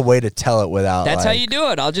figure out a way to tell it without. That's how you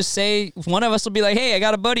do it. I'll just say, one of us will be like, hey, I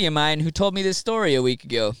got a buddy of mine who told me this story a week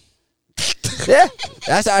ago. Yeah,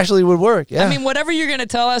 that actually would work. Yeah, I mean, whatever you're going to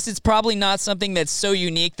tell us, it's probably not something that's so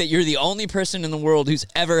unique that you're the only person in the world who's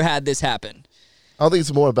ever had this happen. I don't think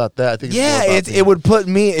it's more about that. I think it would put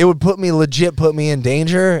me in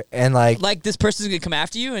danger, and like this person's going to come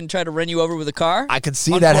after you and try to run you over with a car. I could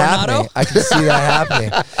see that happening. I could see that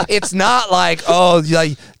happening. It's not like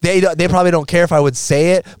they probably don't care if I would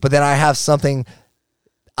say it, but then I have something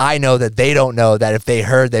I know that they don't know that if they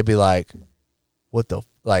heard, they'd be like, what the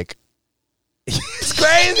like. It's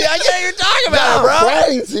crazy. I can't even talk about it, bro.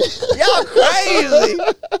 Crazy. Y'all crazy.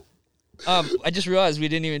 I just realized we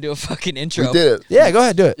didn't even do a fucking intro. We did it. Yeah, go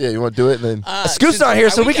ahead, do it. Yeah, you want to do it? And then Scoop's not here,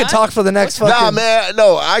 so we can talk for the next fucking... Nah, man.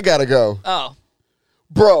 No, I got to go. Oh.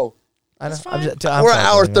 Bro. I'm we're an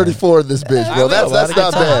hour 34 of this bitch, bro. That's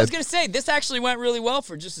not bad. I was going to say, this actually went really well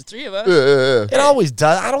for just the three of us. Yeah. It always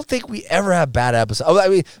does. I don't think we ever have bad episodes. I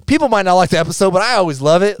mean, people might not like the episode, but I always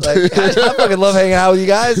love it. Like, I fucking love hanging out with you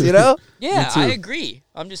guys, Yeah, I agree.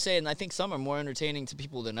 I'm just saying, I think some are more entertaining to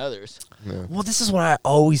people than others. Yeah. Well, this is what I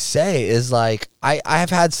always say is like, I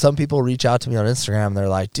have had some people reach out to me on Instagram and they're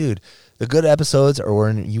like, dude, the good episodes are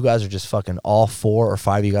when you guys are just fucking all 4 or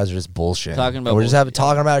 5 of you guys are just bullshit. Talking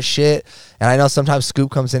about shit. And I know sometimes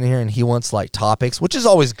Scoop comes in here and he wants like topics, which is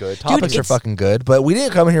always good. Topics are fucking good. But we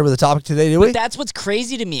didn't come in here with a topic today, did we? But that's what's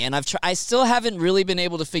crazy to me. And I still haven't really been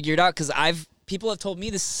able to figure it out because people have told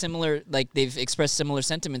me this similar, like they've expressed similar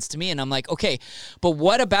sentiments to me. And I'm like, okay, but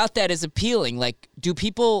what about that is appealing? Like, do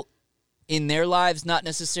people in their lives not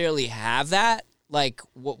necessarily have that? Like,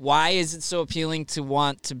 why is it so appealing to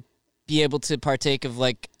want to be able to partake of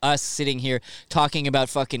like us sitting here talking about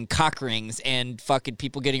fucking cock rings and fucking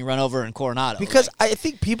people getting run over in Coronado? Because I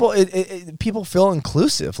think people people feel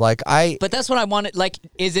inclusive. But that's what I wanted. Like,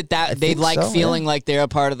 is it that they like feeling like they're a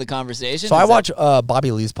part of the conversation? So I watch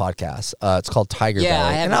Bobby Lee's podcast. It's called Tiger Belly. Yeah,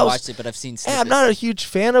 I haven't watched it, but I've seen snippets. I'm not a huge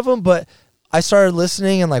fan of him, but I started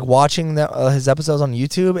listening and like watching his episodes on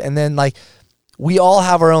YouTube, and then like we all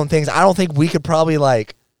have our own things. I don't think we could probably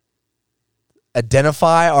like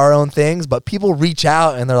identify our own things, but people reach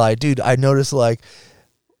out and they're like, dude, I noticed like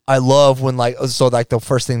I love when like, so like the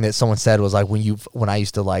first thing that someone said was like when I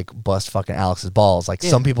used to like bust fucking Alex's balls, like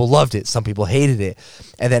some people loved it, some people hated it,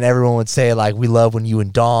 and then everyone would say like, we love when you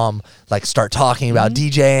and Dom like start talking about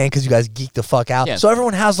DJing because you guys geek the fuck out. So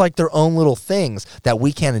everyone has like their own little things that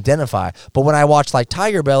we can't identify. But when I watch like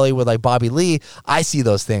Tiger Belly with like Bobby Lee, I see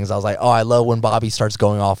those things. I was like, oh, I love when Bobby starts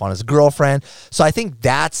going off on his girlfriend. So I think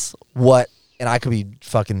that's what. And I could be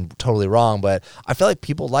fucking totally wrong, but I feel like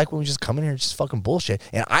people like when we just come in here and just fucking bullshit.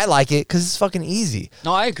 And I like it because it's fucking easy.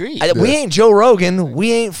 No, I agree. We ain't Joe Rogan.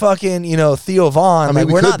 We ain't fucking, Theo Vaughn. I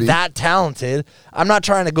mean, we're not that talented. I'm not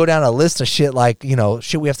trying to go down a list of shit like,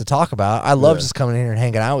 shit we have to talk about. I love just coming in here and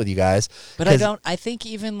hanging out with you guys. But I think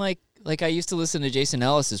even like I used to listen to Jason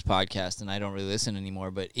Ellis's podcast, and I don't really listen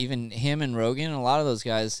anymore, but even him and Rogan and a lot of those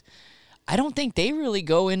guys, I don't think they really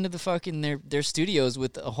go into the fucking their studios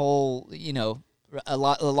with a whole, a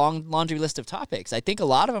long laundry list of topics. I think a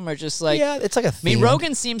lot of them are just like, it's like a theme. I mean,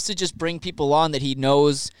 Rogan seems to just bring people on that he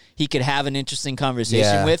knows he could have an interesting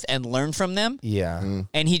conversation with and learn from them. Yeah.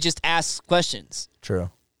 And he just asks questions.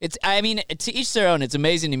 True. To each their own. It's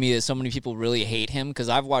amazing to me that so many people really hate him because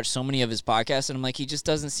I've watched so many of his podcasts and I'm like, he just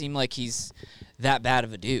doesn't seem like he's that bad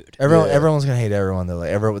of a dude. Everyone's gonna hate everyone though.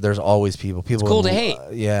 Like there's always people. It's cool to hate.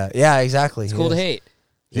 Yeah, exactly. It's cool to hate.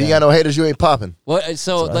 If you got no haters, you ain't popping.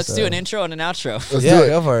 So let's do an intro and an outro. Let's do it.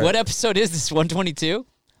 Go for it. What episode is this? 122?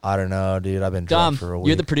 I don't know, dude. I've been drunk for a week.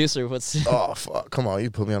 You're the producer. Oh, fuck. Come on. You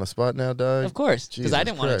put me on the spot now, dog. Of course, because I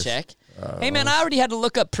didn't want to check. Hey, man, I already had to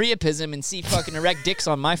look up priapism and see fucking erect dicks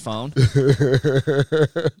on my phone.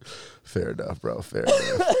 Fair enough, bro. Fair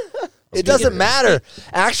enough. It doesn't matter.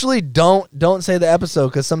 Actually, don't say the episode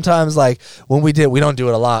because sometimes, like, when we don't do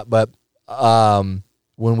it a lot, but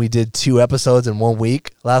when we did 2 episodes in 1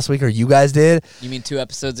 week last week, or you guys did. You mean 2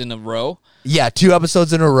 episodes in a row? Yeah, 2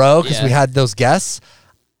 episodes in a row because we had those guests.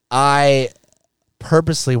 I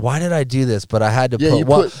purposely, why did I do this? But I had to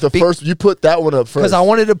put you put that one up first because I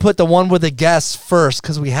wanted to put the one with the guests first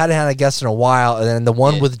because we hadn't had a guest in a while, and then the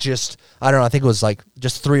one with just, I don't know, I think it was like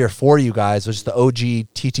just 3 or 4 of you guys, which is the OG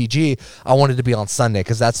TTG. I wanted to be on Sunday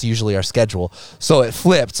because that's usually our schedule. So it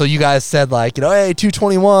flipped. So you guys said like, hey,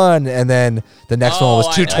 221, and then the next one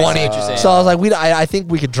was 220. So I was like, I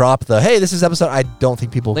think we could drop the, hey, this is episode. I don't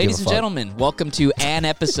think people. Ladies and gentlemen, welcome to an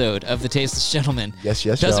episode of the Tasteless Gentleman. Yes,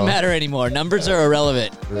 doesn't matter anymore. Numbers are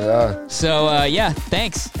irrelevant. Yeah. So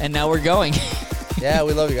thanks, and now we're going. Yeah,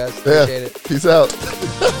 we love you guys. Appreciate it. Peace out.